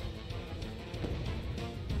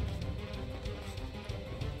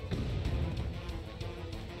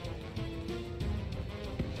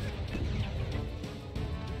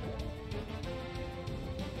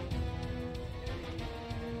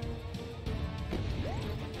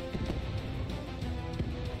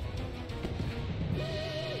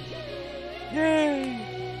 Yay!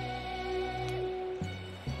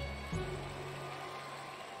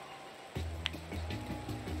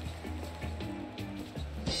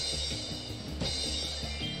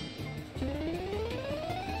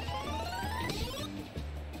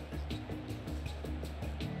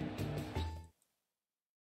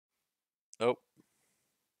 Oh.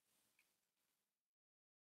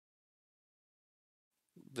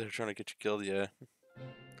 They're trying to get you killed, yeah.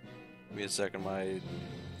 Give me a second,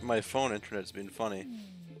 my phone internet's been funny.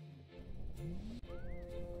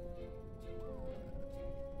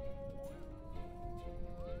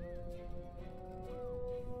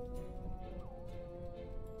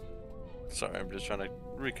 Sorry, I'm just trying to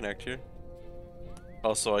reconnect here.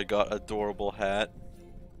 Also, I got adorable hat.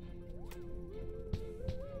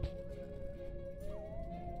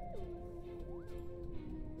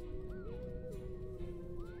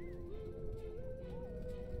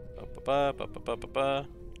 Ba ba ba ba ba ba.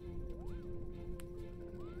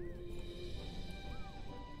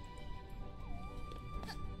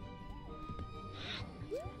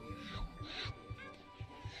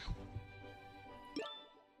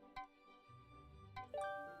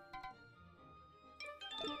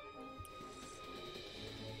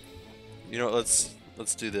 You know what,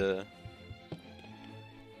 let's do the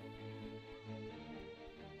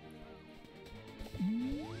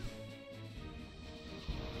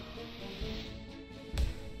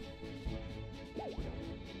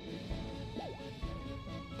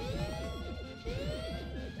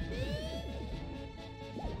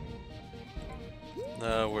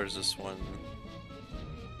where's this one?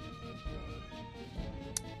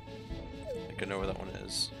 I think I know where that one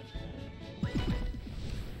is.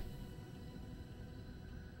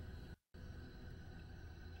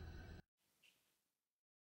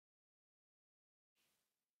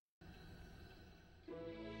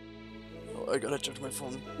 god, I checked my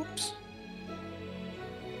phone. Whoops.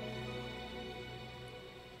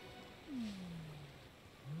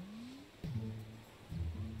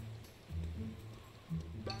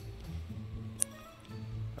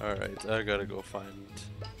 Alright, I gotta go find...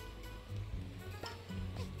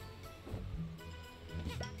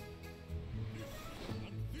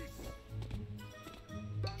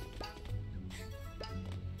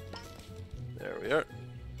 There we are.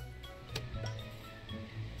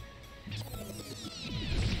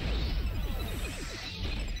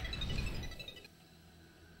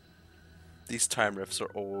 These time rifts are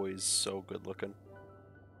always so good looking.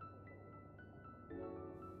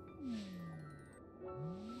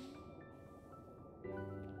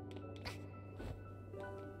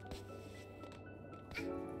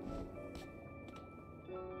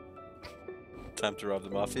 Time to rob the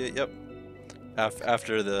Mafia, yep.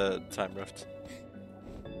 After the time rift.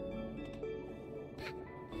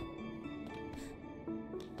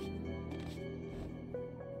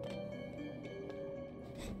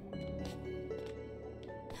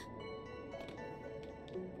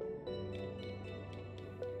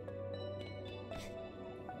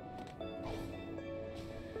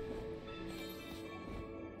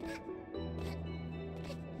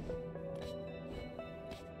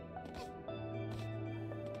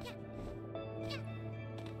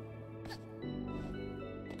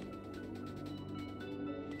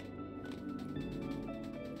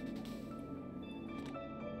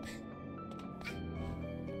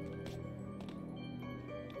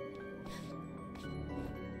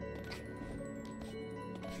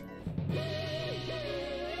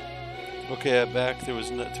 Okay, I'm back. There was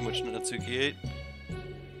not too much Natsuki 8.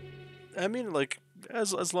 I mean, like,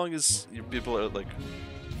 as long as your people are like...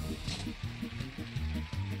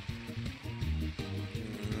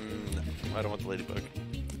 No, I don't want the ladybug.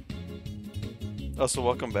 Also,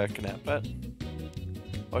 welcome back, Knappat.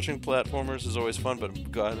 Watching platformers is always fun,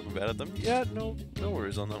 but God, I'm bad at them. Yeah, no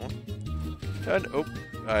worries on that one. And, oh,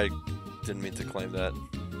 I didn't mean to claim that.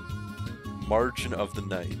 Margin of the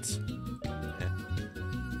Night.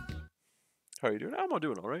 How are you doing? I'm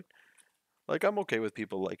doing alright. Like, I'm okay with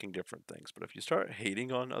people liking different things, but if you start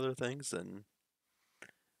hating on other things, then...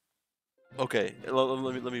 Okay, let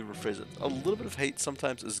me rephrase it. A little bit of hate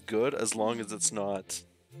sometimes is good, as long as it's not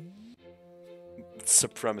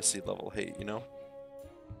supremacy level hate, you know?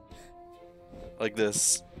 Like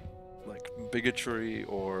this, like, bigotry,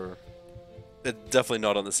 or... It's definitely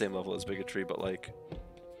not on the same level as bigotry, but like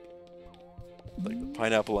the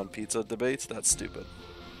pineapple on pizza debates, that's stupid.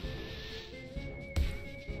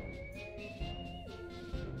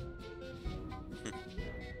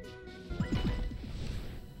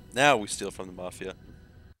 Now we steal from the Mafia.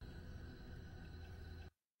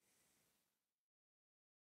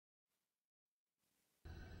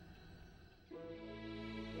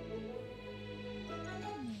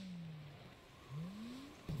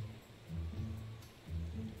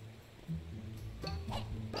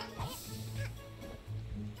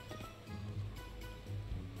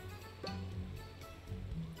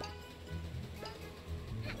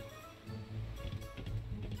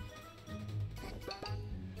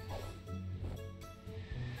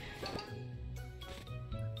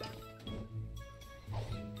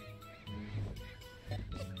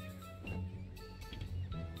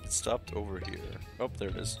 Stopped over here. Oh, there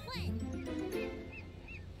it is.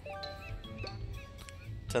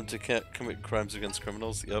 Attempt to commit crimes against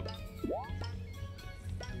criminals. Yep.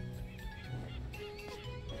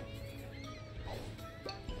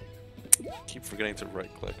 Keep forgetting to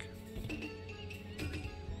right click.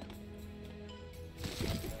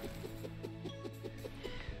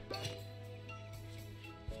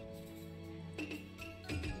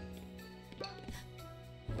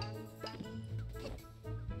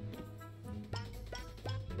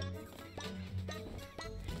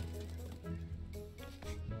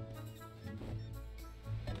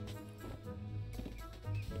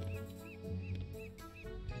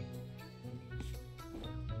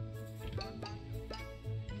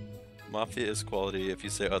 Mafia is quality. If you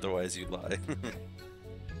say otherwise, you lie.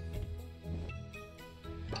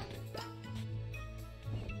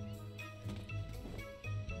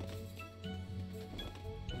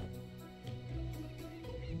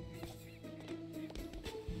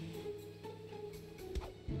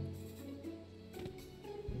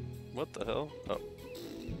 What the hell? Oh.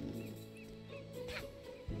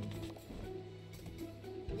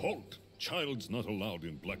 Halt! Child's not allowed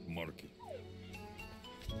in Black Market.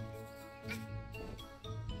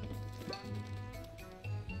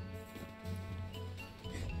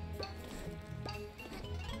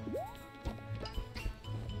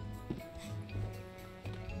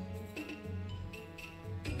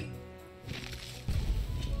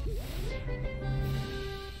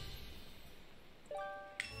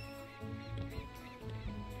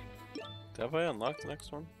 Have I unlocked the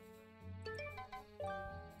next one?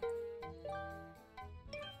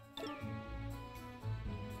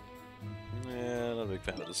 Yeah, not a big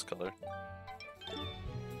fan of this color.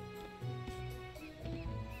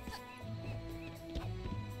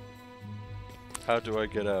 How do I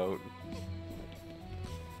get out?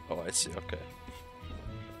 Oh, I see, okay.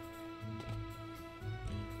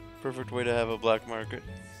 Perfect way to have a black market.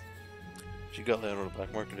 You got that what a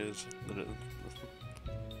black market is.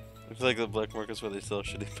 I feel like the black market's where they sell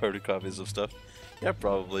shitty pirated copies of stuff. Yeah,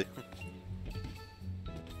 probably.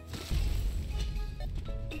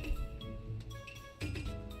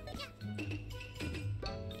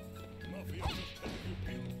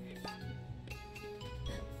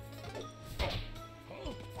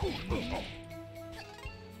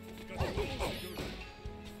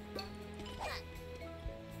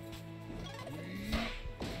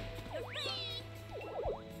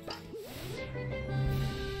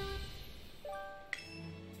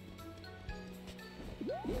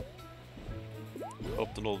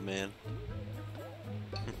 Helped an old man.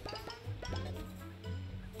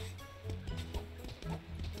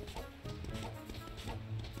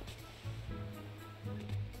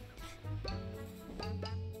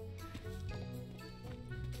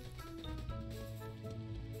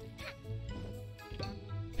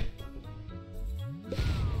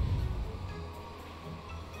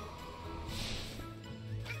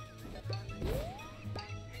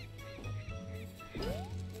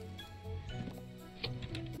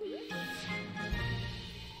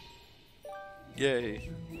 Yay.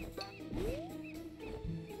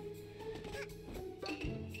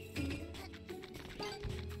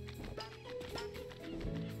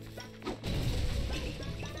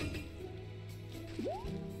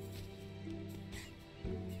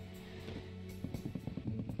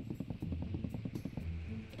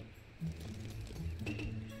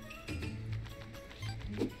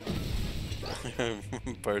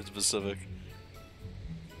 Pirates Pacific.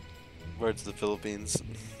 Pirates of the Philippines.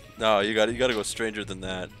 No, you gotta go stranger than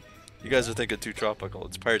that. You guys are thinking too tropical.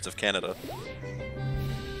 It's Pirates of Canada.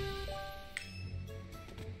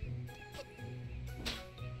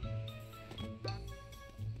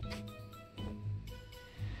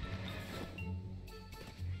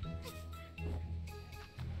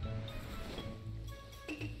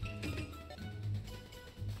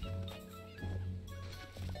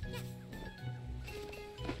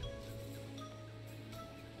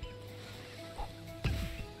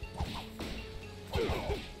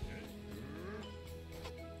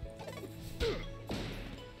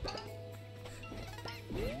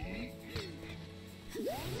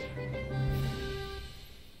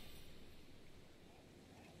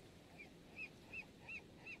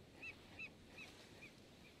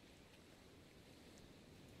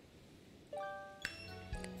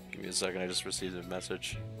 Give me a second, I just received a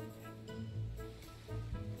message.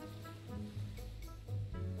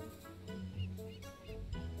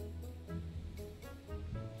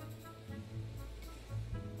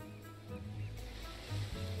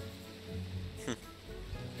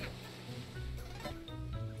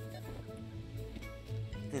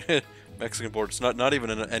 Mexican border. It's not even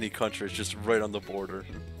in any country, it's just right on the border.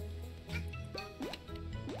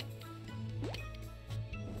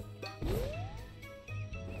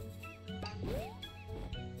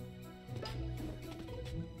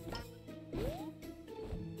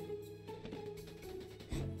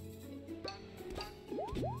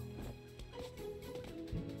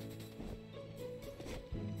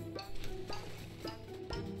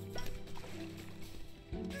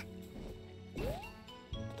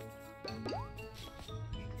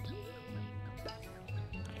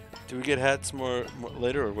 Do we get hats more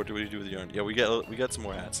later, or what do we do with the yarn? Yeah, we got some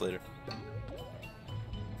more hats later.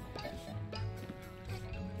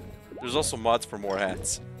 There's also mods for more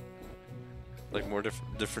hats, like more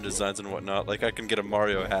different designs and whatnot. Like I can get a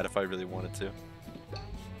Mario hat if I really wanted to.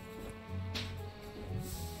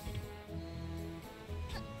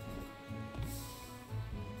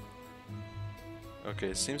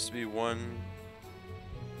 Okay, seems to be one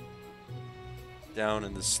down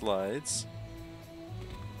in the slides.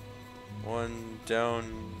 One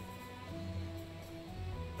down.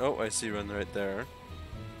 Oh, I see one right there.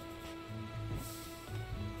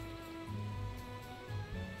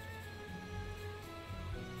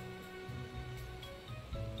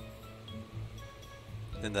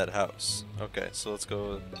 In that house. Okay, so let's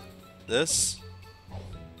go with this.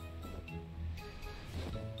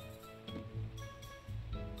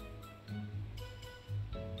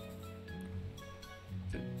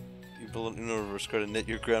 In order to knit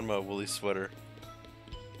your grandma a woolly sweater.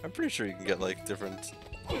 I'm pretty sure you can get like different.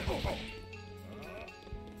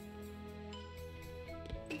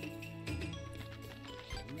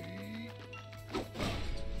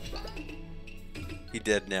 He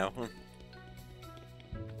dead now.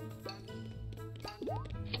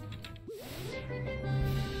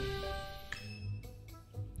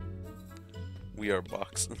 We are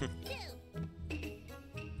box.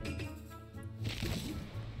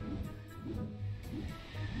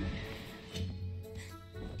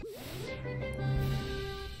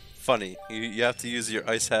 Funny, you have to use your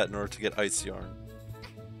ice hat in order to get ice yarn.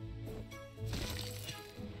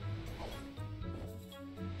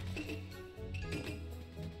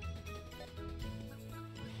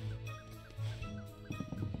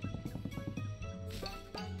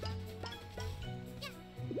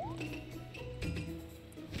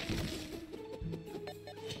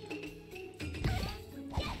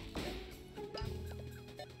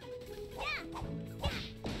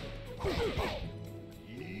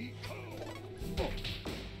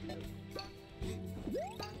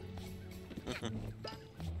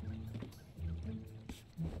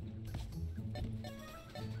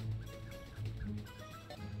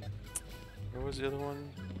 Where was the other one?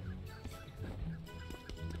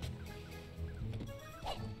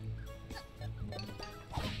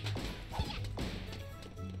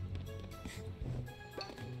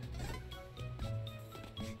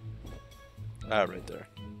 Ah, right there.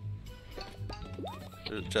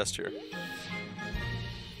 There's a chest here.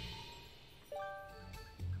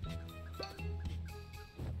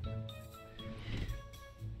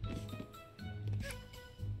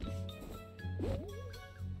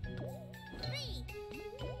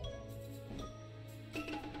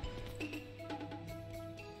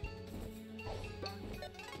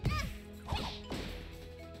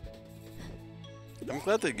 I'm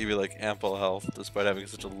glad they give you like ample health despite having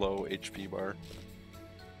such a low HP bar.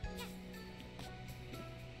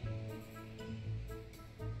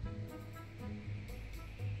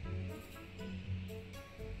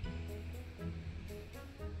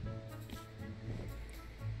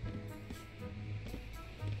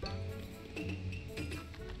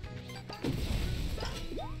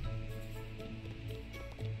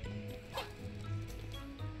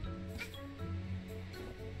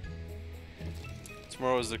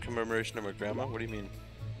 Tomorrow is the commemoration of my grandma? What do you mean?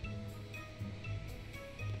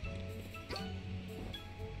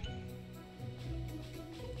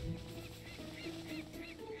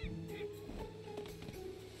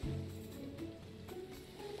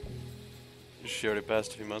 She already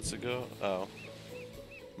passed a few months ago? Oh.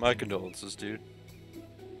 My condolences, dude.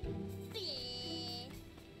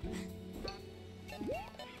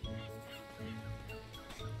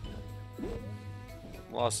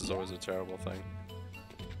 Loss is always a terrible thing.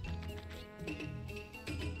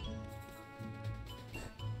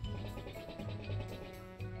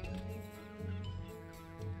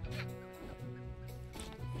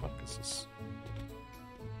 Fuck is this?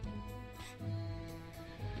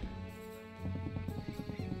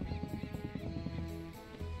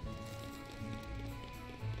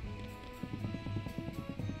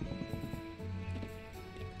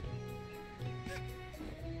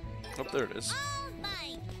 Oh, there it is.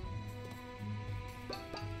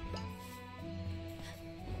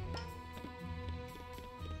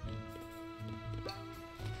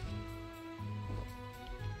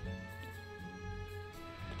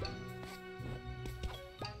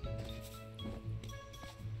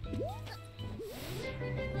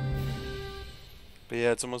 But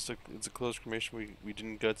yeah, it's almost it's a close cremation. We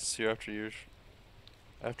didn't get to see her after years.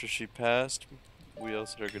 After she passed, we all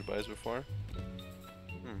said our goodbyes before.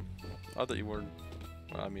 I thought you weren't.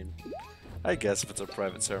 Well, I mean, I guess if it's a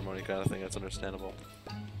private ceremony kind of thing, that's understandable.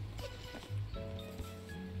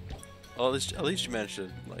 Well, at least you managed to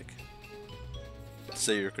like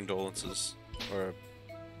say your condolences or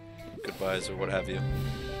goodbyes or what have you.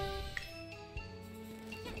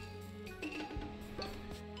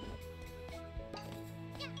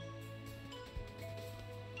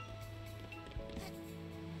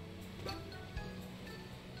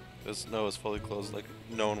 No, it's fully closed. Like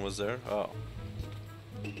no one was there. Oh,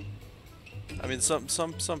 I mean, some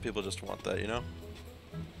people just want that, you know.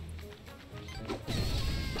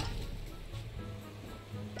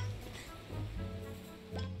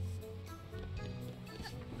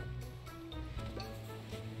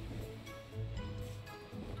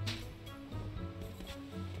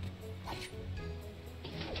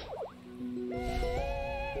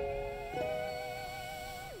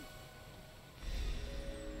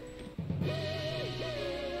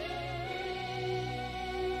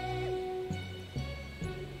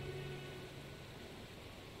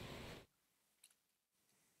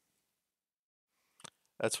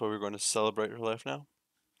 That's why we're going to celebrate her life now.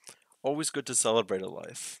 Always good to celebrate a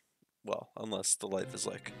life. Well, unless the life is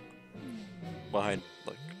like behind,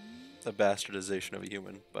 like a bastardization of a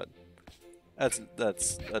human, but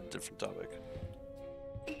that's a different topic.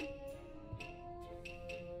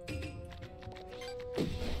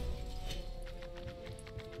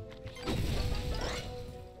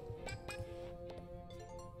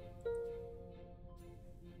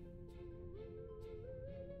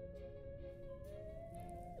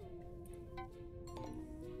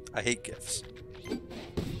 I hate GIFs.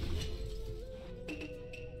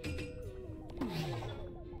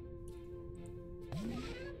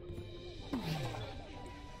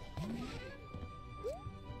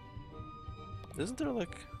 Isn't there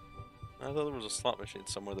like... I thought there was a slot machine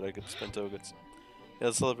somewhere that I could spend tokens. Yeah,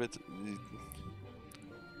 let's celebrate...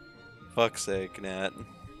 Fuck's sake, Nat.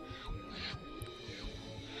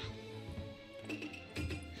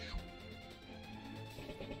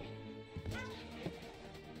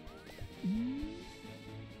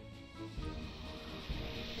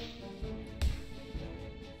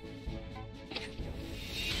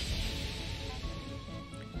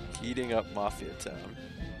 Heating up Mafia Town.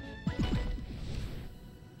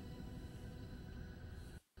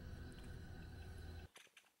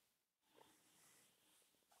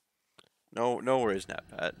 No worries,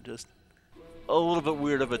 Pat. Just a little bit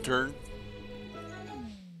weird of a turn.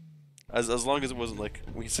 As long as it wasn't like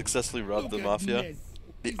we successfully robbed the Mafia.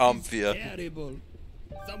 The Amphia. Terrible.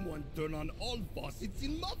 Someone turn on all faucets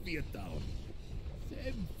in Mafia Town.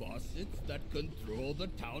 Same faucets that control the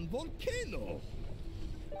town volcano.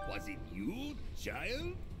 Was it you,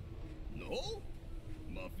 child? No?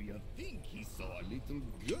 Mafia think he saw a little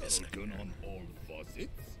girl turn on all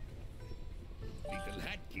faucets. Little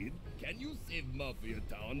Hat Kid, can you save Mafia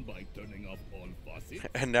Town by turning off all faucets?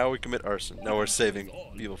 And now we commit arson. Now we're saving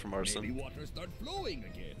people from Maybe arson. water start flowing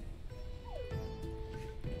again.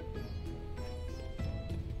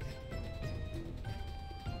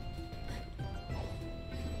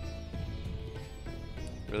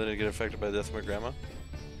 Really didn't get affected by the death of my grandma?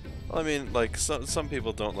 Well, I mean, like, some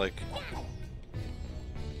people don't, like,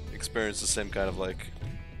 experience the same kind of, like,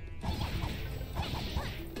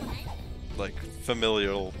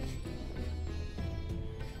 familial...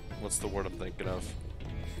 What's the word I'm thinking of?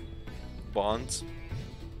 Bonds?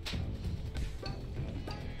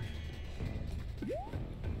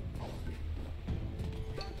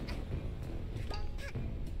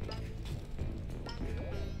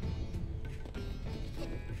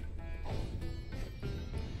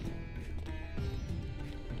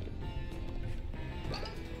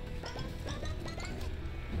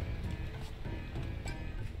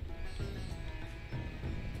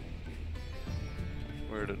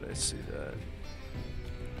 Where did I see that?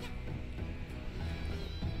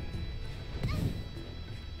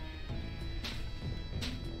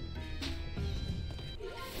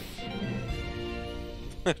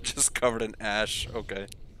 Just covered in ash. Okay.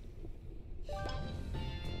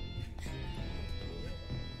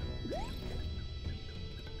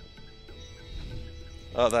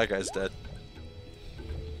 Oh, that guy's dead.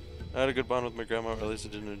 I had a good bond with my grandma, or at least I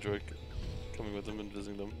didn't enjoy coming with them and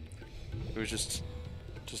visiting them. It was just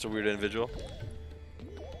a weird individual.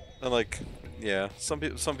 And like, yeah, some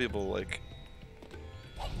people like.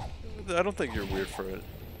 I don't think you're weird for it.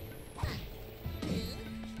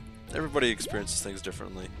 Everybody experiences things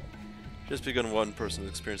differently. Just because one person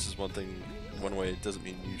experiences one thing one way doesn't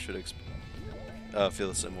mean you should feel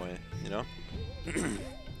the same way, you know?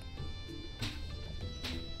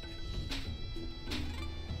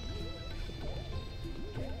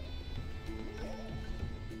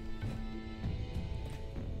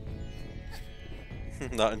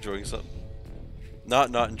 Not enjoying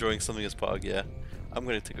something is Pog, yeah. I'm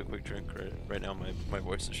gonna take a quick drink right now. My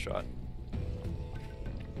voice is shot.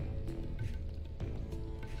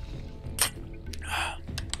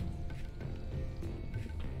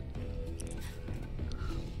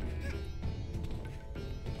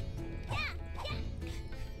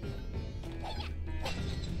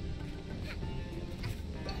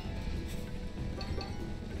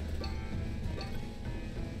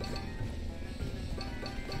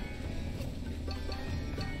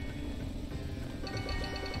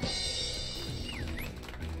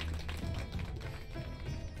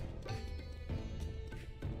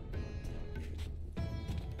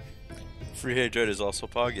 Free Hey Dread is also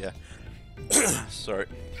Pog, yeah. Sorry.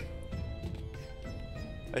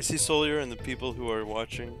 I see Solier and the people who are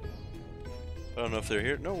watching. I don't know if they're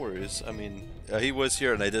here. No worries. I mean, he was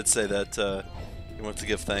here, and I did say that he wants to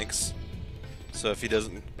give thanks. So if he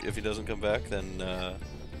doesn't come back, then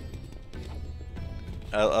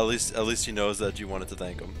at least he knows that you wanted to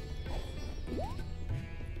thank him.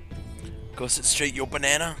 Go sit straight, yo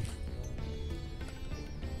banana.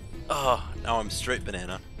 Oh, now I'm straight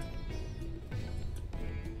banana.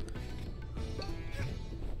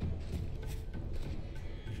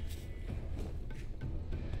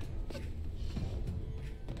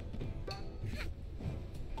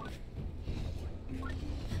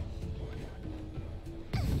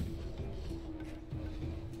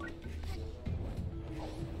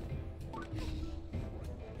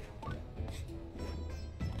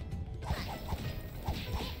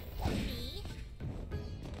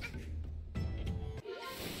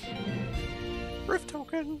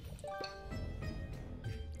 broken.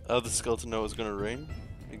 The skeleton know it's gonna rain.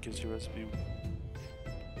 It gives you a recipe.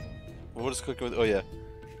 Well, what is cooking with? Oh yeah,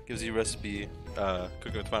 gives you a recipe.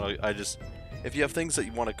 Cooking with final. If you have things that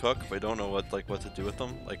you want to cook but don't know what to do with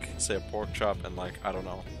them, like say a pork chop and I don't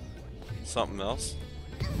know, something else,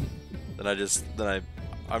 then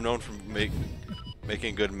I'm known for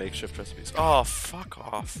making good makeshift recipes. Oh, fuck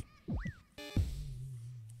off.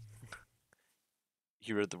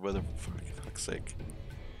 You read the weather, for fuck's sake.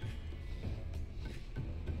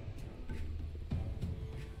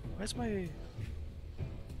 Where's my...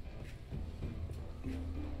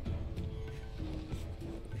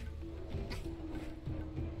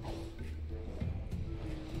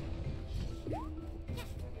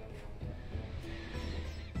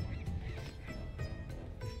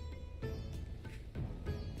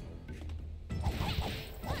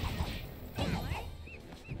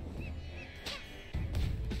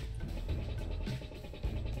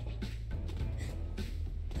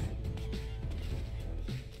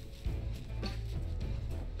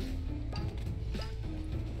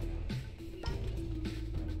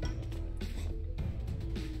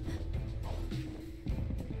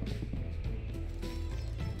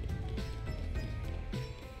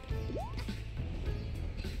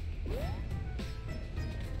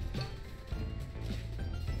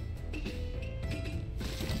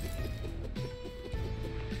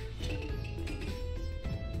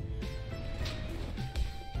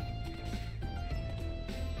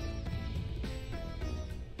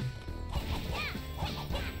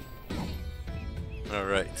 All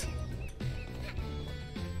right.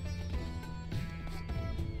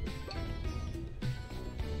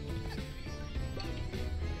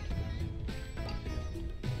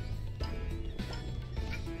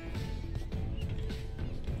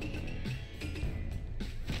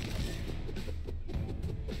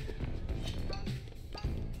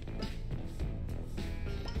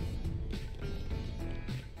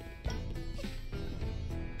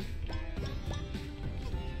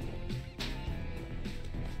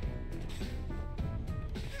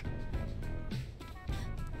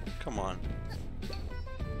 Come on.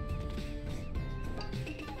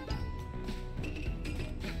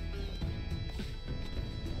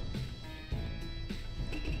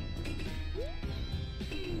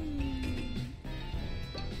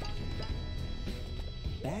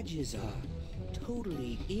 Badges are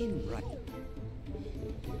totally in right.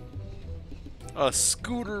 A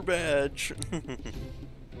scooter badge.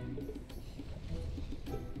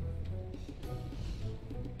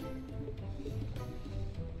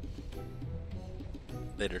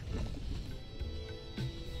 Later.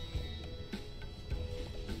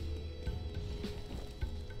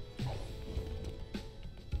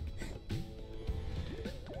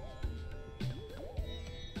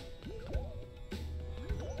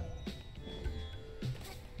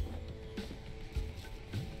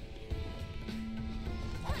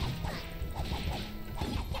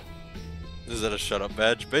 Is that a shut up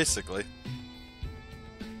badge? Basically.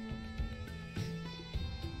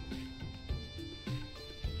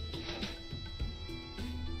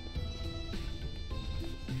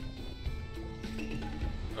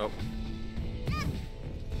 Oh.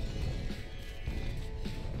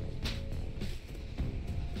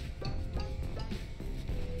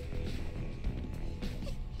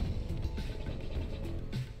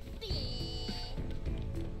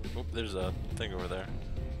 Oop, there's a thing over there.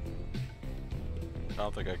 I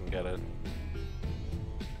don't think I can get it.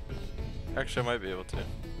 Actually, I might be able to.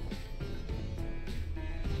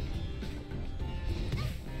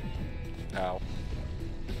 Ow.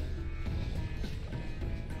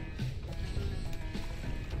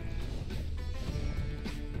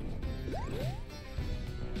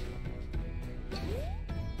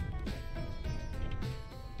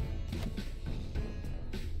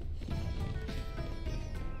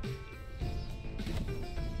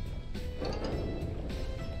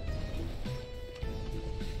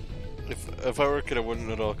 If I were a kid, I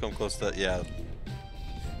wouldn't at all come close to that. Yeah.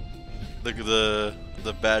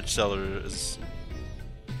 The badge seller is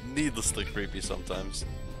needlessly creepy sometimes.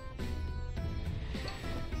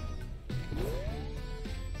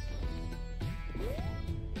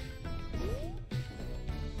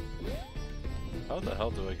 How the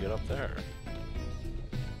hell do I get up there?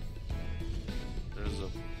 There's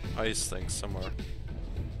a ice thing somewhere.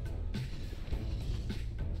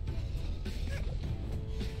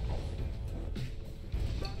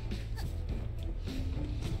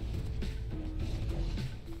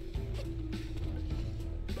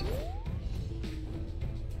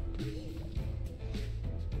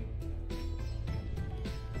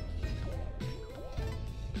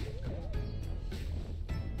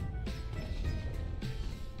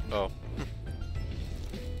 Oh.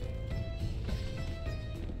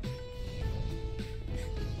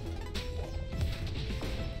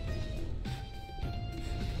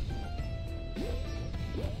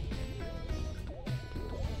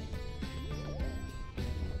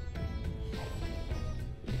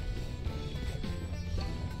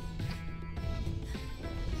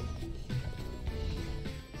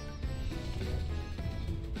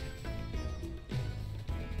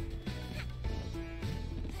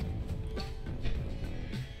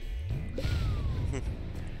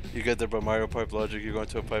 You get there by Mario Pipe logic, you go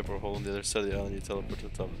into a pipe or hole on the other side of the island, you teleport to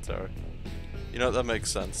the top of the tower. You know, that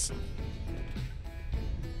makes sense.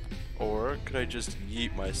 Or could I just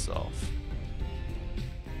yeet myself?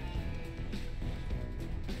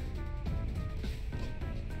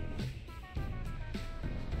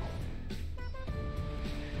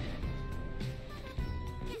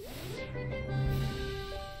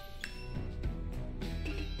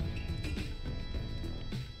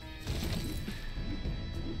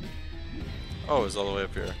 Oh, it's all the way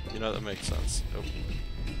up here. You know, that makes sense. Nope.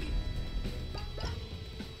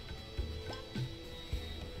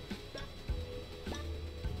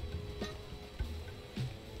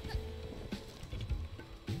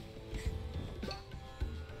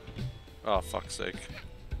 Oh, fuck's sake.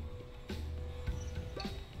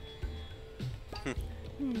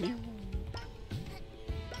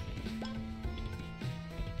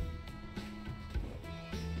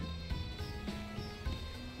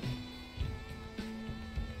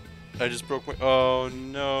 I just broke my— oh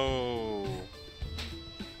no.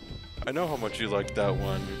 I know how much you liked that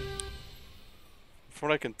one. From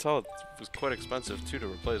what I can tell, it was quite expensive too to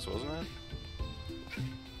replace, wasn't it?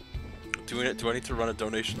 Do I need to run a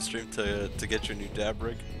donation stream to get your new dab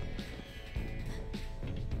rig?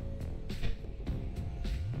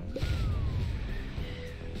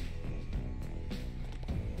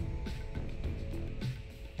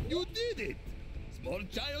 You did it! Small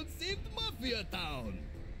child saved Mafia Town!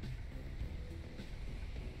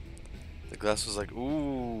 The glass was like,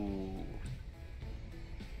 ooh.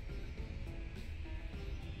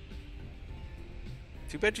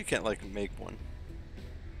 Too bad you can't, like, make one.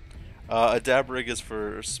 A dab rig is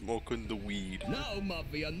for smoking the weed. Now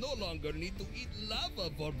Mafia no longer need to eat lava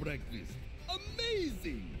for breakfast.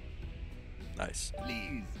 Amazing! Nice.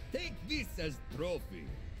 Please, take this as trophy.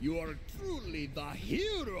 You are truly the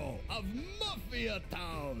hero of Mafia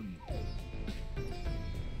Town!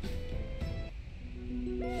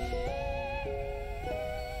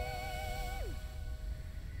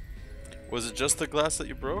 Was it just the glass that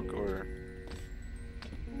you broke, or?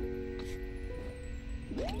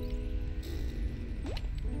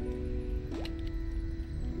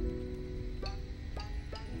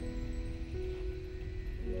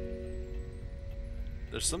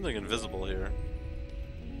 There's something invisible here.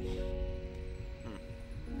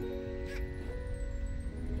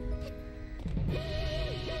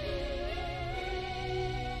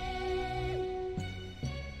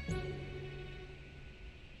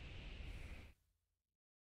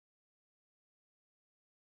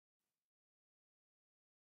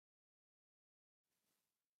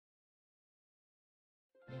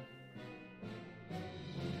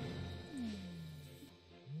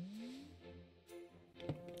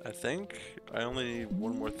 I think I only need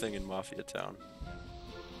one more thing in Mafia Town.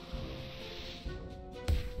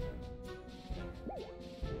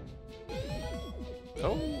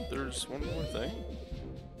 Oh, there's one more thing.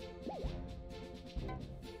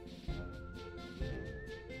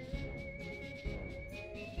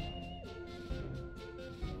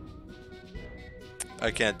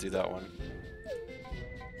 I can't do that one.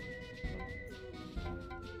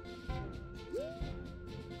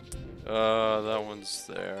 That one's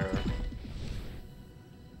there.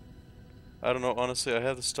 I don't know, honestly, I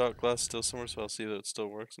have the stock glass still somewhere, so I'll see that it still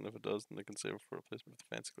works, and if it does, then I can save it for replacement with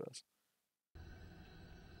the fancy glass.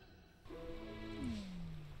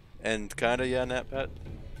 And kinda, yeah, NatPat?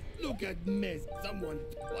 Look at mess, someone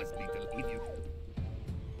was little idiot.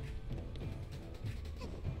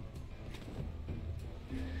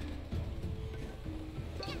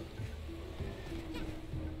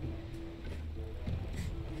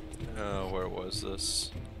 Where was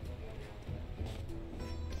this?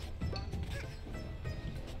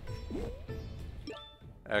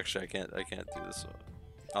 Actually, I can't do this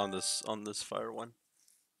on this fire one.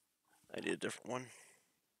 I need a different one.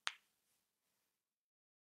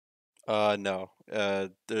 No.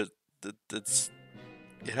 It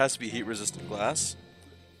has to be heat resistant glass.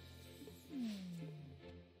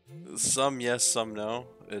 Some yes, some no.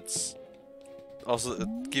 It's also,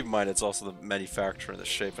 keep in mind, it's also the manufacturer, the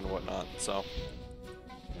shape and whatnot, so.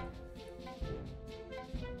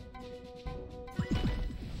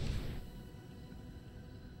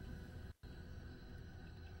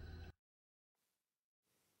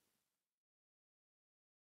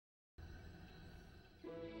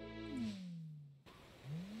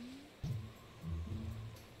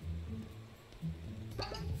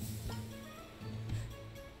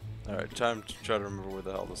 Alright, time to try to remember where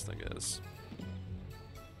the hell this thing is.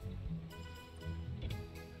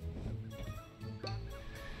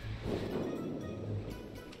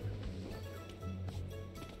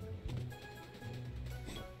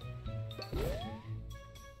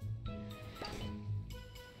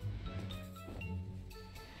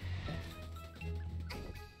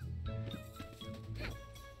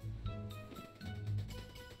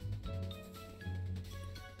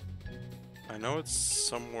 I know it's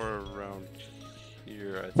somewhere around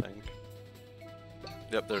here, I think.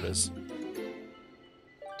 Yep, there it is.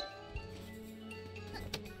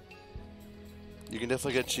 You can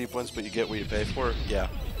definitely get cheap ones, but you get what you pay for. Yeah.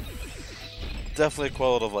 Definitely a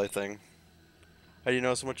quality of life thing. How do you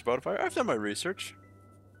know so much about it? I've done my research.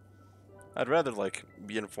 I'd rather, like,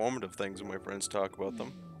 be informative things when my friends talk about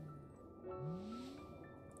them.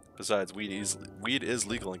 Besides, weed is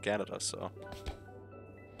legal in Canada, so...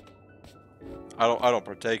 I don't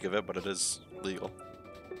partake of it, but it is legal.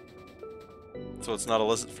 So it's not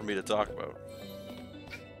illicit for me to talk about.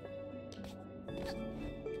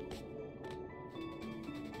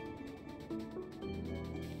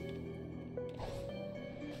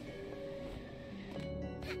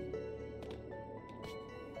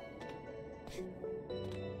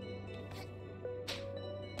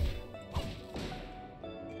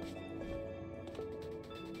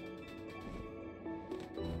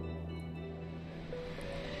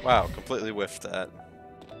 Wow, completely whiffed that.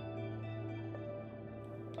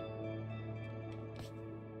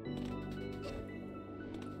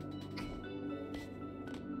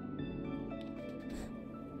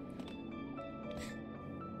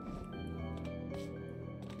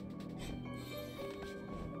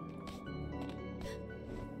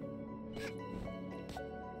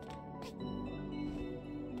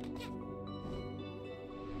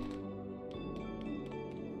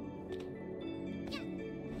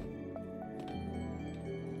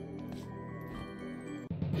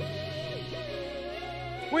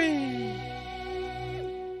 Whee!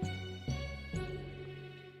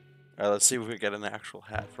 Alright, let's see if we can get an actual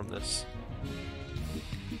hat from this.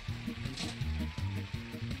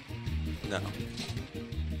 No.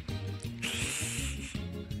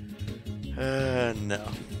 No.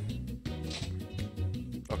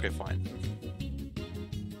 Okay, fine.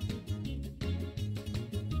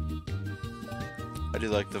 I do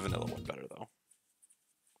like the vanilla one better, though.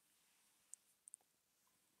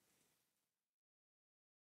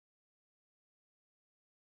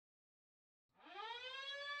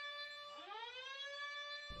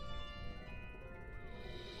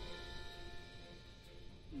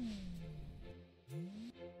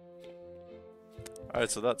 Alright,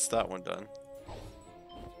 so that's that one done.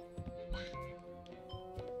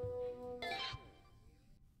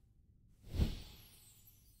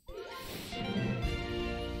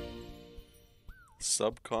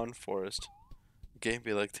 Subcon Forest. Game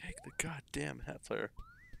be like, take the goddamn hat player.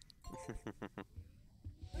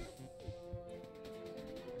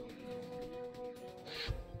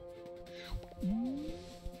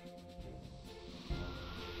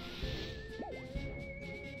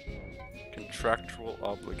 Contractual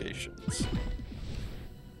obligations.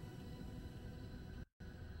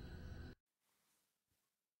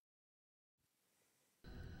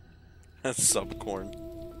 That's subcorn.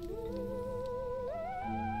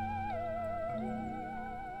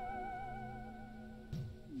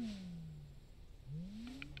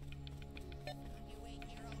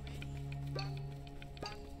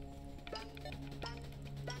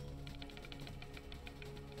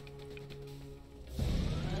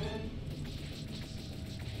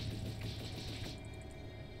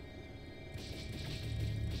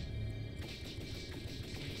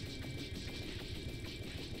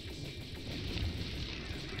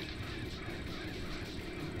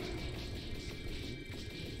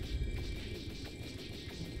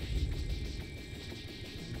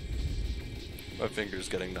 My finger's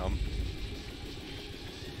getting numb.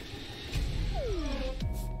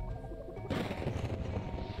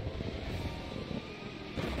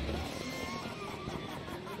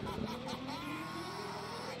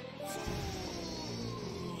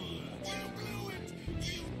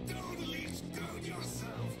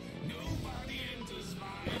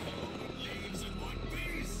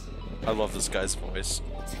 I love this guy's voice.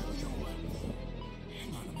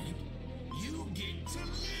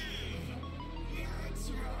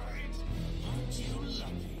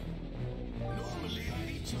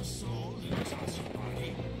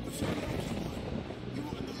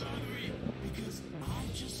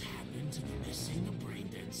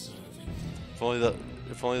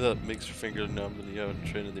 If only that makes your finger numb and you haven't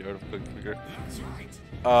trained in the art of quick finger.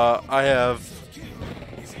 I have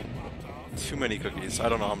Too many cookies. I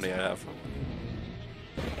don't know how many I have.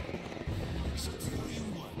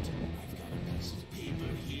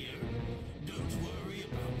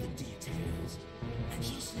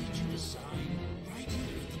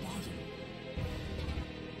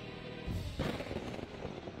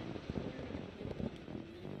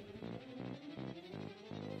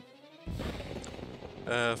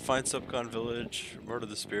 Find Subcon village, murder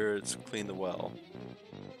the spirits, clean the well.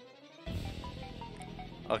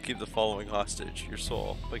 I'll keep the following hostage, your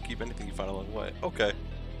soul, but keep anything you find along the way. Okay.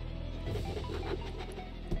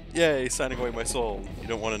 Yay, signing away my soul. You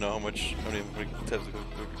don't want to know how many types of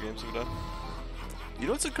good games you've done? You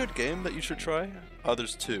know what's a good game that you should try?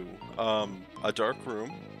 There's two. A Dark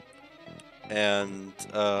Room, and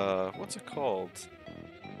what's it called?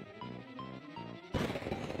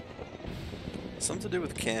 Something to do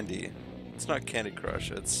with candy. It's not Candy Crush,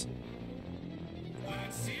 it's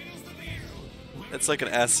like an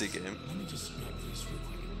ASCII game.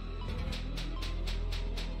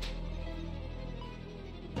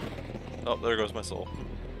 Oh, there goes my soul.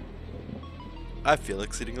 I feel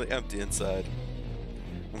exceedingly empty inside.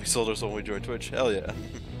 We sold our soul when we joined Twitch. Hell yeah.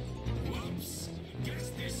 Whoops! Guess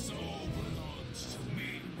this soul belongs to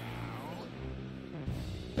me now.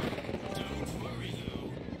 Don't worry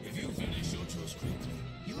though. If you finish your chores quickly,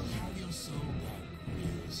 you'll have your soul back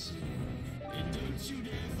real soon. And don't you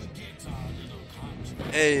dare forget our little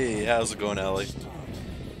contract. Hey, how's it going, Allie?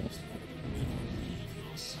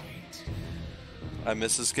 I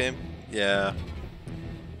miss this game? Yeah.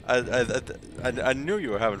 I knew you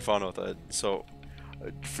were having fun with it, so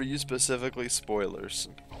for you specifically, spoilers.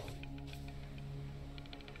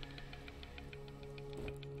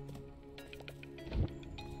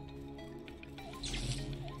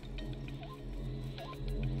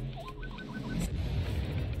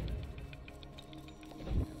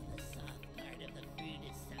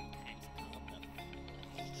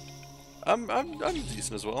 I'm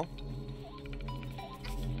decent as well.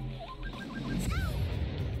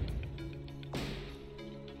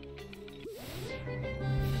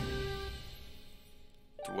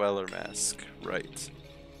 Dweller mask, right.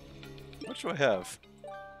 What do I have?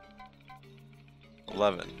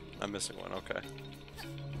 11. I'm missing one, okay.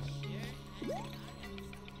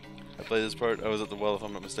 I played this part, I was at the well if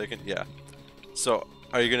I'm not mistaken. Yeah. So,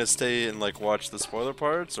 are you gonna stay and like watch the spoiler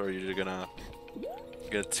parts, or are you gonna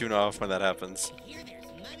tune off when that happens?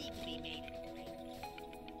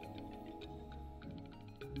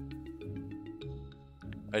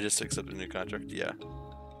 I just accepted a new contract, yeah.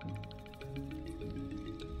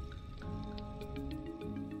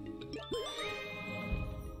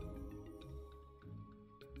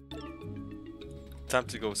 Time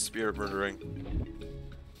to go spirit murdering.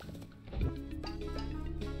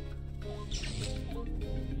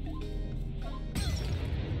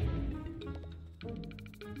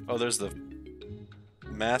 Oh, there's the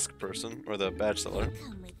mask person, or the badge seller.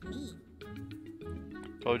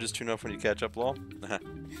 Probably just tune off when you catch up, lol.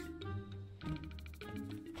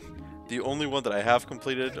 The only one that I have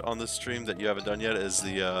completed on this stream that you haven't done yet is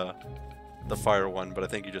the fire one, but I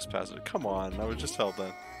think you just passed it. Come on, I was just held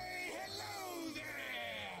then.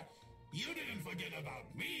 You didn't forget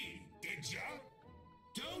about me, did ya?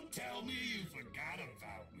 Don't tell me you forgot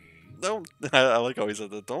about me. Don't. I like how he said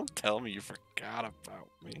that. Don't tell me you forgot about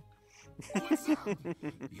me. What's up?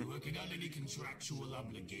 You working on any contractual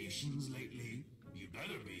obligations lately? You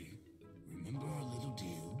better be. Remember our little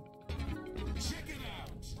deal? Check it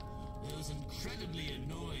out. Those incredibly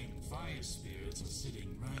annoying fire spirits are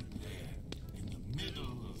sitting right there in the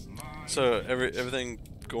middle of my. So everything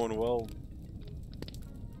going well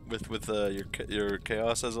with your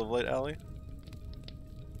chaos as of late, Allie?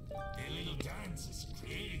 Their little dance is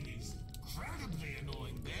creating these incredibly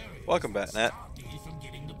annoying barriers. Welcome back, Nat. Stop me from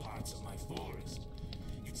getting to parts of my forest.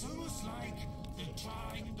 It's almost like they're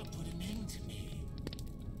trying to put an end to me.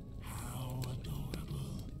 How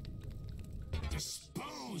adorable.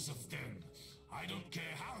 Dispose of them. I don't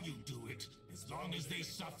care how you do it, as long as they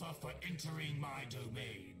suffer for entering my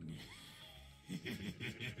domain.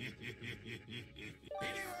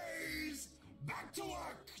 Anyways, back to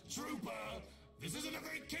work, trooper. This isn't a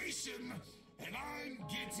vacation, and I'm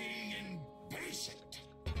getting impatient.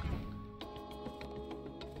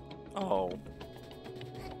 Oh.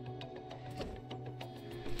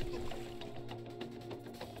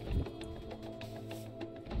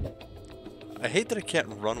 I hate that I can't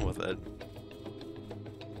run with it.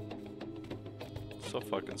 So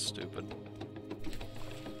fucking stupid.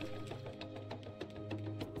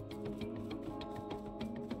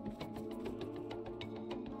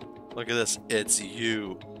 Look at this, it's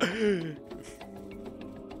you.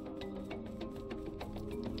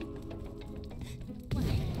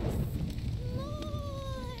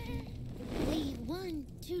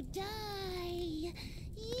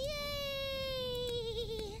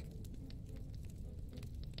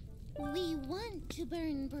 to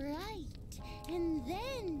burn bright and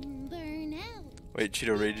then burn out. Wait,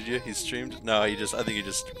 Cheeto raided you? He streamed? No, he just. I think he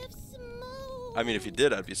just. I mean, if he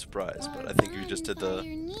did, I'd be surprised. But I think you just did the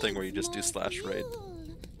thing where you just do /raid.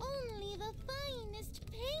 Only the finest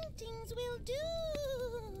paintings will do.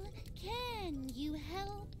 Can you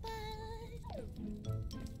help us?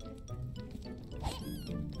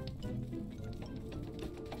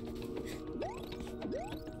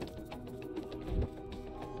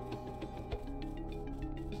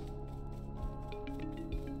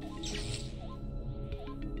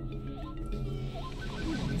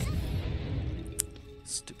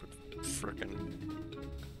 Stupid frickin'.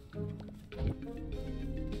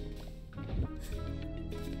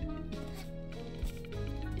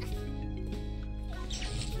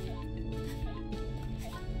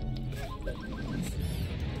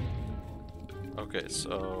 Okay,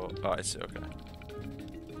 so oh, I see. Okay,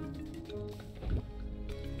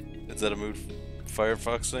 is that a mood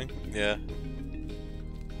Firefox thing? Yeah.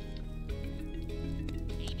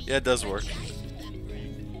 Yeah, it does work.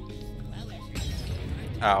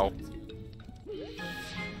 Ow.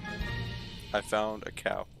 I found a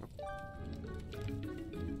cow.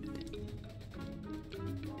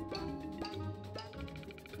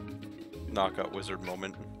 Knockout wizard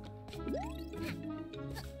moment.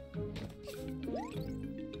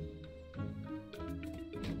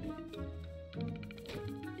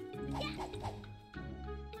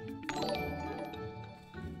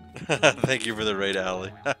 Thank you for the raid,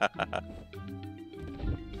 Allie.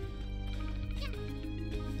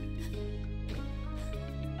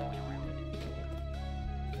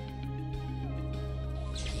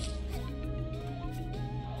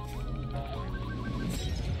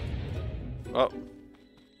 Oh.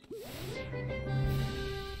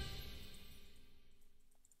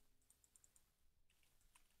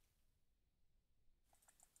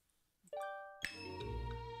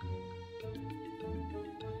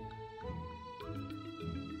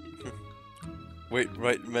 Wait,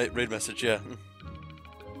 raid message, yeah.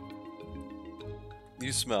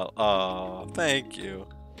 You smell. Aw, thank you.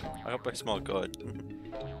 I hope I smell good.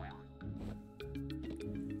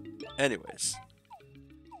 Anyways.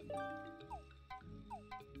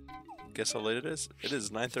 Guess how late it is? It is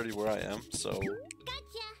 9:30 where I am, so...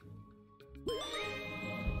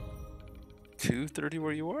 2:30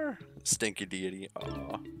 where you are? Stinky deity.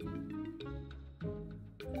 Aw.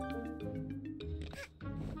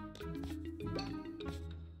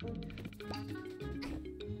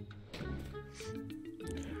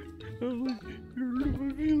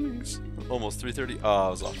 Almost 3:30. Oh, I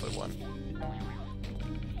was off by 1.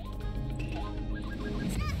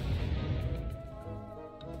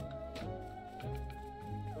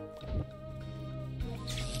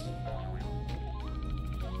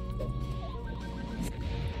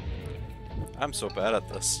 I'm so bad at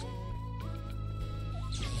this.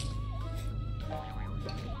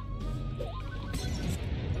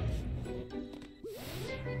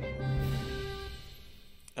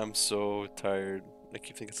 I'm so tired. I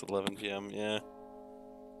keep thinking it's 11 p.m. Yeah.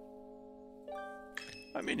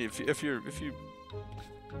 I mean, if you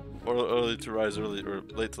or early to rise early or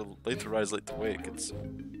late to rise late to wake,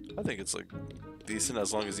 I think it's like decent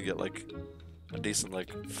as long as you get like a decent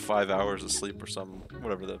like 5 hours of sleep or something.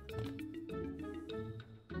 Whatever the.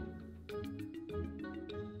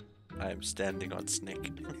 I am standing on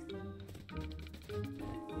Snake.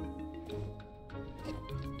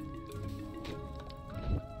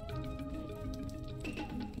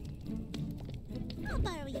 I'll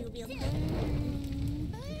borrow you real quick.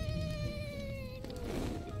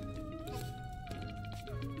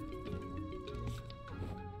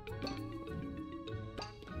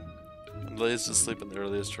 I'm latest to sleep and the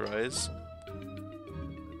earliest to rise.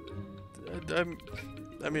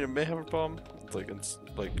 I mean, it may have a problem, like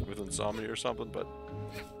with insomnia or something, but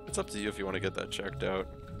it's up to you if you want to get that checked out.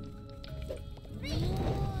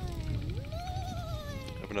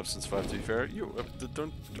 I've been up since 5 to be fair.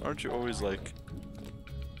 Aren't you always like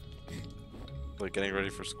getting ready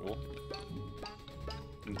for school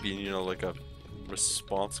and being, you know, like a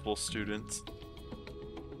responsible student?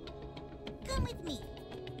 Come with me.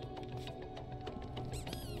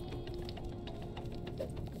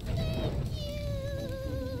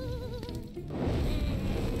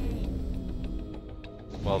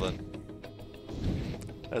 Well then,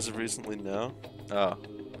 as of recently, no. Are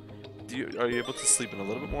you able to sleep in a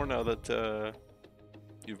little bit more now that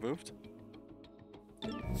you've moved?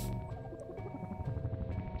 Please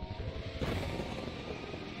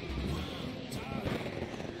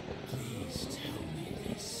tell me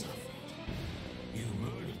they suffered. You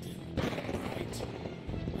murdered them, right?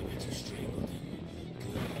 I bet you strangled them.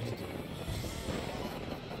 Good girl.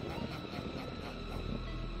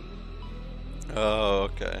 Oh,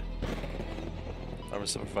 okay. I'm a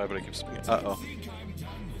 7-5, but I keep spinning. Uh-oh.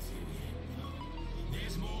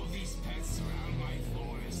 There's more of these pests around my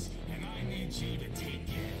forest, and I need you to take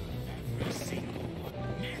care of every single one.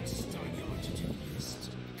 Next on your to-do list,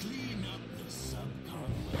 clean up the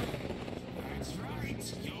subcon well. That's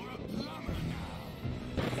right, you're a plumber now.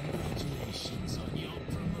 Congratulations on your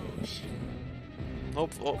promotion.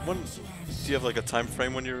 Hope. When do you have like a time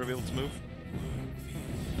frame when you're able to move?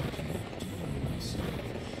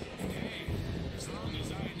 As long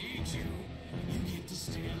as I need you, you get to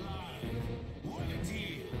stay alive. What a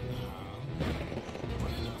deal, huh?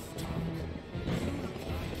 But enough talk. You look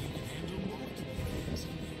like you can handle multiple things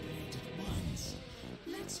on your plate at once.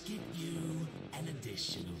 Let's give you an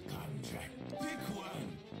additional contract. Pick one,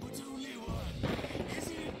 but only one. Is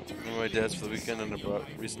it I'm at my dad's for the weekend and I brought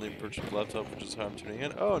recently purchased a laptop, which is how I'm tuning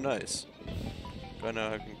in. Oh, nice. I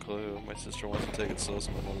now have a clue. My sister wants to take it slow,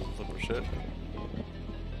 so my mom doesn't flip her shit.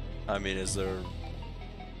 I mean, is there...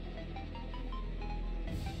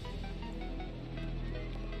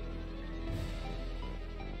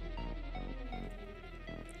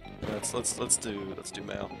 Let's do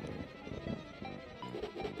mail.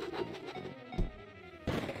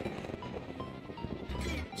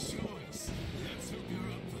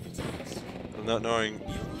 Not knowing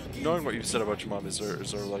what you've said about your mom, is there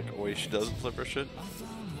like a way she doesn't flip her shit? I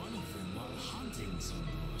found one of them while hunting some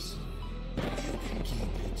morsel. You can keep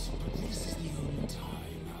it, but this is the only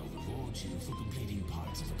time I'll reward you for completing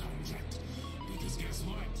parts of a contract. Because guess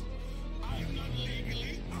what? I'm not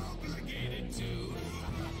legally obligated to.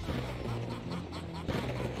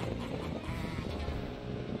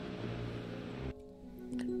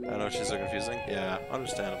 I know she's so confusing. Yeah,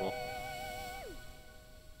 understandable.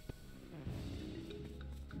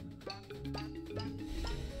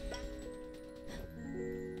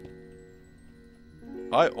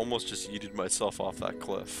 I almost just yeeted myself off that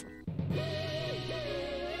cliff.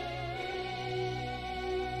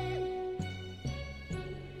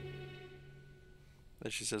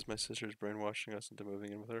 And she says my sister's brainwashing us into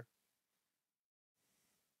moving in with her.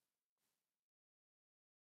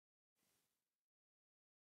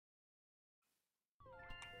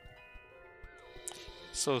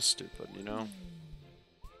 So stupid, you know?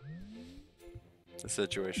 The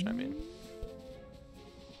situation, I mean.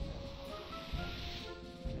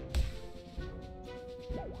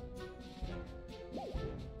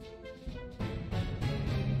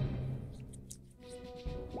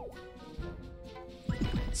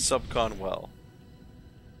 Subcon well.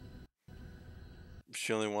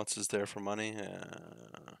 She only wants us there for money.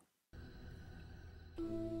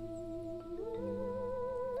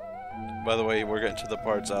 By the way, we're getting to the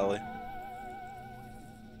parts alley.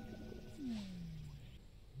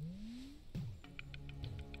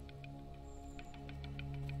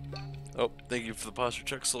 Oh, thank you for the posture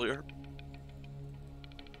check, Sawyer.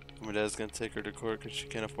 My dad's gonna take her to court because she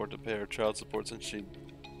can't afford to pay her child support since she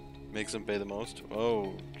makes him pay the most.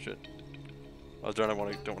 Oh shit! I was don't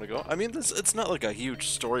want to go. I mean, it's not like a huge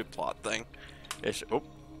story plot thing. It's, oh,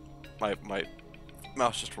 my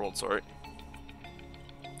mouse just rolled. Sorry.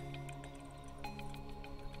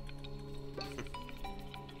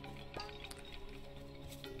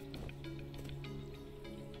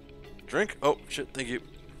 Drink. Oh shit! Thank you.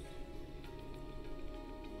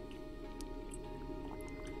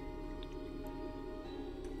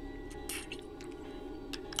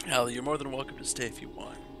 Hell, you're more than welcome to stay if you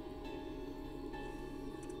want.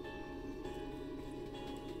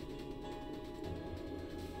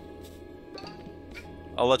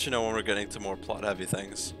 I'll let you know when we're getting to more plot-heavy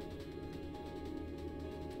things.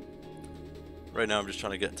 Right now I'm just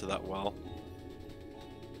trying to get into that well.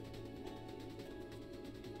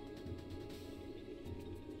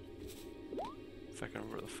 If I can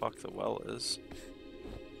remember where the fuck the well is.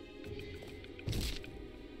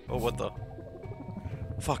 Oh, what the...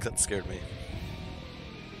 Fuck, that scared me.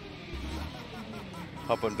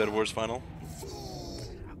 Hop on Bed Wars final.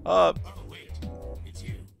 Am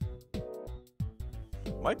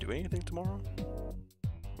I doing anything tomorrow?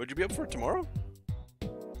 Would you be up for it tomorrow?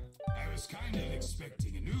 I was kind of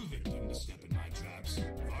expecting a new victim to step in my traps.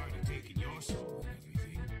 I've already taken your soul and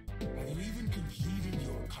everything. Have you even completed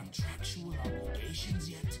your contractual obligations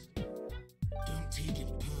yet? Don't take it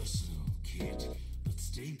personal, kid, but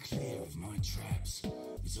stay clear of my traps.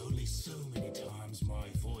 There's only so many times my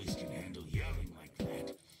voice can handle yelling like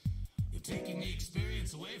that. You're taking the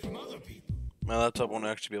experience away from other people. My laptop won't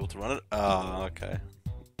actually be able to run it? Oh, okay.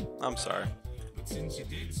 I'm sorry. But since you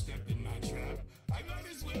did step in my trap, I might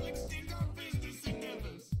as well extend our business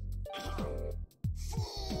endeavors.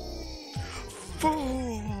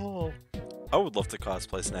 Fool! I would love to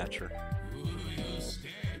cosplay Snatcher. Ooh,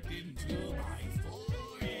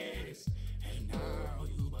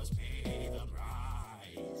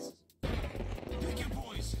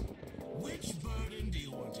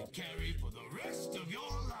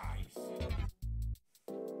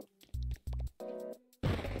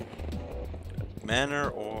 Manor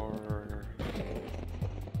or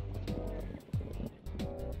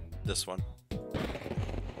this one? Not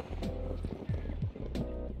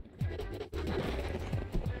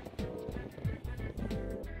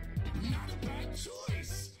a bad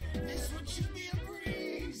choice. This one should be a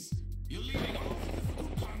breeze. You're leaving all the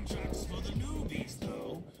difficult contracts for the newbies,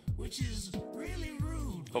 though, which is really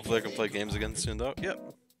rude. Hopefully I can play games again soon, though.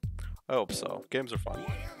 Yep. I hope so. Games are fun.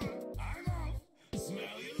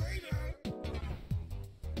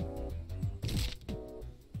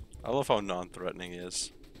 I love how non-threatening he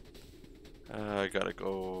is. I gotta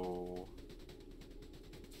go...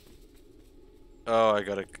 Oh,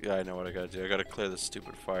 yeah, I know what I gotta do. I gotta clear this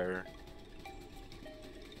stupid fire.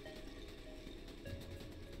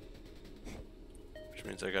 Which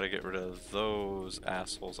means I gotta get rid of those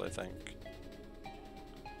assholes, I think.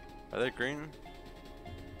 Are they green?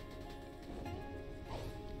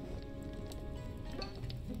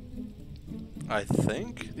 I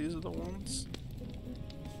think these are the ones.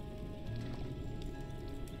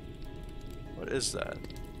 What is that?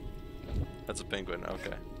 That's a penguin,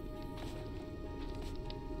 okay.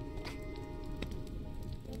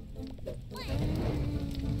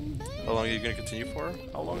 How long are you gonna continue for?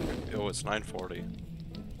 How long? Oh, it's 9:40.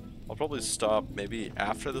 I'll probably stop maybe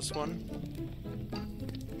after this one.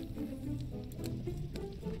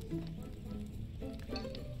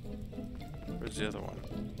 Where's the other one?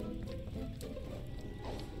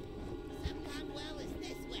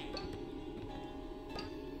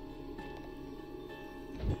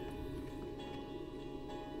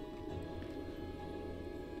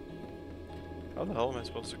 How the hell am I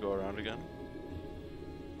supposed to go around again?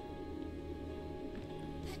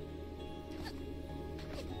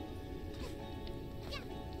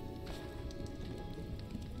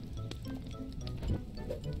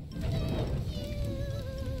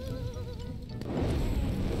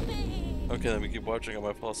 Okay, let me keep watching. I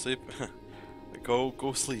might fall asleep. Go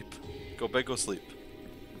sleep. Go bed, go sleep.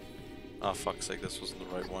 Oh, fuck's sake, this wasn't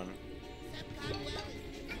the right one.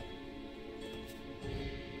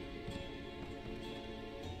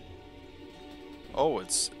 Oh,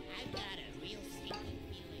 it's... I've got a real stinking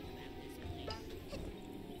feeling about this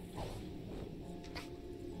place.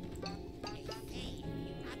 They say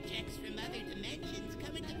objects from other dimensions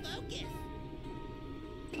come into focus.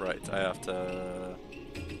 Right, I have to...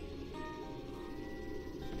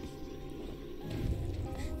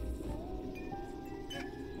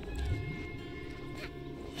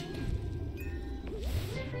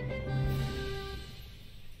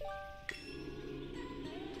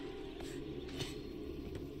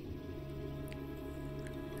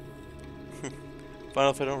 Fine,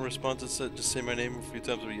 if I don't respond to it, just say my name a few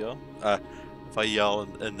times or yell. If I yell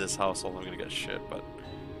in this household, I'm gonna get shit, but...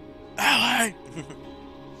 Ally!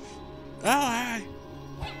 Ally!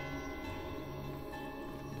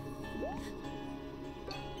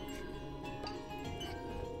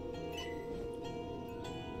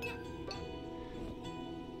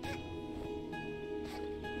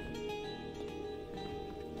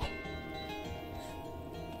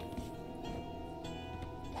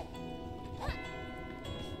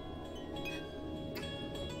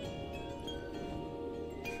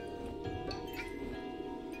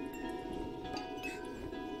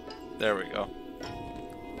 There we go.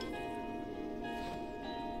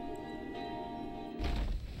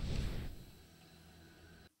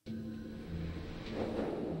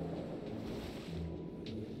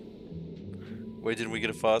 Wait, didn't we get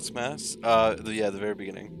a Foz mask? Yeah, the very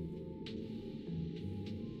beginning.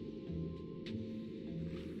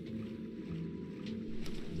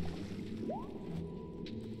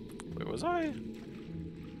 Where was I?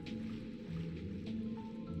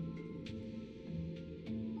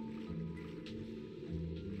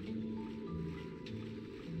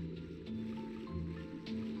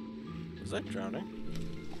 Was I drowning?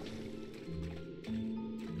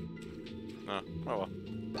 No. Oh well.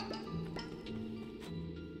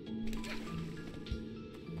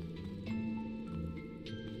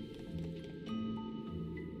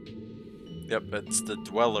 Yep, it's the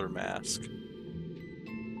Dweller mask.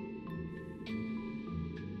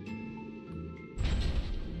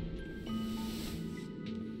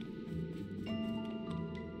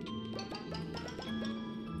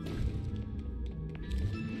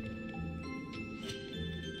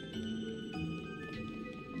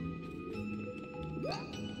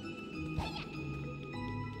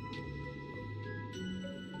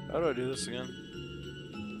 How do I do this again?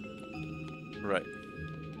 Right.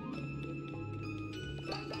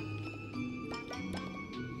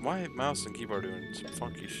 My mouse and keyboard are doing some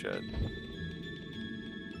funky shit.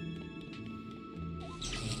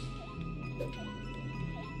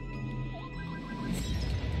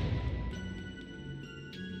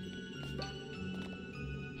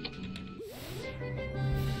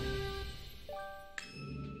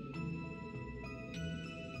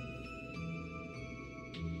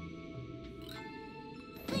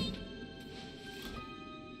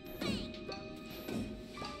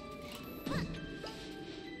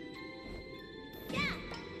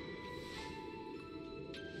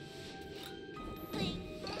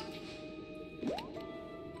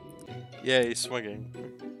 Yay, swinging.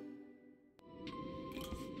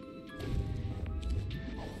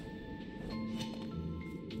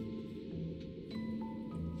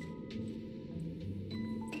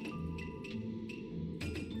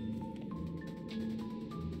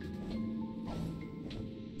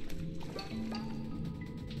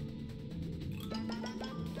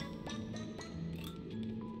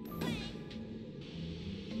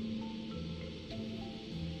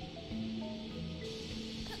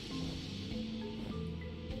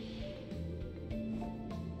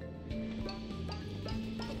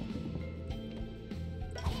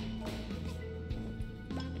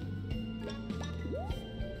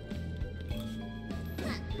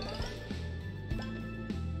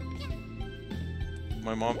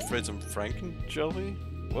 My mom fried some Franken jelly?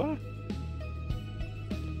 What?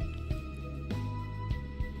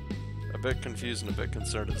 A bit confused and a bit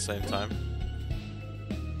concerned at the same time.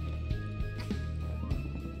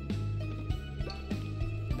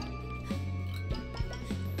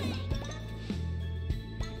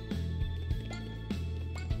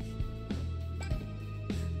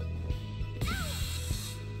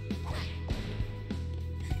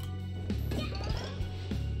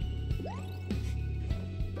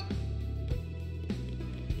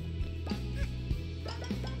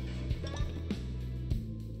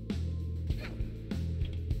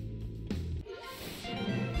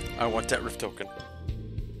 I want that rift token.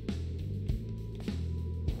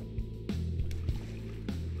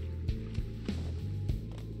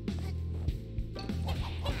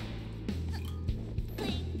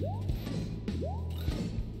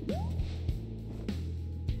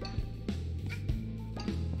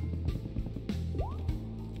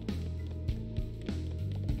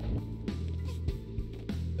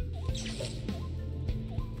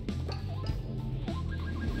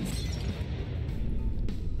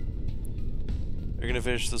 Are you gonna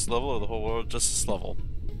finish this level or the whole world? Just this level.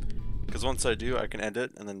 Because once I do, I can end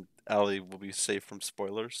it, and then Allie will be safe from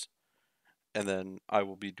spoilers. And then I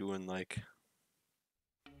will be doing like...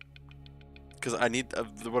 Because I need...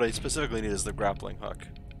 what I specifically need is the grappling hook.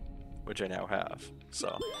 Which I now have,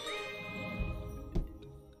 so...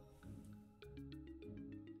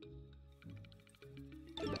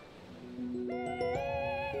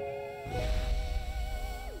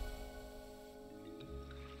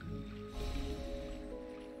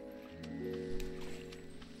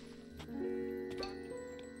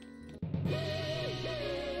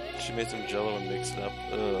 She made some jello and mixed it up.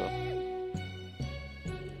 Ugh.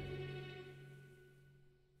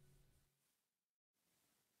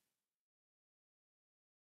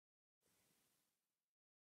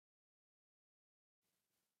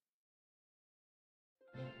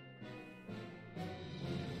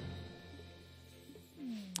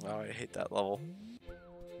 Oh, I hate that level.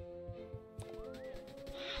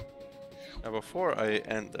 Now before I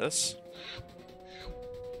end this...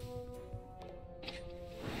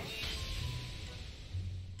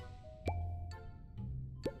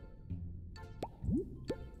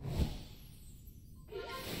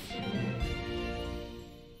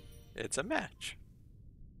 It's a match.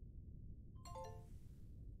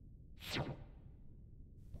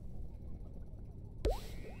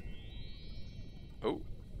 Oh.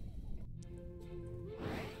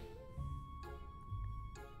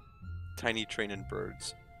 Tiny train and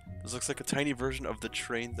birds. This looks like a tiny version of the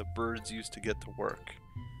train the birds used to get to work.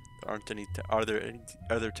 There aren't any. Are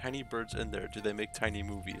there tiny birds in there? Do they make tiny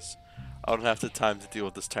movies? I don't have the time to deal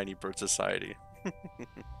with this tiny bird society.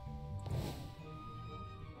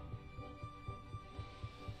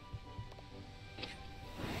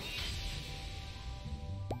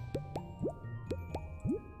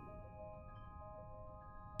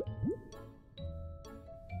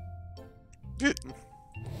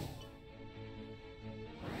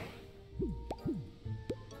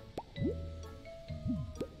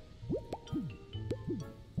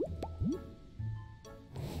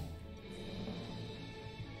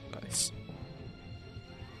 Nice.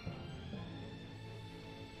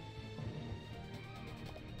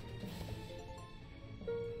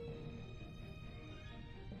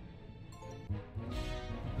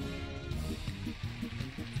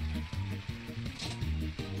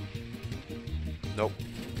 Nope.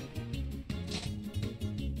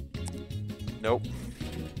 Nope.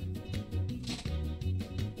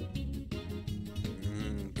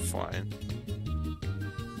 fine.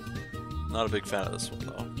 Not a big fan of this one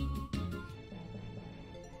though.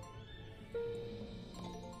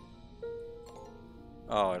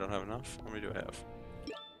 Oh, I don't have enough? How many do I have?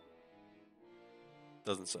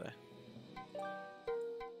 Doesn't say.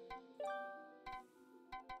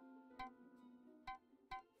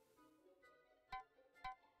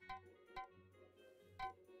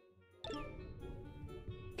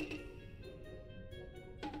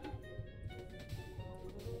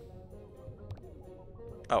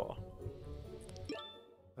 Oh well.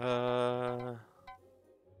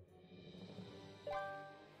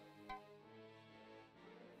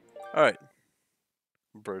 Alright.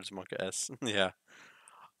 Birds Monk S. Yeah.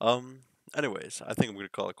 Anyways, I think I'm gonna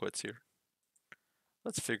call it quits here.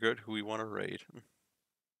 Let's figure out who we want to raid.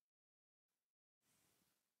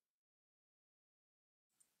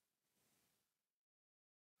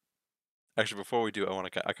 Actually, before we do, I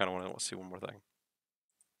kind of want to see one more thing.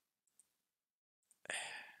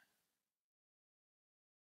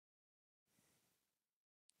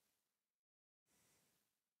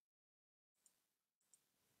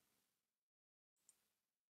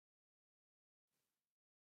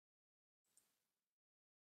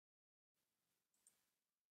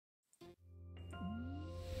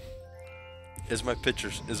 Is my picture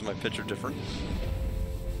different?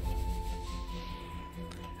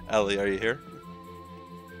 Ellie, are you here?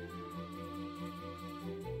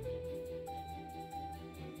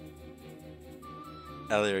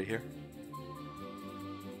 Ellie, are you here?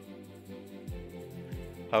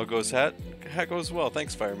 How goes Hat? Hat goes well.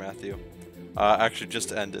 Thanks, Fire Matthew. Actually,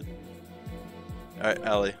 just ended. All right,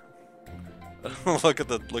 Ellie. look at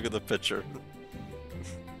the picture.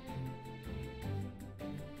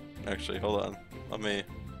 Actually, hold on. Let me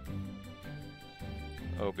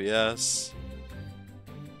OBS.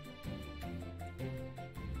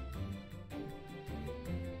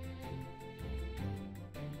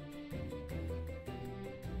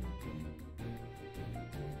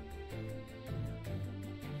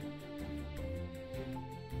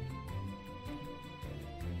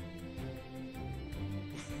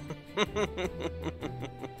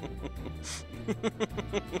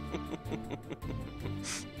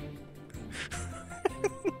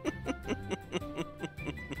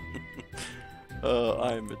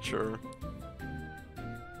 I'm mature.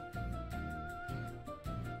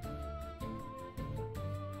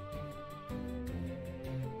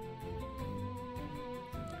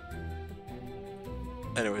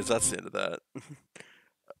 Anyways, that's the end of that.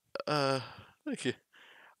 Thank you.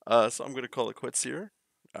 So I'm gonna call it quits here.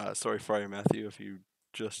 Sorry, Friar Matthew, if you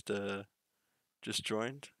just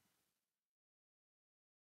joined.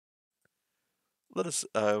 Let us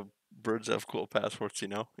birds have cool passports, you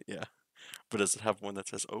know? Yeah. But does it have one that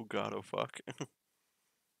says oh god, oh fuck?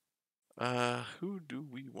 Who do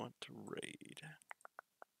we want to raid?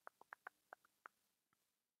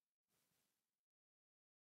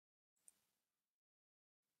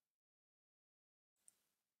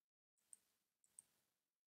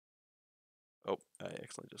 Oh, I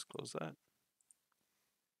accidentally just closed that.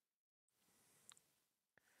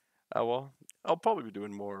 Well, I'll probably be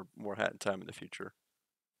doing more Hat in Time in the future.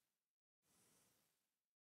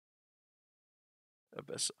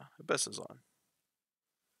 Abyssa's on.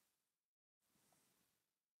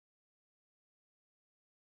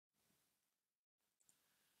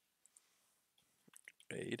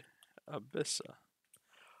 Raid Abyssa.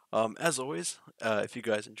 As always, if you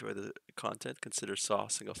guys enjoy the content, consider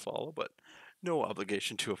saucing a follow, but no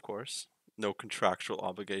obligation to, of course. No contractual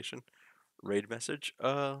obligation. Raid message.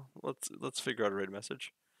 Let's figure out a raid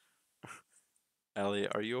message. Allie,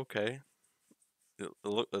 are you okay? It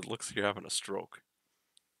looks like you're having a stroke.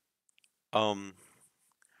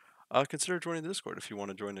 Consider joining the Discord if you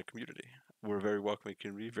want to join the community. We're a very welcoming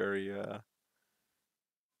community. Very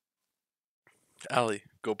Allie,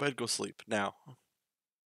 go bed, go sleep now.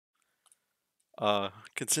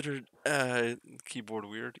 Consider keyboard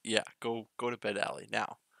weird. Yeah, go to bed, Allie,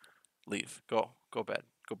 now. Leave. Go bed.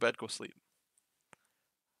 Go bed, go sleep.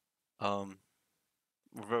 We're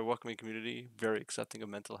a very welcoming community, very accepting of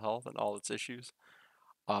mental health and all its issues.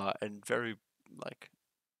 And very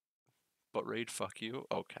but raid, fuck you.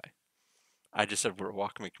 Okay. I just said we're a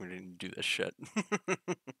welcoming community and do this shit.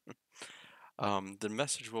 The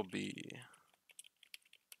message will be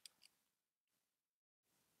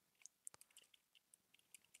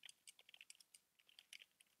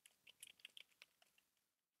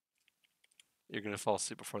you're gonna fall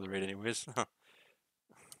asleep before the raid anyways.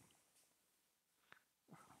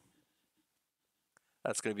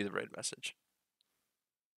 That's gonna be the raid message.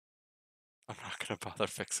 I'm not gonna bother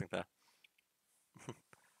fixing that.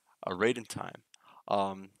 A raid in time.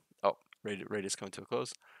 Raid is coming to a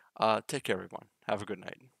close. Take care, everyone. Have a good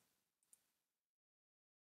night.